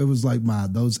 It was like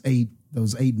those eight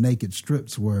naked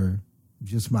strips were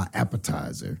just my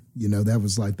appetizer. You know, that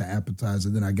was like the appetizer.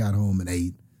 Then I got home and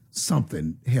ate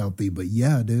something healthy. But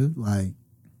yeah, dude, like,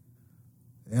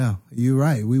 yeah, you're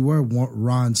right. We were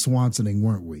Ron Swansoning,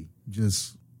 weren't we?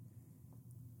 Just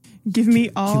give me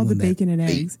all the that bacon and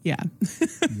eggs. Yeah.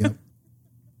 Yep.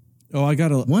 Oh, I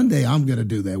got One day I'm going to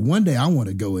do that. One day I want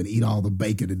to go and eat all the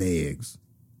bacon and eggs.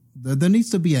 There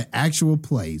needs to be an actual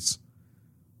place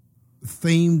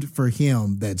themed for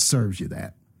him that serves you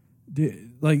that.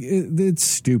 like it's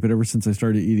stupid ever since I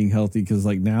started eating healthy. Cause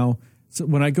like now, so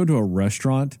when I go to a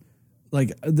restaurant,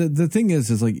 like the thing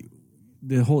is like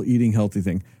the whole eating healthy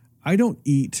thing, I don't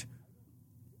eat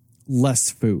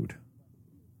less food.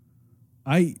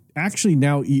 I actually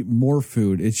now eat more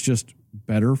food. It's just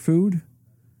better food.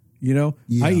 You know,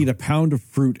 yeah. I eat a pound of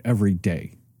fruit every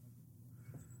day.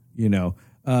 You know,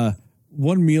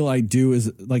 one meal I do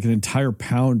is like an entire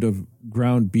pound of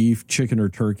ground beef, chicken or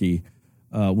turkey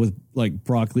with like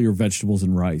broccoli or vegetables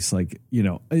and rice. Like, you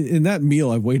know, in that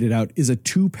meal I've weighed it out is a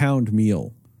 2-pound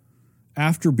meal.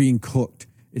 After being cooked,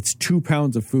 it's 2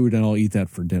 pounds of food and I'll eat that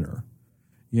for dinner,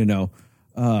 you know.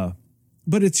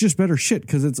 But it's just better shit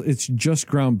because it's just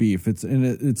ground beef.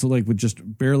 It's like with just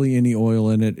barely any oil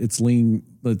in it. It's lean.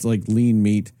 It's like lean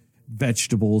meat,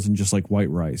 vegetables, and just like white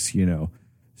rice. You know,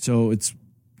 so it's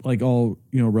like all,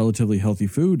 you know, relatively healthy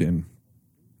food.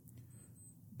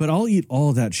 But I'll eat all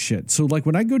of that shit. So like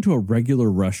when I go to a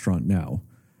regular restaurant now,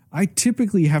 I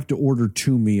typically have to order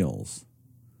 2 meals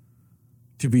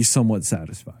to be somewhat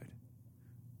satisfied,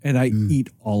 and I eat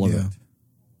all of it.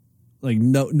 Like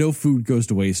no food goes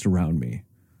to waste around me.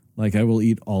 Like I will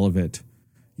eat all of it.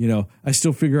 You know, I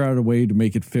still figure out a way to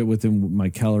make it fit within my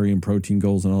calorie and protein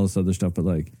goals and all this other stuff. But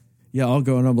like, yeah, I'll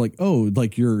go and I'm like, oh,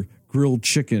 like your grilled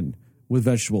chicken with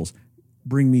vegetables.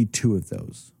 Bring me 2 of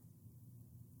those.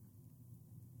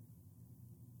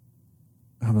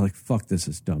 I'm like, fuck, this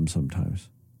is dumb sometimes.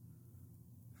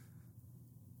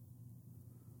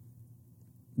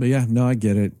 But yeah, no, I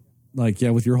get it. Like, yeah,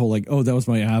 with your whole like, oh, that was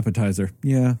my appetizer.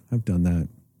 Yeah, I've done that.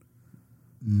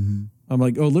 Mm-hmm. I'm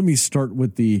like, oh, let me start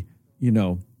with the, you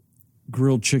know,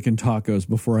 grilled chicken tacos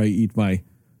before I eat my,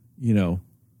 you know,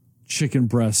 chicken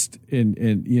breast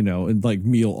and you know, and like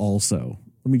meal also.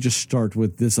 Let me just start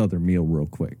with this other meal real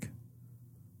quick.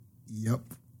 Yep.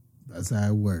 That's how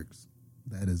it works.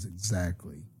 That is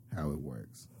exactly how it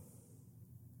works.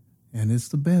 And it's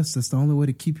the best. It's the only way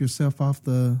to keep yourself off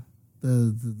the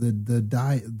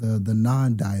diet, the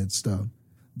non-diet stuff.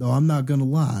 Though I'm not gonna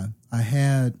lie, I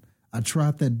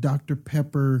tried that Dr.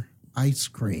 Pepper ice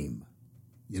cream.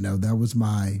 You know, that was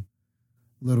my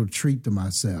little treat to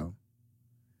myself.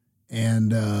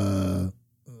 And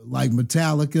like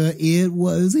Metallica, it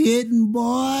was hitting,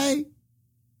 boy.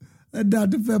 That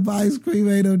Dr. Pepper ice cream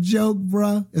ain't no joke,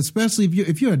 bruh. Especially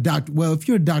if you're a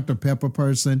Dr. Pepper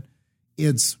person,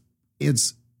 it's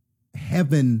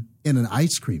heaven in an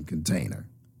ice cream container.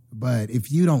 But if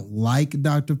you don't like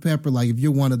Dr. Pepper, like if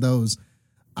you're one of those,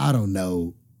 I don't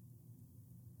know,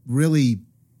 really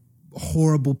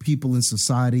horrible people in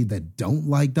society that don't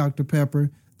like Dr.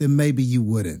 Pepper, then maybe you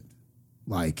wouldn't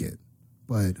like it.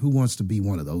 But who wants to be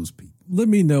one of those people? Let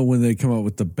me know when they come out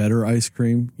with the better ice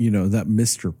cream, you know, that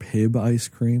Mr. Pibb ice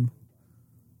cream.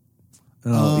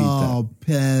 And I'll eat that.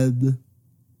 Peb.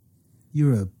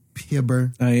 You're a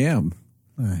pibber. I am.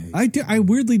 I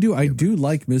weirdly do. I do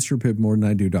like Mr. Pibb more than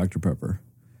I do Dr. Pepper.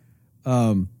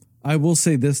 I will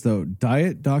say this, though.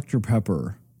 Diet Dr.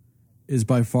 Pepper is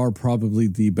by far probably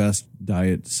the best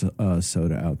diet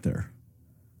soda out there.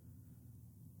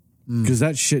 Because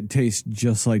that shit tastes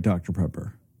just like Dr.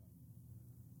 Pepper.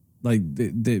 Like,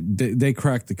 they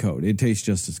cracked the code. It tastes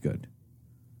just as good.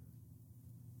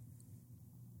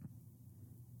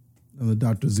 And the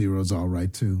Dr. Zero's all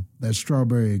right, too. That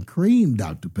strawberry and cream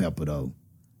Dr. Pepper, though,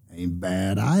 ain't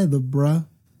bad either, bruh.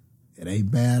 It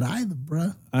ain't bad either,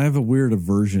 bruh. I have a weird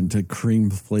aversion to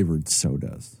cream-flavored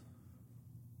sodas.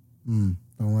 Don't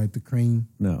like the cream?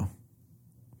 No.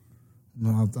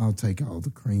 No, I'll take all the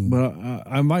cream. But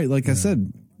I might, like I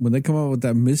said, when they come out with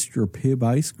that Mr. Pibb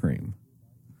ice cream.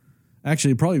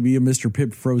 Actually, it'd probably be a Mr.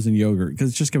 Pibb frozen yogurt because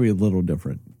it's just going to be a little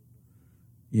different.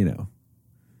 You know.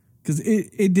 Because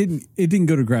it didn't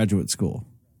go to graduate school.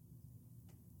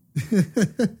 But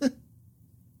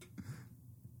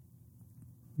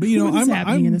you know, what is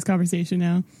happening in this conversation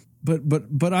now?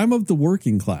 But I'm of the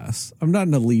working class. I'm not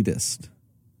an elitist.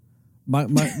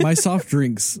 My soft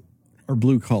drinks are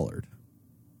blue collared.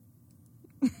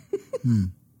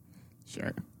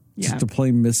 Sure. Yeah. Just to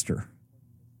play Mister.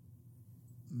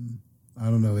 I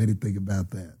don't know anything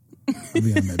about that. I'll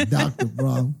be on that doctor,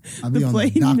 bro. I'll be The on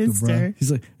that plain doctor, Mister. bro.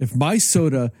 He's like, if my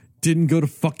soda didn't go to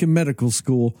fucking medical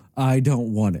school, I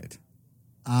don't want it.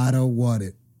 I don't want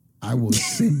it. I will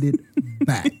send it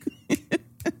back.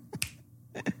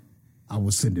 I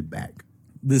will send it back.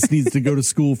 This needs to go to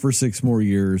school for 6 more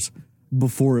years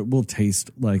before it will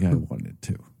taste like I want it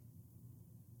to.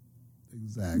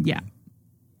 Exactly. Yeah.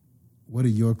 What are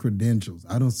your credentials?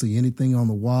 I don't see anything on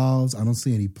the walls. I don't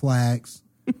see any plaques.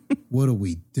 What are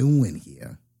we doing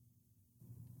here?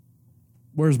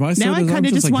 Whereas my soda, Now I kind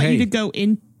of just like, want hey, you to go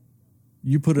in.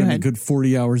 you put Go in a ahead. good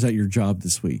 40 hours at your job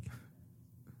this week.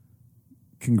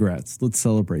 Congrats. Let's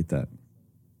celebrate that.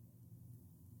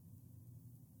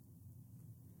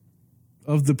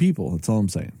 Of the people. That's all I'm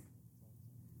saying.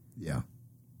 Yeah.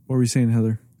 What were you saying,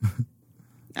 Heather?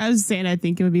 I was saying I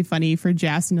think it would be funny for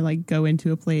Jastin to like go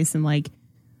into a place and like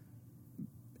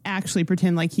actually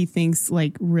pretend like he thinks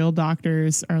like real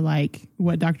doctors are like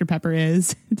what Dr. Pepper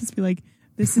is. Just be like,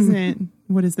 this isn't,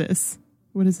 what is this?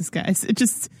 What is this, guys? It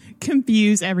just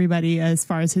confuse everybody as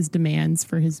far as his demands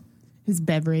for his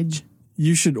beverage.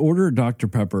 You should order a Dr.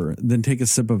 Pepper, then take a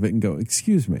sip of it and go,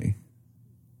 excuse me.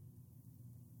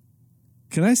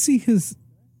 Can I see his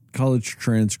college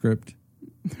transcript?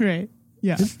 Right.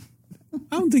 Yeah.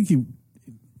 I don't think you.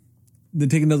 Then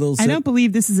take another little sip. I don't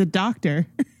believe this is a doctor.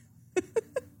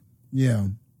 Yeah.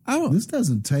 I don't. This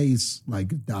doesn't taste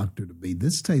like a doctor to me.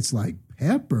 This tastes like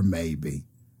pepper, maybe.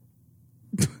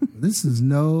 This is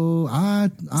no.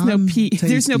 There's no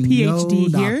PhD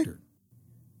here. doctor.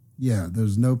 Yeah,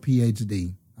 there's no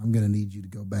PhD. I'm going to need you to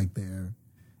go back there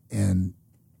and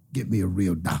get me a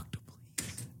real doctor,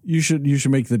 please. You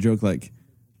should make the joke like,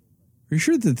 are you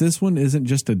sure that this one isn't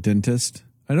just a dentist?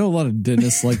 I know a lot of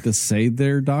dentists like to say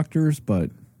they're doctors, but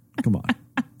come on.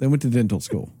 They went to dental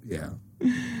school. Yeah.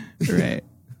 Right.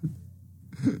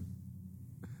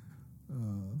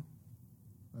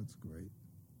 That's great.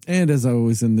 And as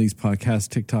always in these podcasts,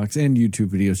 TikToks, and YouTube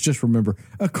videos, just remember,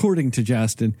 according to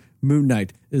Jastin, Moon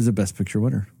Knight is the Best Picture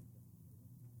winner.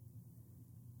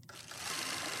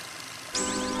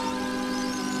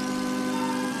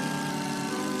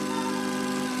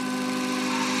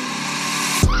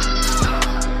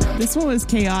 This one was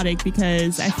chaotic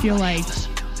because I feel like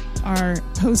our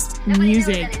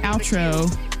post-music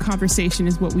outro conversation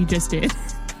is what we just did.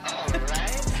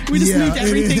 We just moved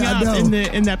everything up in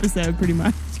the episode pretty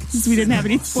much because we didn't have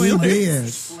any spoilers. We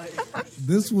did.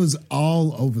 This was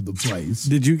all over the place.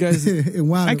 Did you guys?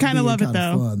 I kind of love it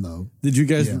though. Fun, though. Did you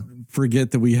guys forget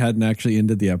that we hadn't actually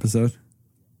ended the episode?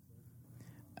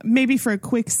 Maybe for a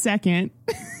quick second.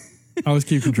 I was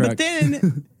keeping track.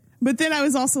 But then I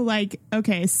was also like,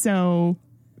 okay, so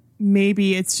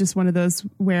maybe it's just one of those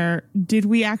where did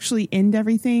we actually end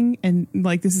everything? And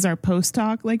like, this is our post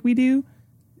talk like we do.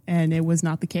 And it was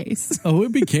not the case. Oh,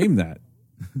 it became that.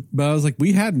 But I was like,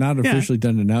 we had not officially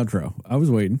done an outro. I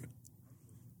was waiting.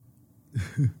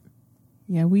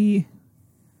 Yeah, we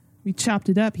chopped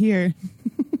it up here.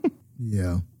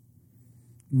 Yeah.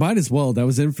 Might as well. That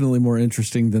was infinitely more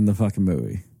interesting than the fucking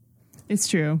movie. It's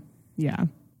true. Yeah.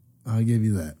 I'll give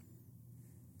you that.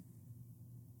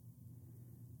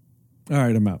 All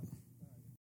right, I'm out.